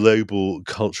global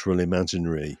cultural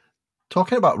imaginary.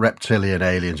 Talking about reptilian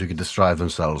aliens who can disguise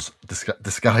themselves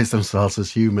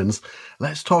as humans,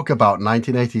 let's talk about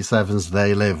 1987's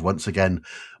They Live, once again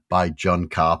by John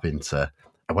Carpenter.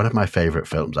 One of my favourite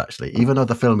films, actually, even though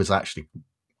the film is actually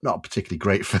not a particularly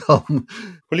great film.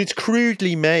 Well, it's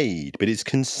crudely made, but it's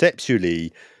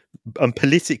conceptually and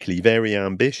politically very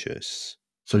ambitious.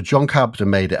 So John Carpenter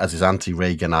made it as his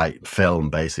anti-Reaganite film,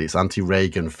 basically. It's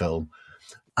anti-Reagan film.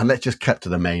 And let's just cut to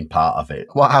the main part of it.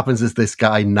 What happens is this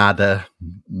guy, nada,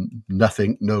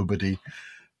 nothing, nobody,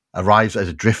 arrives as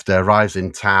a drifter, arrives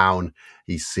in town.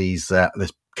 He sees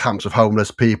there's camps of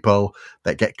homeless people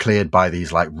that get cleared by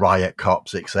these riot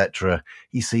cops, etc.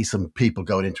 He sees some people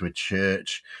going into a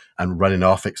church and running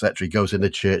off, etc. He goes in the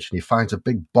church and he finds a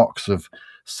big box of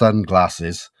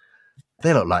sunglasses.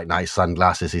 They look like nice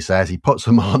sunglasses, he says. He puts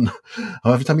them on.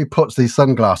 Every time he puts these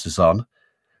sunglasses on,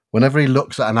 whenever he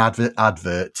looks at an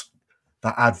advert,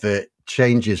 that advert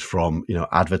changes from,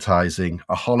 advertising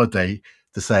a holiday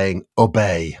to saying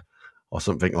obey or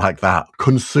something like that.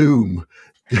 Consume,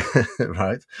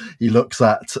 right? He looks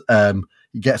at,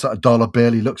 he gets out a dollar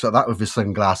bill. He looks at that with his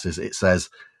sunglasses. It says,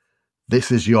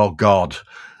 "This is your God."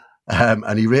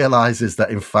 And he realizes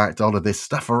that, in fact, all of this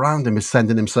stuff around him is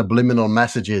sending him subliminal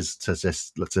messages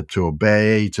to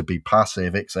obey, to be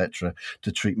passive, etc.,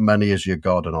 to treat money as your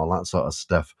God and all that sort of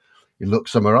stuff. He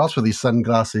looks somewhere else with these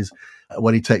sunglasses.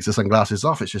 When he takes the sunglasses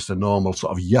off, it's just a normal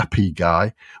sort of yuppie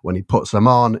guy. When he puts them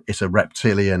on, it's a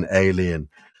reptilian alien.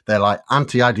 They're like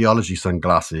anti-ideology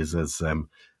sunglasses, as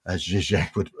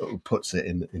Zizek puts it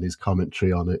in his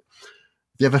commentary on it.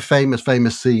 The other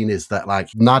famous scene is that, like,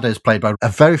 Nada is played by a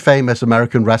very famous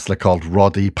American wrestler called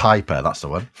Roddy Piper. That's the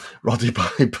one, Roddy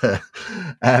Piper.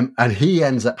 And he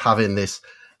ends up having this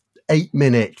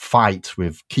 8-minute fight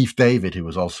with Keith David, who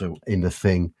was also in the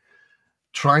thing,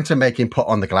 trying to make him put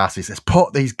on the glasses. He says,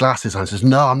 put these glasses on. He says,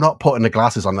 no, I'm not putting the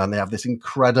glasses on. And they have this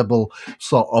incredible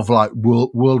sort of like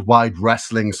worldwide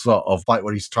wrestling sort of fight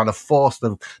where he's trying to force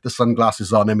the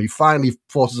sunglasses on him. He finally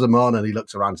forces them on and he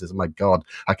looks around and says, oh my God,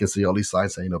 I can see all these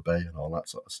signs saying obey and all that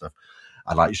sort of stuff.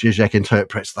 And like Zizek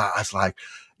interprets that as like,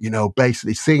 you know,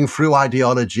 basically seeing through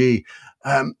ideology.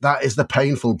 That is the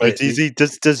painful bit.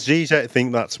 Does Zizek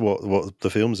think that's what the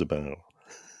film's about?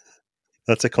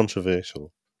 That's a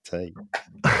controversial take.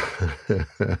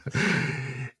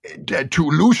 To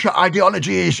lose your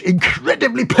ideology is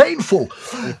incredibly painful.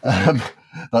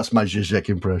 That's my Zizek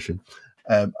impression.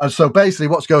 And so basically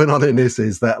what's going on in this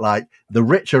is that, like, the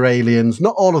rich are aliens.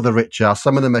 Not all of the rich are.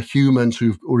 Some of them are humans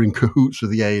who are in cahoots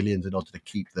with the aliens in order to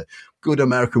keep the good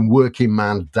American working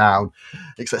man down.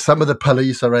 Except some of the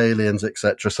police are aliens,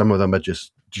 etc. Some of them are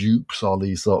just dupes, all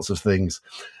these sorts of things.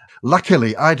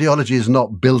 Luckily, ideology is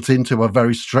not built into our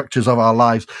very structures of our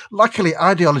lives. Luckily,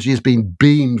 ideology is being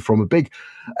beamed from a big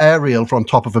aerial from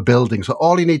top of a building. So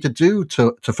all you need to do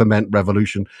to foment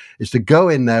revolution is to go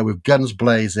in there with guns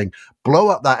blazing, blow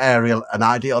up that aerial, and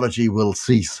ideology will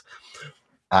cease.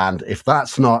 And if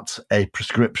that's not a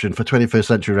prescription for 21st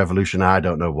century revolution, I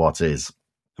don't know what is.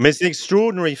 I mean, it's an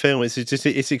extraordinary film.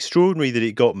 It's extraordinary that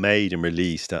it got made and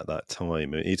released at that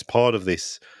time. It's part of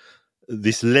this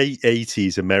late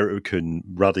 80s American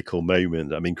radical moment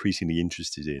that I'm increasingly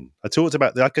interested in. I talked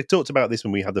about this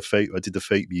when we had I did the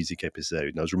folk music episode,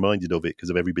 and I was reminded of it because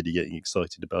of everybody getting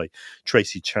excited about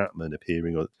Tracy Chapman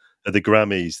appearing at the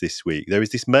Grammys this week. There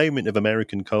is this moment of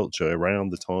American culture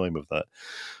around the time of that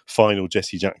final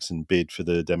Jesse Jackson bid for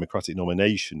the Democratic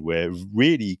nomination, where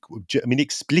really, I mean,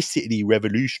 explicitly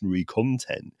revolutionary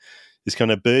content is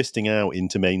kind of bursting out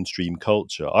into mainstream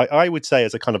culture. I would say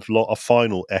as a kind of a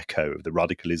final echo of the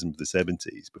radicalism of the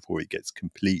 70s before it gets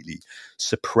completely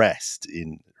suppressed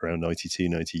in around 92,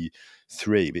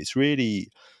 93. But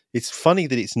it's funny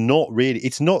that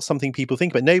it's not something people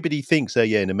think about. Nobody thinks, oh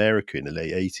yeah, in America in the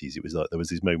late 80s, it was like there was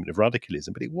this moment of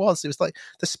radicalism, but it was like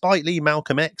the Spike Lee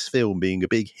Malcolm X film being a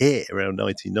big hit around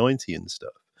 1990 and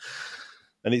stuff.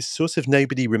 And it's sort of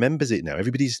nobody remembers it now.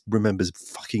 Everybody remembers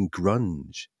fucking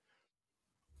grunge.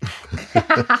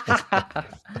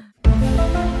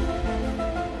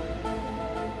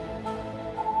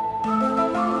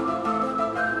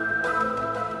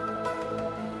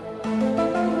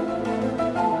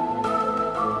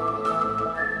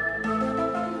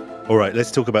 All right, let's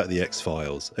talk about the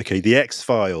X-Files. Okay, the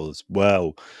X-Files.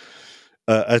 Well,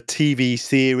 a TV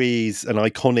series, an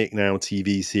iconic now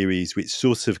TV series, which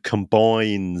sort of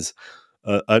combines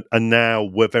a now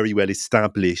very well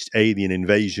established alien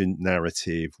invasion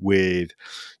narrative with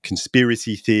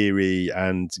conspiracy theory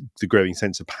and the growing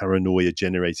sense of paranoia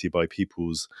generated by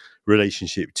people's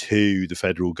relationship to the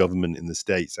federal government in the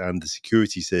States and the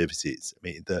security services. I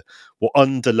mean, what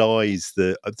underlies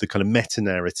the kind of meta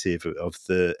narrative of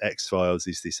the X-Files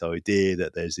is this idea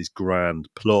that there's this grand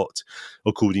plot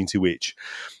according to which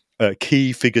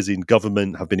key figures in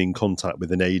government have been in contact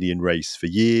with an alien race for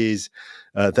years.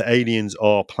 The aliens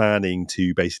are planning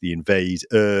to basically invade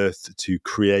Earth to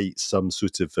create some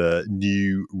sort of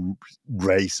new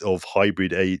race of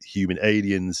hybrid human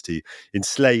aliens to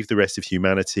enslave the rest of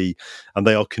humanity, and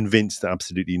they are convinced that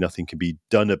absolutely nothing can be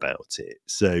done about it.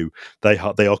 So they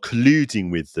are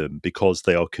colluding with them because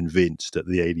they are convinced that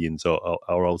the aliens are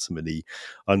ultimately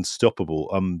unstoppable,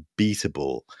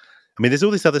 unbeatable. I mean, there's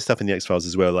all this other stuff in the X-Files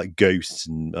as well, like ghosts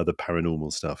and other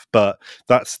paranormal stuff. But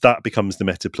that becomes the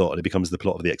meta plot, and it becomes the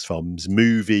plot of the X-Files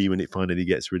movie when it finally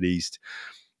gets released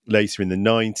later in the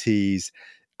 90s.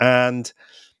 And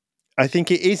I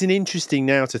think it isn't interesting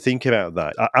now to think about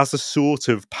that as a sort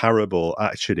of parable,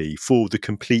 actually, for the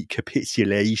complete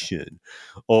capitulation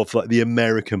of like the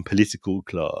American political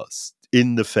class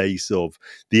in the face of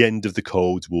the end of the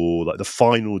Cold War, like the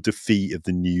final defeat of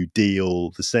the New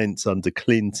Deal, the sense under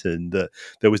Clinton that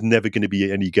there was never going to be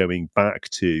any going back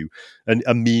to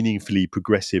a meaningfully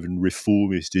progressive and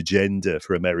reformist agenda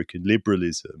for American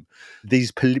liberalism.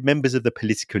 These members of the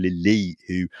political elite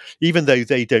who, even though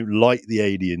they don't like the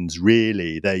aliens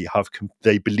really,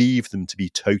 they believe them to be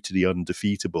totally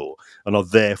undefeatable and are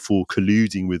therefore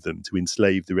colluding with them to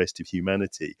enslave the rest of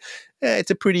humanity.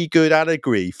 It's a pretty good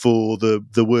allegory for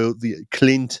the world, the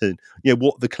Clinton,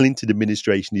 what the Clinton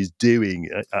administration is doing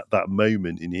at that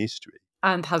moment in history.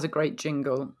 And has a great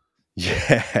jingle.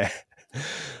 Yeah.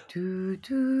 Do,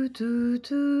 do, do,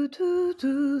 do, do,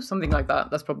 do. Something like that.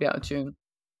 That's probably out of tune.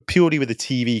 purely with a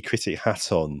TV critic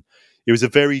hat on, it was a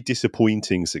very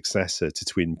disappointing successor to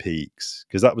Twin Peaks,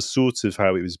 because that was sort of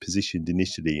how it was positioned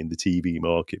initially in the TV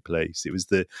marketplace. It was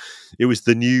the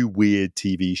new weird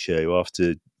TV show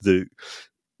after the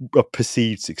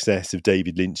perceived success of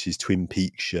David Lynch's Twin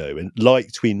Peaks show. And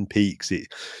like Twin Peaks,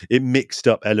 it mixed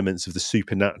up elements of the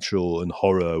supernatural and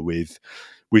horror with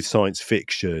science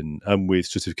fiction and with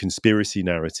sort of conspiracy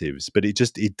narratives, but it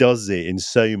does it in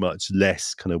so much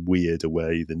less kind of weird a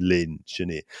way than Lynch.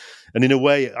 And in a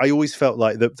way, I always felt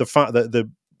like the fact that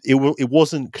it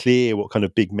wasn't clear what kind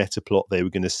of big meta plot they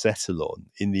were going to settle on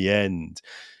in the end.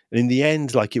 And in the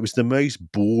end, like, it was the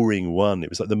most boring one. It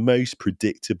was like the most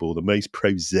predictable, the most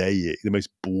prosaic, the most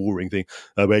boring thing.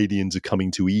 Oh, aliens are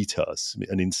coming to eat us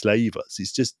and enslave us.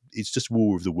 It's just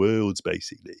War of the Worlds,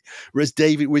 basically. Whereas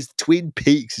Twin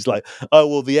Peaks is like, oh,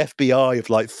 well, the FBI have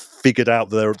like figured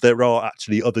out there are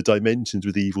actually other dimensions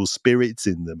with evil spirits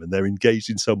in them, and they're engaged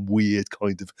in some weird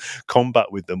kind of combat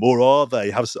with them. Or are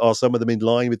they? Are some of them in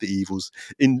line with the evils,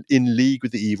 in league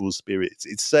with the evil spirits?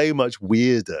 It's so much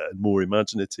weirder and more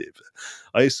imaginative.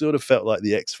 I sort of felt like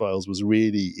the X-Files was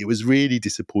really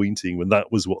disappointing when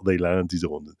that was what they landed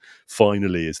on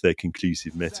finally as their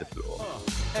conclusive meta plot.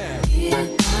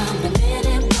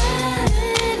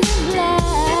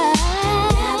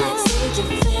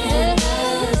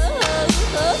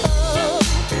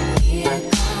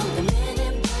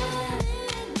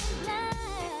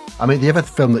 I mean, the other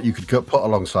film that you could put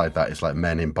alongside that is like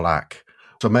Men in Black.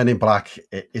 So Men in Black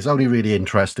is only really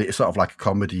interesting. It's sort of like a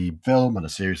comedy film and a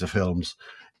series of films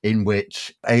in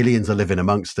which aliens are living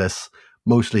amongst us,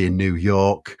 mostly in New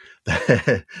York.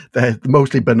 They're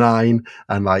mostly benign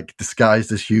and like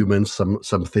disguised as humans,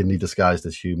 some thinly disguised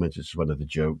as humans, which is one of the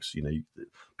jokes. You know,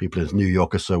 people in New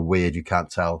York are so weird, you can't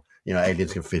tell. You know,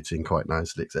 aliens can fit in quite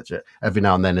nicely, etc. Every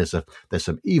now and then there's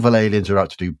some evil aliens who are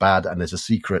out to do bad, and there's a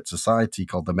secret society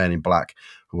called the Men in Black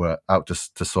who are out to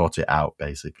sort it out,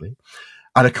 basically.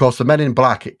 And of course, the Men in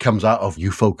Black, it comes out of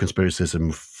UFO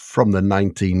conspiracism from the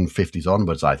 1950s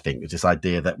onwards, I think. It's this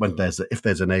idea that if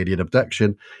there's an alien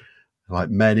abduction, like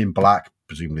Men in Black,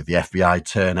 presumably the FBI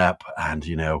turn up and,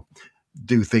 you know,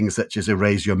 do things such as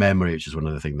erase your memory, which is one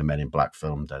of the things the Men in Black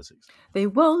film does. They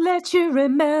won't let you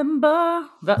remember.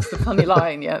 That's the funny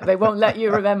line, yeah. They won't let you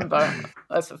remember.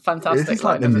 That's a fantastic line. It's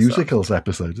like the musicals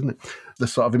episode, isn't it? The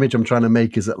sort of image I'm trying to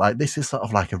make is that, like, this is sort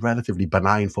of like a relatively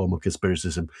benign form of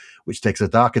conspiracism, which takes a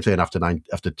darker turn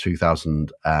after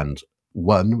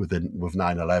 2001 with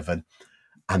 9/11,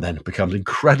 and then becomes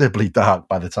incredibly dark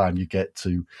by the time you get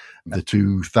to the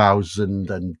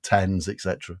 2010s,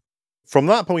 etc. From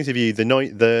that point of view,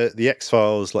 the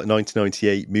X-Files, like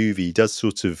 1998 movie, does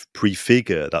sort of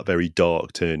prefigure that very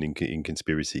dark turn in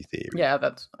conspiracy theory. Yeah,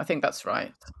 I think that's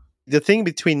right. The thing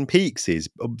with Twin Peaks is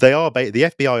the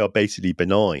FBI are basically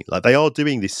benign. Like, they are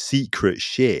doing this secret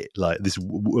shit, like this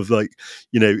of, like,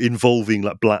 you know, involving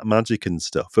like black magic and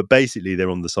stuff. But basically, they're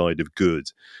on the side of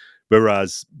good.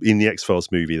 Whereas in the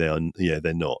X-Files movie, they're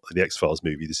not. The X-Files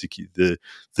movie, the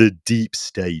deep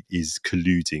state is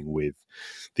colluding with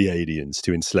the aliens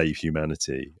to enslave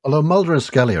humanity. Although Mulder and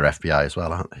Scully are FBI as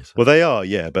well, aren't they? So. Well, they are,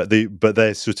 yeah, but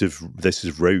they're sort of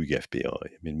rogue FBI. I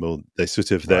mean,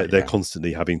 they're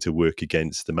constantly having to work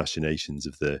against the machinations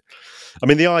of the. I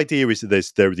mean, the idea is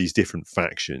that there are these different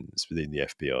factions within the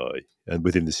FBI and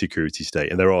within the security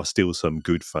state, and there are still some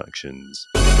good factions.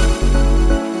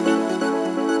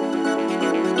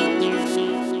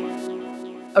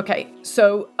 Okay,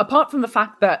 so apart from the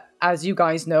fact that, as you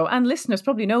guys know, and listeners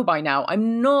probably know by now,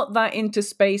 I'm not that into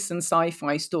space and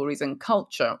sci-fi stories and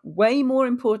culture. Way more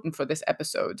important for this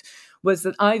episode was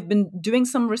that I've been doing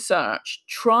some research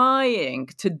trying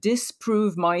to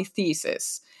disprove my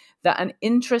thesis that an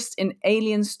interest in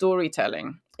alien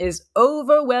storytelling is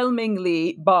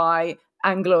overwhelmingly by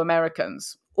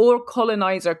Anglo-Americans or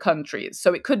colonizer countries.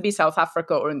 So it could be South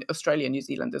Africa or in Australia, New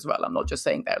Zealand as well. I'm not just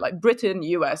saying there, like Britain,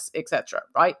 US, etc.,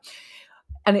 right?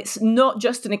 And it's not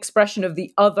just an expression of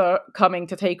the other coming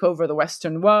to take over the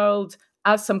Western world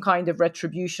as some kind of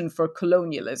retribution for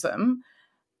colonialism.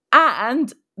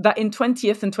 And that in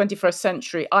 20th and 21st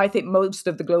century, I think most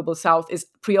of the global South is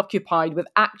preoccupied with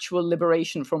actual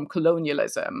liberation from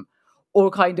colonialism, or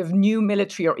kind of new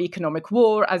military or economic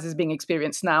war, as is being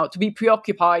experienced now, to be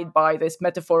preoccupied by this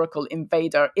metaphorical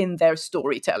invader in their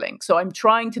storytelling. So I'm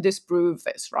trying to disprove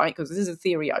this, right? Because this is a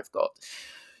theory I've got.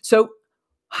 So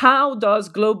how does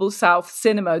Global South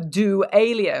cinema do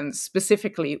aliens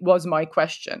specifically, was my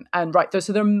question. And right,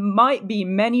 so there might be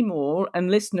many more, and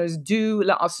listeners do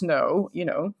let us know, you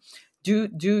know,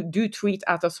 do tweet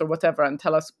at us or whatever and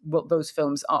tell us what those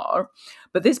films are.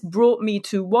 But this brought me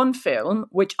to one film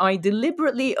which I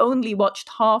deliberately only watched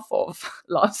half of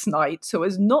last night, so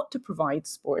as not to provide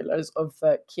spoilers of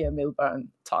Keir Milburn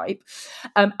type,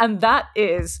 and that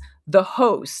is The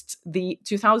Host, the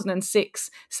 2006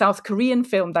 South Korean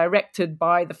film directed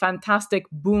by the fantastic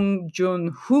Bong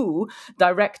Joon-ho,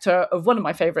 director of one of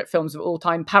my favorite films of all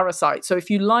time, Parasite. So if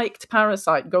you liked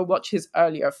Parasite, go watch his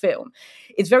earlier film.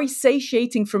 It's very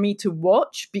satiating for me to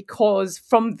watch because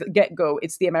from the get-go,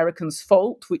 it's the Americans'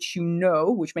 fault, which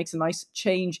which makes a nice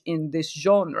change in this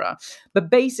genre. But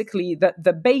basically,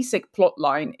 the basic plot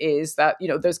line is that,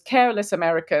 there's careless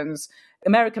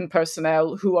American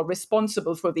personnel who are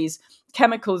responsible for these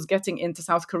chemicals getting into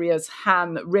South Korea's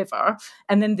Han River.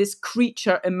 And then this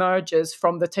creature emerges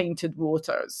from the tainted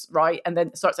waters, right? And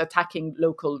then starts attacking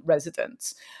local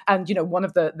residents. And, one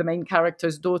of the main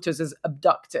character's daughters is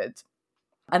abducted.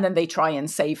 And then they try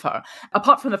and save her.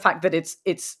 Apart from the fact that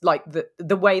it's like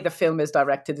the way the film is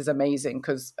directed is amazing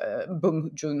because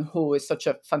Bong Joon-ho is such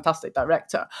a fantastic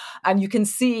director. And you can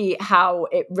see how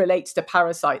it relates to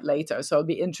Parasite later. So I'll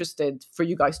be interested for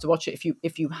you guys to watch it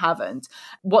if you haven't.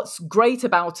 What's great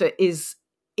about it is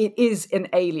an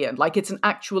alien. Like it's an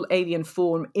actual alien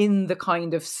form in the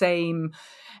kind of same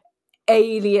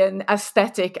alien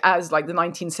aesthetic as like the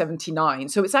 1979.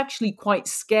 So it's actually quite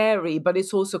scary, but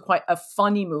it's also quite a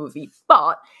funny movie.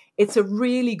 But it's a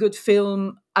really good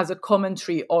film as a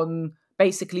commentary on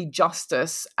basically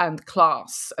justice and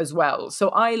class as well. So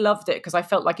I loved it because I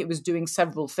felt like it was doing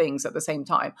several things at the same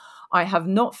time. I have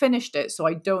not finished it, so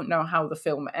I don't know how the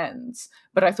film ends,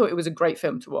 but I thought it was a great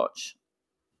film to watch.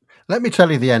 Let me tell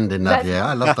you the ending, Nadia.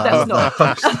 I love that.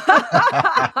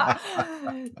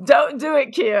 Don't do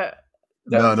it, Keir.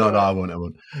 No, I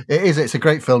won't. It's a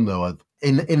great film though.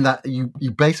 In that you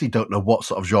basically don't know what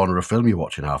sort of genre of film you're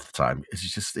watching half the time. It's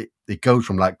just it goes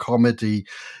from like comedy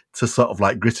to sort of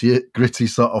like gritty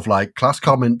sort of like class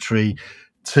commentary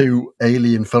to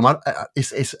alien film.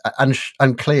 It's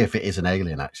unclear if it is an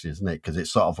alien actually, isn't it? Because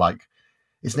it's sort of like,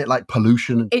 isn't it like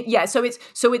pollution? So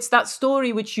it's that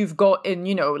story which you've got in,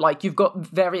 like you've got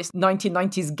various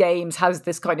 1990s games has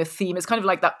this kind of theme. It's kind of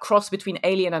like that cross between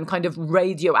alien and kind of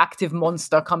radioactive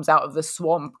monster comes out of the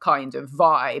swamp kind of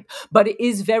vibe. But it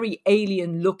is very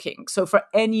alien looking. So for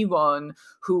anyone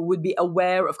who would be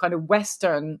aware of kind of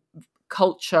Western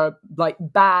culture, like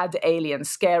bad alien,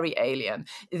 scary alien,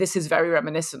 this is very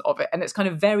reminiscent of it, and it's kind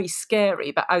of very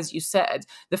scary, but as you said,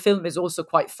 the film is also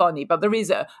quite funny, but there is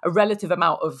a relative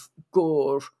amount of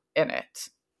gore in it,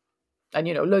 and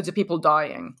loads of people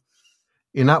dying.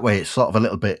 In that way, it's sort of a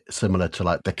little bit similar to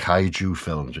like the kaiju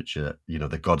films, which are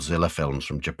the Godzilla films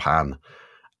from Japan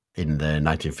in the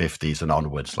 1950s and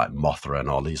onwards, like Mothra and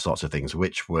all these sorts of things,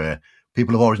 which were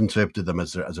people have always interpreted them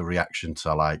as a reaction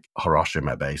to like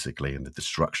Hiroshima, basically, and the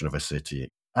destruction of a city.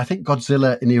 I think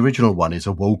Godzilla in the original one is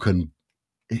awoken.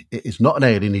 It's not an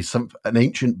alien. He's an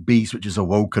ancient beast which is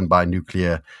awoken by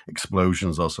nuclear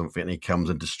explosions or something, and he comes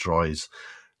and destroys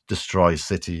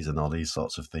cities and all these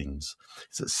sorts of things.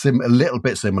 It's a little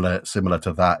bit similar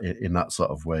to that in that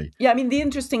sort of way. Yeah, I mean, the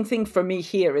interesting thing for me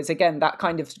here is, again, that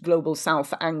kind of global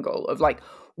south angle of like,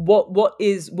 what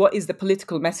is the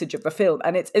political message of the film?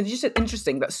 And it's just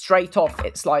interesting that straight off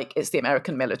it's like it's the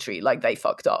American military, like they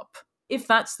fucked up. If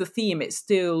that's the theme, it's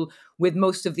still, with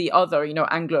most of the other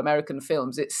Anglo-American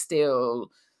films, it's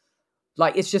still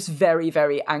like it's just very,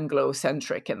 very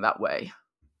Anglo-centric in that way.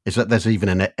 Is that there's even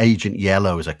an Agent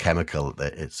Yellow as a chemical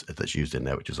that's used in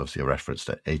there, which is obviously a reference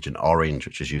to Agent Orange,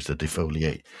 which is used to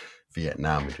defoliate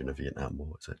Vietnam during the Vietnam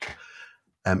War, etc.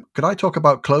 Could I talk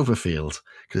about Cloverfield?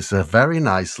 Because it's a very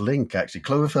nice link, actually.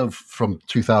 Cloverfield from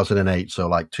 2008, so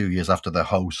like 2 years after The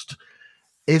Host,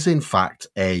 is in fact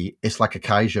it's like a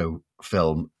kaiju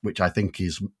film, which I think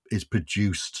is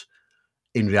produced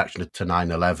in reaction to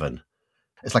 9/11.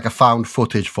 It's like a found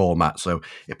footage format. So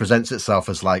it presents itself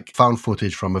as like found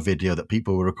footage from a video that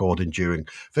people were recording during,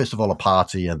 first of all, a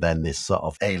party and then this sort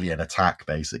of alien attack,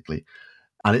 basically.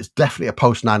 And it's definitely a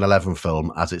post 9/11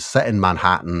 film, as it's set in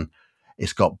Manhattan.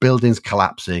 It's got buildings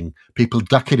collapsing, people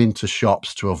ducking into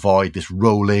shops to avoid this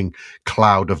rolling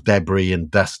cloud of debris and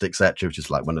dust, etc., which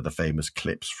is like one of the famous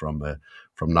clips from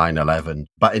 9/11.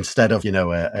 But instead of,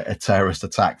 a terrorist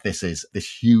attack, this is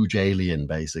this huge alien,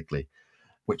 basically,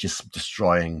 which is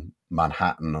destroying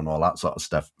Manhattan and all that sort of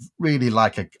stuff. Really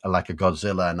like a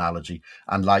Godzilla analogy.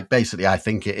 And like, basically, I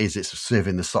think it's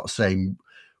serving the sort of same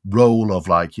role of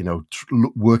like,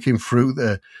 working through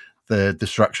the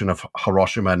destruction of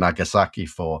Hiroshima and Nagasaki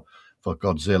for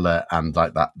Godzilla and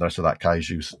like that, the rest of that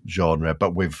kaiju genre.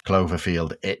 But with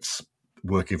Cloverfield, it's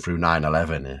working through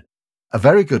 9/11. A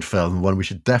very good film, one we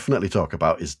should definitely talk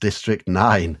about, is District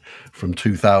 9 from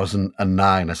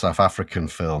 2009, a South African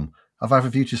film. Have either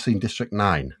of you just seen District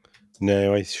 9?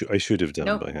 No, I should have done,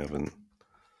 Nope. but I haven't.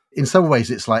 In some ways,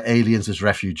 it's like aliens as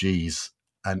refugees.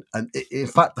 And in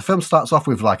fact, the film starts off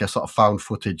with like a sort of found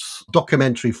footage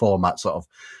documentary format sort of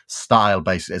style,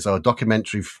 basically. So a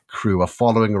documentary crew are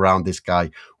following around this guy,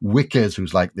 Wickers,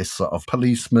 who's like this sort of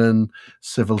policeman,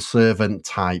 civil servant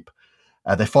type.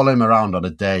 They follow him around on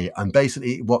a day. And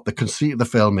basically what the conceit of the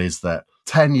film is that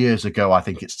 10 years ago, I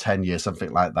think it's 10 years,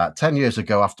 something like that. 10 years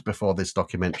ago, before this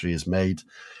documentary is made,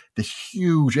 this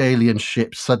huge alien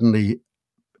ship suddenly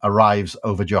arrives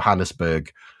over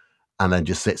Johannesburg and then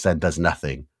just sits there and does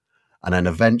nothing. And then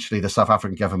eventually the South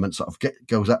African government sort of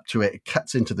goes up to it,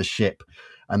 cuts into the ship,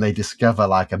 and they discover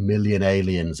like 1 million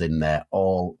aliens in there,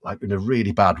 all like in a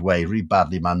really bad way, really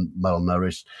badly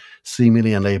malnourished,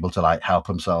 seemingly unable to like help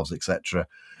themselves, etc.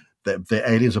 The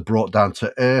aliens are brought down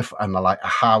to Earth and are like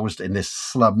housed in this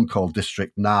slum called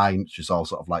District 9, which is all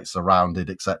sort of like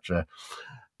surrounded, etc.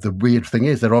 The weird thing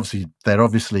is they're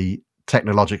obviously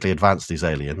technologically advanced, these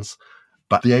aliens,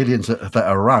 but the aliens that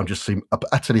are around just seem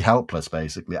utterly helpless,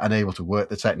 basically, unable to work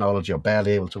the technology or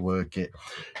barely able to work it,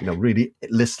 really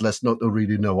listless, don't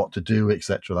really know what to do,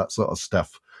 etc., that sort of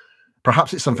stuff.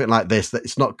 Perhaps it's something like this, that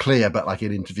it's not clear, but like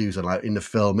in interviews and like in the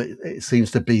film, it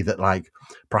seems to be that like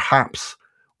perhaps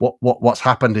what's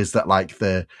happened is that like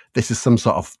this is some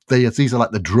sort of, these are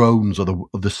like the drones or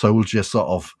the soldier sort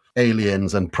of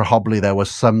aliens, and probably there was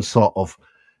some sort of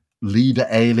leader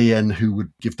alien who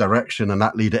would give direction, and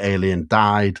that leader alien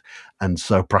died, and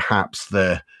so perhaps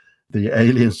the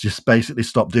aliens just basically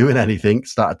stopped doing anything,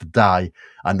 started to die,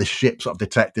 and the ship sort of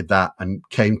detected that and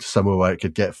came to somewhere where it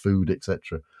could get food,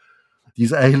 etc.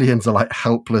 These aliens are like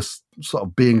helpless sort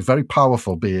of beings, very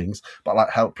powerful beings, but like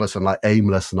helpless and like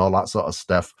aimless and all that sort of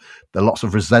stuff. There lots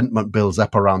of resentment builds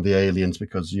up around the aliens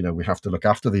because we have to look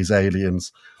after these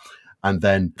aliens. And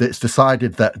then it's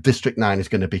decided that District 9 is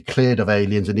going to be cleared of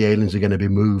aliens, and the aliens are going to be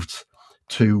moved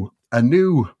to a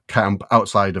new camp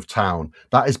outside of town.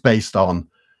 That is based on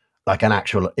like an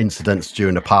actual incident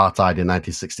during apartheid in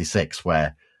 1966,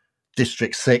 where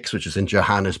District 6, which is in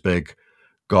Johannesburg,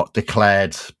 got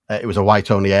declared, it was a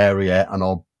white-only area, and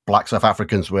all black South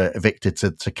Africans were evicted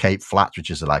to Cape Flats,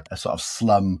 which is like a sort of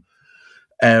slum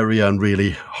area and really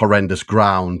horrendous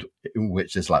ground, in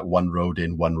which there's like one road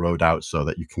in, one road out, so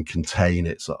that you can contain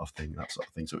it, sort of thing, that sort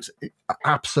of thing. So it's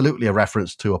absolutely a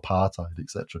reference to apartheid,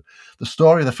 etc. The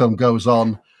story of the film goes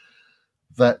on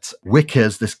that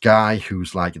Wickers, this guy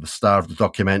who's like the star of the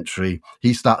documentary,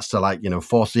 he starts to like,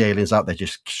 force the aliens out. They're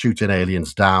just shooting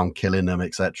aliens down, killing them,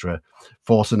 etc.,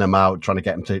 forcing them out, trying to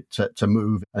get them to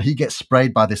move. And he gets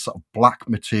sprayed by this sort of black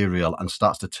material and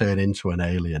starts to turn into an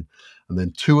alien. And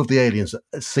then two of the aliens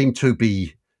seem to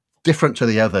be different to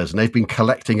the others, and they've been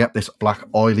collecting up this black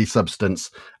oily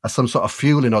substance as some sort of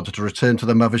fuel in order to return to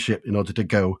the mothership, in order to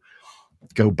go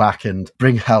back and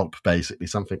bring help, basically,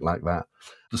 something like that.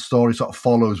 The story sort of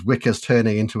follows Wickers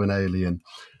turning into an alien.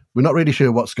 We're not really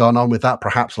sure what's gone on with that.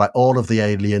 Perhaps like all of the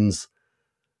aliens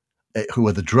who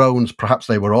are the drones, perhaps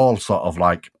they were all sort of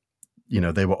like,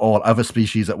 they were all other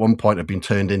species at one point, have been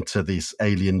turned into these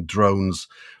alien drones.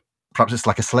 Perhaps it's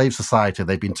like a slave society.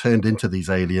 They've been turned into these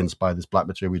aliens by this black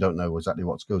material. We don't know exactly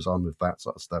what goes on with that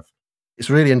sort of stuff. It's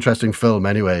a really interesting film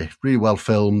anyway, really well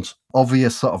filmed.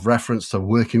 Obvious sort of reference to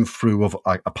working through of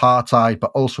like apartheid,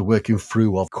 but also working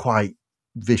through of quite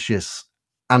vicious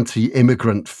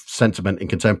anti-immigrant sentiment in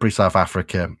contemporary South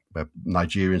Africa, where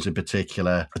Nigerians in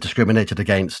particular are discriminated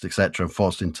against, etc., and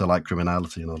forced into like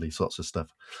criminality and all these sorts of stuff.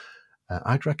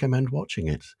 I'd recommend watching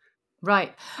it.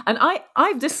 Right. And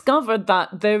I've discovered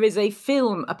that there is a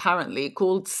film, apparently,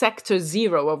 called Sector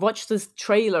Zero. I've watched this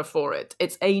trailer for it.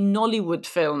 It's a Nollywood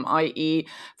film, i.e.,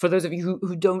 for those of you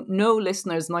who don't know,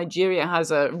 listeners, Nigeria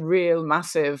has a real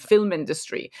massive film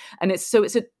industry. And it's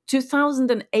a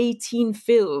 2018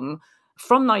 film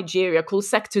from Nigeria called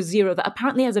Sector Zero that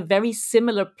apparently has a very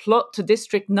similar plot to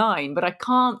District 9, but I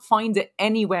can't find it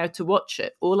anywhere to watch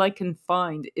it. All I can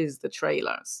find is the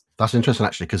trailers. That's interesting,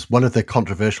 actually, because one of the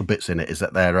controversial bits in it is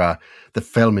that the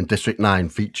film in District 9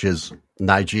 features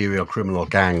Nigerian criminal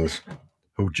gangs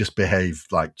who just behave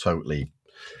like totally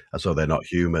as though they're not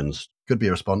humans. Could be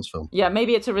a response film. Yeah,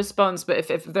 maybe it's a response, but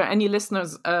if there are any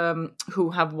listeners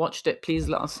who have watched it, please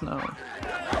let us know.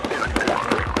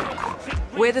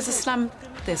 Where there's a slum,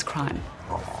 there's crime.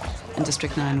 And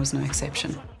District 9 was no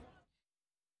exception.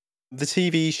 The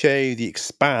TV show The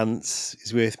Expanse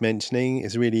is worth mentioning.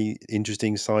 It's a really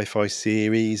interesting sci-fi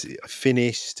series. It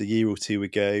finished a year or two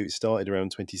ago. It started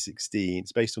around 2016.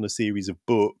 It's based on a series of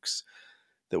books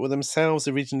that were themselves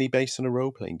originally based on a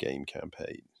role-playing game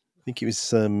campaign. I think it was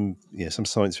some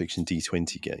science fiction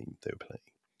D20 game they were playing.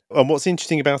 And what's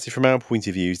interesting about it from our point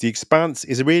of view is The Expanse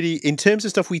is a really, in terms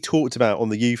of stuff we talked about on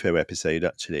the UFO episode,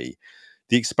 actually,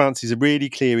 The Expanse is a really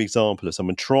clear example of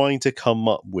someone trying to come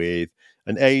up with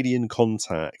an alien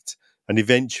contact and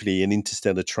eventually an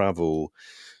interstellar travel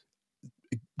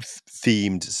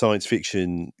themed science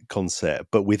fiction concept,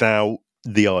 but without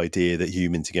the idea that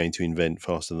humans are going to invent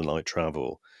faster than light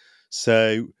travel.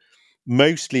 So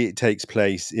mostly it takes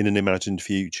place in an imagined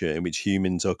future in which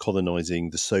humans are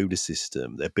colonizing the solar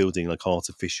system. They're building like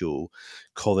artificial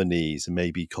colonies and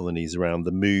maybe colonies around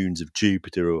the moons of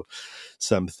Jupiter or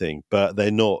something, but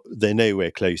they're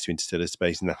nowhere close to interstellar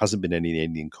space, and there hasn't been any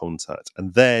alien contact.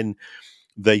 And then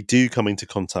they do come into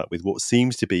contact with what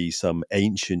seems to be some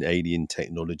ancient alien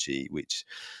technology, which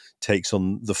takes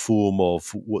on the form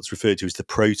of what's referred to as the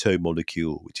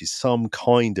proto-molecule, which is some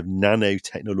kind of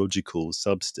nanotechnological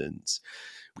substance.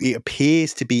 It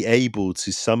appears to be able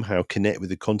to somehow connect with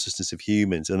the consciousness of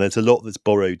humans, and there's a lot that's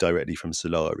borrowed directly from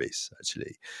Solaris,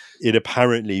 actually. It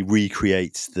apparently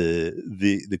recreates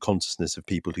the consciousness of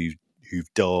people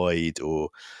who've died or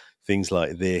things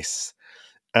like this.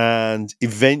 And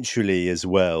eventually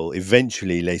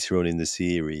later on in the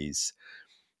series,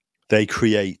 they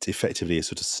create effectively a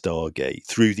sort of Stargate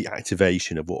through the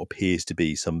activation of what appears to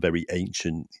be some very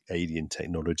ancient alien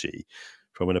technology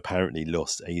from an apparently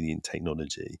lost alien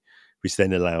technology, which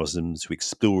then allows them to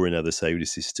explore another solar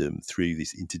system through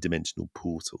this interdimensional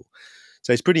portal.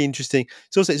 So it's pretty interesting.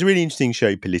 It's a really interesting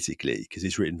show politically because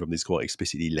it's written from this quite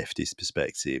explicitly leftist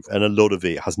perspective. And a lot of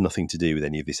it has nothing to do with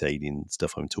any of this alien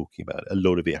stuff I'm talking about. A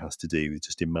lot of it has to do with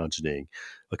just imagining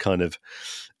a kind of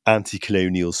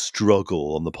anti-colonial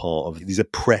struggle on the part of these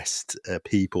oppressed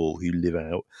people who live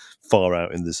far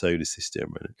out in the solar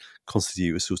system and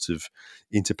constitute a sort of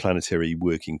interplanetary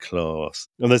working class.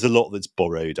 And there's a lot that's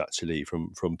borrowed actually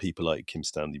from people like Kim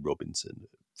Stanley Robinson.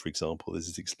 For example, there's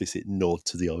this explicit nod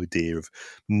to the idea of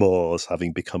Mars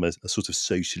having become a sort of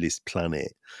socialist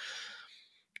planet.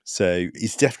 So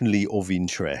it's definitely of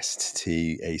interest to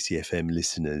ACFM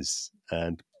listeners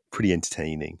and pretty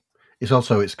entertaining. It's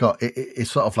also, it's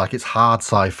sort of like, it's hard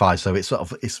sci-fi, so it's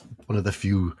one of the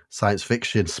few science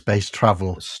fiction space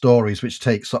travel stories which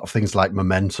take sort of things like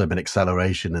momentum and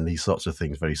acceleration and these sorts of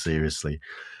things very seriously,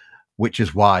 which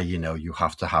is why, you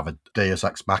have to have a deus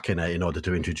ex machina in order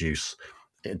to introduce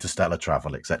interstellar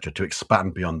travel, etc., to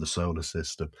expand beyond the solar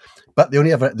system. But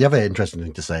the other interesting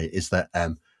thing to say is that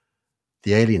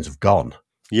the aliens have gone.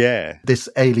 Yeah. This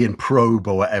alien probe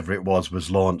or whatever it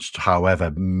was launched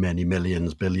however many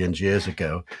billions years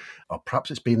ago. Or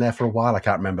perhaps it's been there for a while, I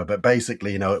can't remember. But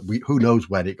basically, who knows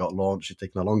when it got launched. It's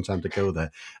taken a long time to go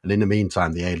there. And in the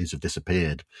meantime, the aliens have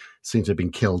disappeared. Seem to have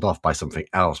been killed off by something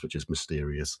else, which is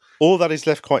mysterious. All that is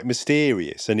left quite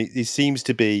mysterious. And it seems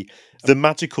to be the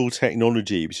magical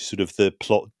technology, which is sort of the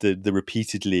plot, the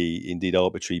repeatedly, indeed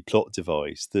arbitrary plot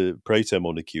device, the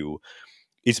proto-molecule.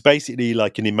 It's basically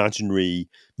like an imaginary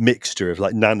mixture of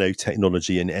like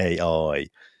nanotechnology and AI.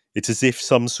 It's as if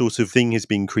some sort of thing has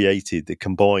been created that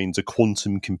combines a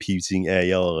quantum computing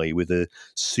AI with a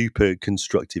super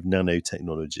constructive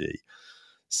nanotechnology.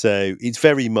 So it's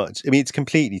very much, it's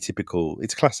completely typical.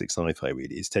 It's classic sci-fi,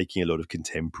 really. It's taking a lot of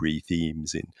contemporary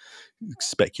themes in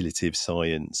speculative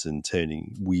science and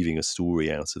weaving a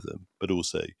story out of them, but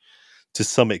also to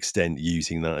some extent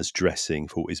using that as dressing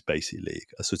for what is basically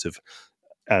a sort of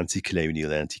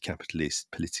anti-colonial, anti-capitalist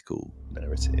political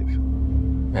narrative.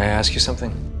 May I ask you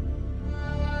something?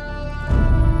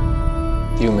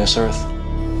 Do you miss Earth?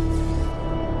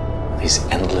 These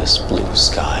endless blue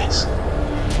skies,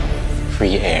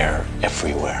 free air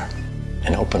everywhere,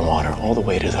 and open water all the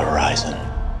way to the horizon.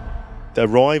 The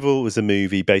Arrival was a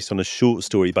movie based on a short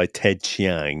story by Ted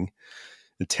Chiang.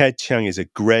 And Ted Chiang is a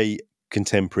great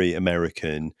contemporary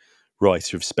American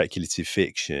writer of speculative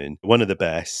fiction, one of the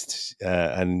best,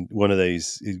 and one of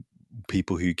those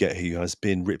people who has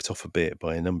been ripped off a bit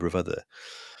by a number of other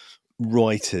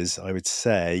writers, I would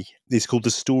say. It's called The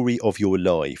Story of Your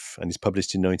Life, and it's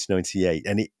published in 1998.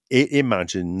 And it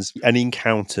imagines an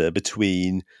encounter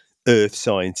between Earth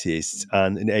scientists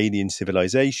and an alien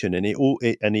civilization, and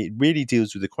it really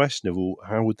deals with the question of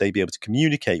how would they be able to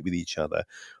communicate with each other.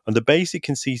 And the basic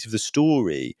conceit of the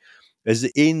story is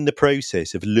that in the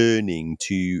process of learning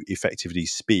to effectively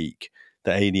speak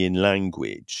the alien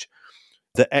language,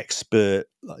 the expert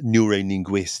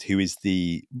neurolinguist, who is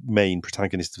the main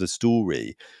protagonist of the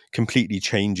story, completely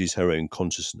changes her own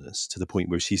consciousness to the point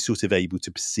where she's sort of able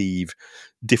to perceive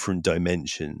different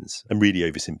dimensions. I'm really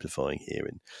oversimplifying here.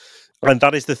 And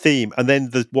that is the theme. And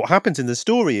then what happens in the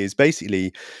story is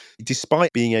basically,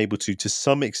 despite being able to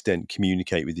some extent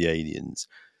communicate with the aliens,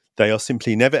 they are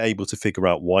simply never able to figure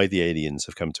out why the aliens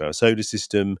have come to our solar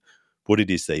system, what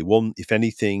it is they want, if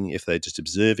anything, if they're just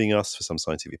observing us for some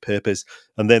scientific purpose,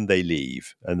 and then they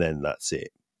leave, and then that's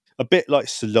it. A bit like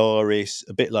Solaris,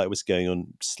 a bit like what's going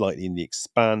on slightly in The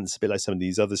Expanse, a bit like some of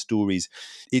these other stories.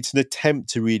 It's an attempt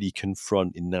to really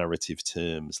confront in narrative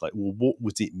terms, like, well, what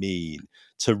would it mean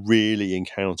to really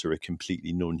encounter a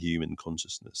completely non-human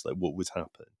consciousness? Like, what would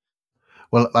happen?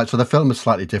 Well, so the film is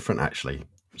slightly different, actually.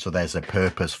 So there's a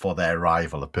purpose for their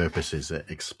arrival. The purpose is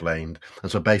explained.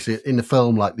 And so basically, in the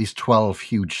film, like these 12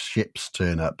 huge ships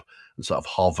turn up and sort of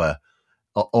hover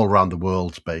all around the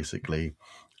world, basically.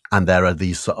 And there are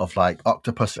these sort of like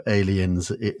octopus aliens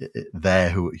there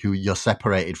who you're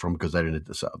separated from because they're in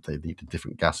a sort of, they need a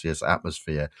different gaseous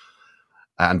atmosphere.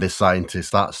 And this scientist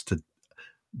starts to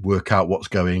work out what's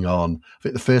going on. I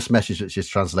think the first message that she's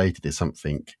translated is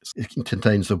something. It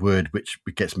contains the word which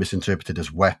gets misinterpreted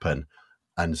as weapon.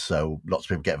 And so lots of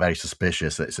people get very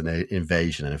suspicious that it's an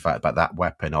invasion. And in fact, but that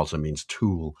weapon also means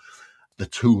tool. The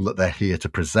tool that they're here to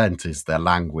present is their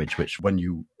language, which when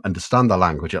you understand the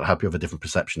language, it'll help you have a different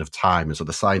perception of time. And so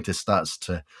the scientist starts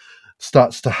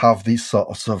to have these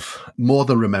sorts of more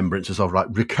than remembrances of like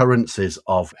recurrences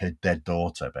of her dead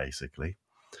daughter, basically.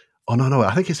 Oh, no,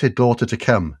 I think it's her daughter to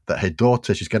come, that her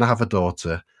daughter, she's going to have a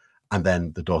daughter, and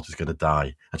then the daughter's going to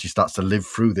die. And she starts to live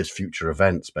through this future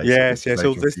events, basically. Yes.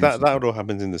 So that all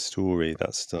happens in the story,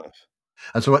 that stuff.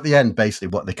 And so at the end, basically,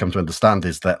 what they come to understand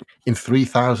is that in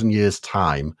 3,000 years'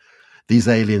 time, these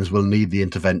aliens will need the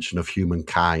intervention of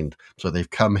humankind. So they've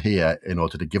come here in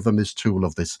order to give them this tool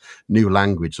of this new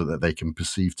language so that they can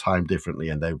perceive time differently,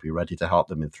 and they'll be ready to help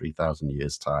them in 3,000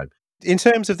 years' time. In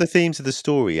terms of the themes of the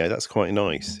story, yeah, that's quite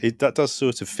nice. That does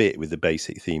sort of fit with the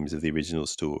basic themes of the original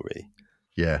story.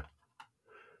 Yeah.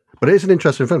 But it is an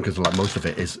interesting film because like most of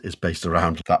it is based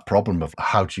around that problem of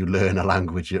how do you learn a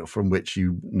language from which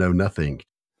you know nothing.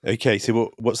 Okay,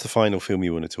 so what's the final film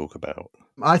you want to talk about?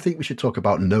 I think we should talk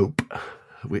about Nope,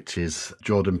 which is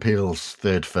Jordan Peele's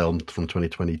third film from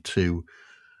 2022.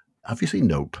 Have you seen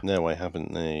Nope? No, I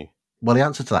haven't, no. Well, the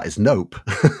answer to that is nope.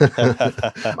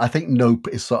 I think Nope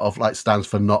is sort of like stands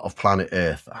for not of planet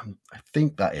Earth. I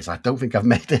think that is. I don't think I've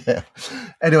made it.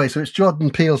 Anyway, so it's Jordan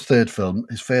Peele's third film.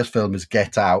 His first film is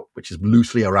Get Out, which is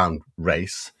loosely around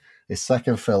race. His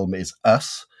second film is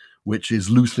Us, which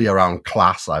is loosely around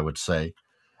class, I would say.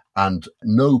 And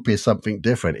Nope is something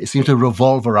different. It seems to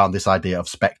revolve around this idea of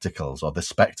spectacles or the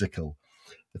spectacle.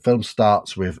 The film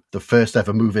starts with the first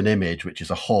ever moving image, which is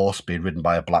a horse being ridden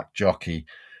by a black jockey.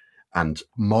 And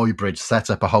Muybridge set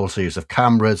up a whole series of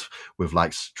cameras with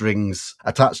like strings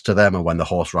attached to them. And when the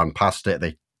horse ran past it,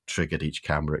 they triggered each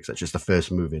camera, etc. It's just the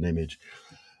first moving image.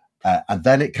 And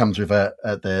then it comes with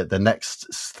the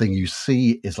next thing you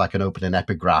see is like an opening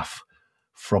epigraph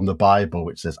from the Bible,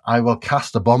 which says, I will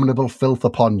cast abominable filth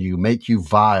upon you, make you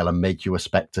vile and make you a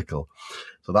spectacle.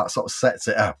 So that sort of sets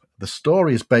it up. The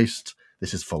story is based,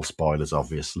 this is full spoilers,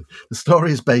 obviously. The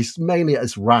story is based mainly at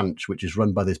this ranch, which is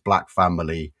run by this black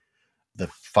family. The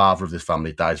father of this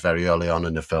family dies very early on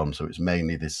in the film, so it's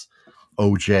mainly this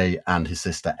OJ and his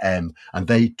sister M, and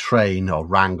they train or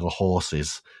wrangle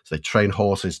horses. So they train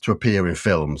horses to appear in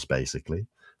films, basically.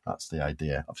 That's the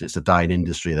idea. Obviously, it's a dying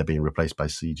industry. They're being replaced by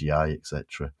CGI,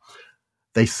 etc.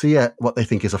 They see what they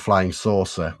think is a flying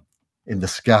saucer in the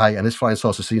sky, and this flying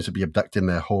saucer seems to be abducting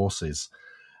their horses.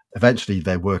 Eventually,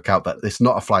 they work out that it's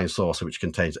not a flying saucer which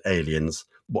contains aliens.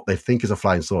 What they think is a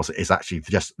flying saucer is actually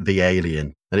just the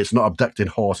alien. And it's not abducting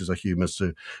horses or humans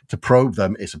to probe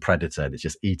them. It's a predator and it's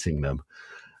just eating them.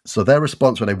 So their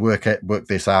response when they work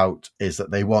this out is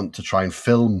that they want to try and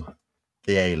film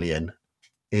the alien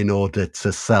in order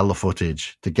to sell the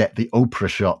footage, to get the Oprah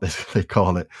shot, they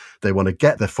call it. They want to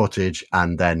get the footage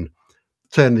and then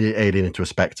turn the alien into a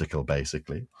spectacle,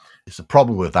 basically. It's a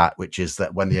problem with that, which is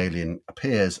that when the alien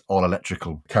appears, all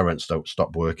electrical currents don't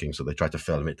stop working, so they try to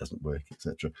film it, doesn't work,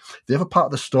 etc. The other part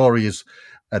of the story is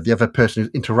the other person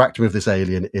who's interacting with this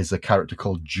alien is a character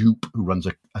called Jupe, who runs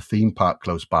a theme park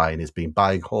close by and has been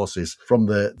buying horses from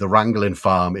the wrangling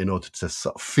farm in order to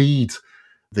sort of feed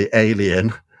the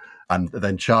alien and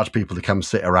then charge people to come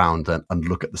sit around and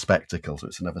look at the spectacle. So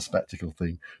it's another spectacle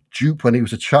thing. Jupe, when he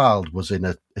was a child, was in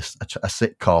a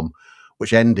sitcom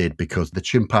which ended because the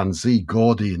chimpanzee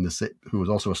Gordy, who was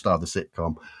also a star of the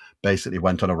sitcom, basically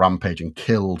went on a rampage and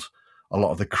killed a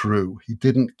lot of the crew. He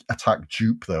didn't attack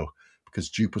Jupe, though, because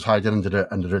Jupe was hiding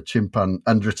under a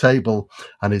table,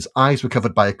 and his eyes were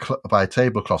covered by a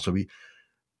tablecloth. So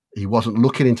he wasn't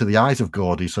looking into the eyes of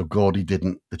Gordy, so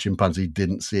the chimpanzee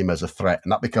didn't see him as a threat.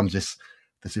 And that becomes this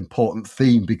important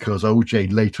theme because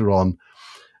OJ later on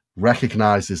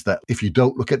recognizes that if you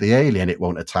don't look at the alien, it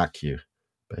won't attack you,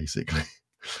 basically.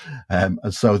 And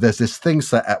so there's this thing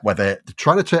set up where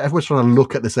everyone's trying to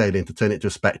look at this alien to turn it into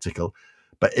a spectacle.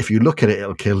 But if you look at it,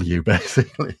 it'll kill you,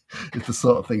 basically. It's the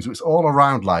sort of thing. So it's all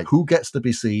around, like, who gets to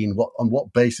be seen, on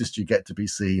what basis do you get to be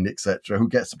seen, etc. Who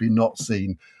gets to be not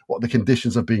seen, what are the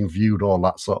conditions of being viewed, all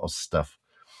that sort of stuff.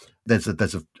 There's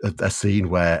a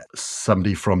scene where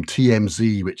somebody from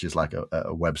TMZ, which is like a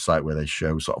website where they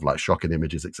show sort of like shocking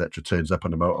images, etc., turns up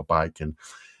on a motorbike and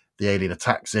the alien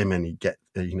attacks him and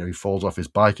he falls off his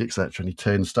bike, etc. And he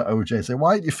turns to OJ and says,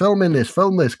 "Why aren't you filming this?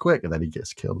 Film this quick!" And then he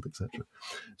gets killed, etc.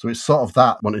 So it's sort of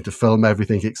that, wanting to film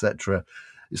everything, etc.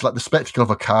 It's like the spectacle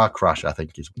of a car crash, I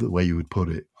think, is the way you would put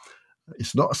it.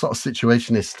 It's not a sort of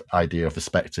situationist idea of the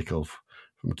spectacle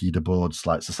from Guy Debord's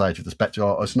like Society of the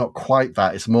Spectacle. It's not quite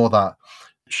that. It's more that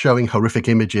showing horrific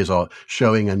images or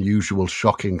showing unusual,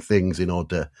 shocking things in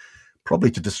order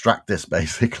probably to distract us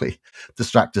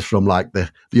from like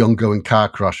the ongoing car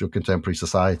crash of contemporary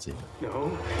society.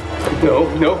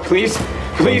 No, please,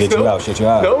 no. Shut your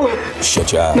mouth. No.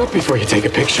 Shut your mouth. Not before you take a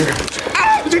picture.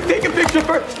 Take a picture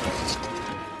first.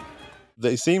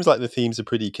 It seems like the themes are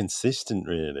pretty consistent,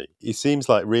 really. It seems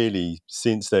like really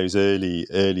since those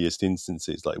earliest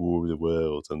instances like War of the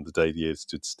Worlds and The Day the Earth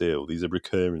Stood Still, these are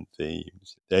recurrent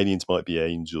themes. The aliens might be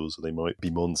angels or they might be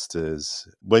monsters.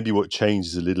 Maybe what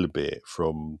changes a little bit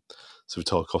from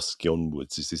sort of Tarkovsky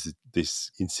onwards is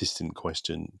this insistent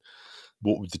question: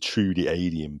 what would the truly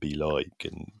alien be like?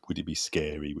 And would it be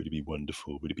scary? Would it be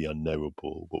wonderful? Would it be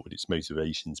unknowable? What would its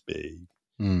motivations be?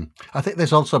 I think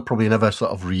there's also probably another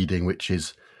sort of reading, which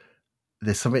is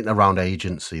there's something around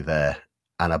agency there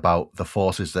and about the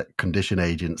forces that condition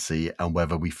agency and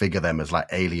whether we figure them as like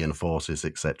alien forces,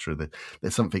 etc.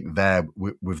 There's something there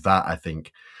with that, I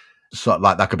think. So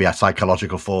like that could be our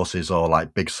psychological forces or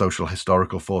like big social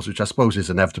historical forces, which I suppose is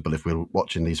inevitable if we're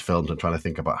watching these films and trying to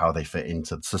think about how they fit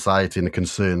into society and the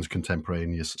concerns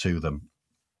contemporaneous to them.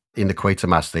 In the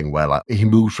Quatermass thing, where like he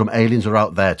moves from aliens are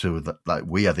out there to like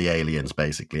we are the aliens,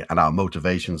 basically, and our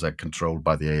motivations are controlled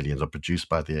by the aliens or produced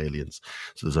by the aliens.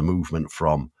 So there's a movement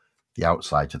from the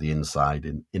outside to the inside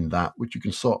in that, which you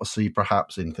can sort of see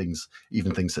perhaps in things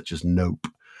such as Nope,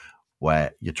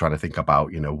 where you're trying to think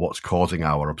about, what's causing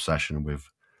our obsession with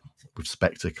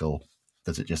spectacle.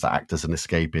 Does it just act as an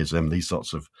escapism? These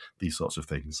sorts of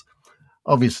things.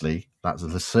 Obviously, there's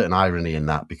a certain irony in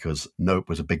that because Nope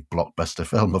was a big blockbuster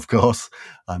film, of course.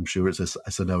 I'm sure it's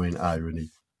a knowing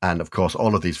irony. And, of course,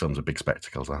 all of these films are big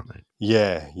spectacles, aren't they?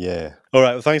 Yeah. All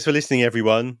right, well, thanks for listening,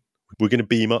 everyone. We're going to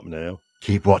beam up now.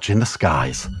 Keep watching the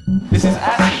skies. This is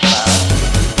ACFM.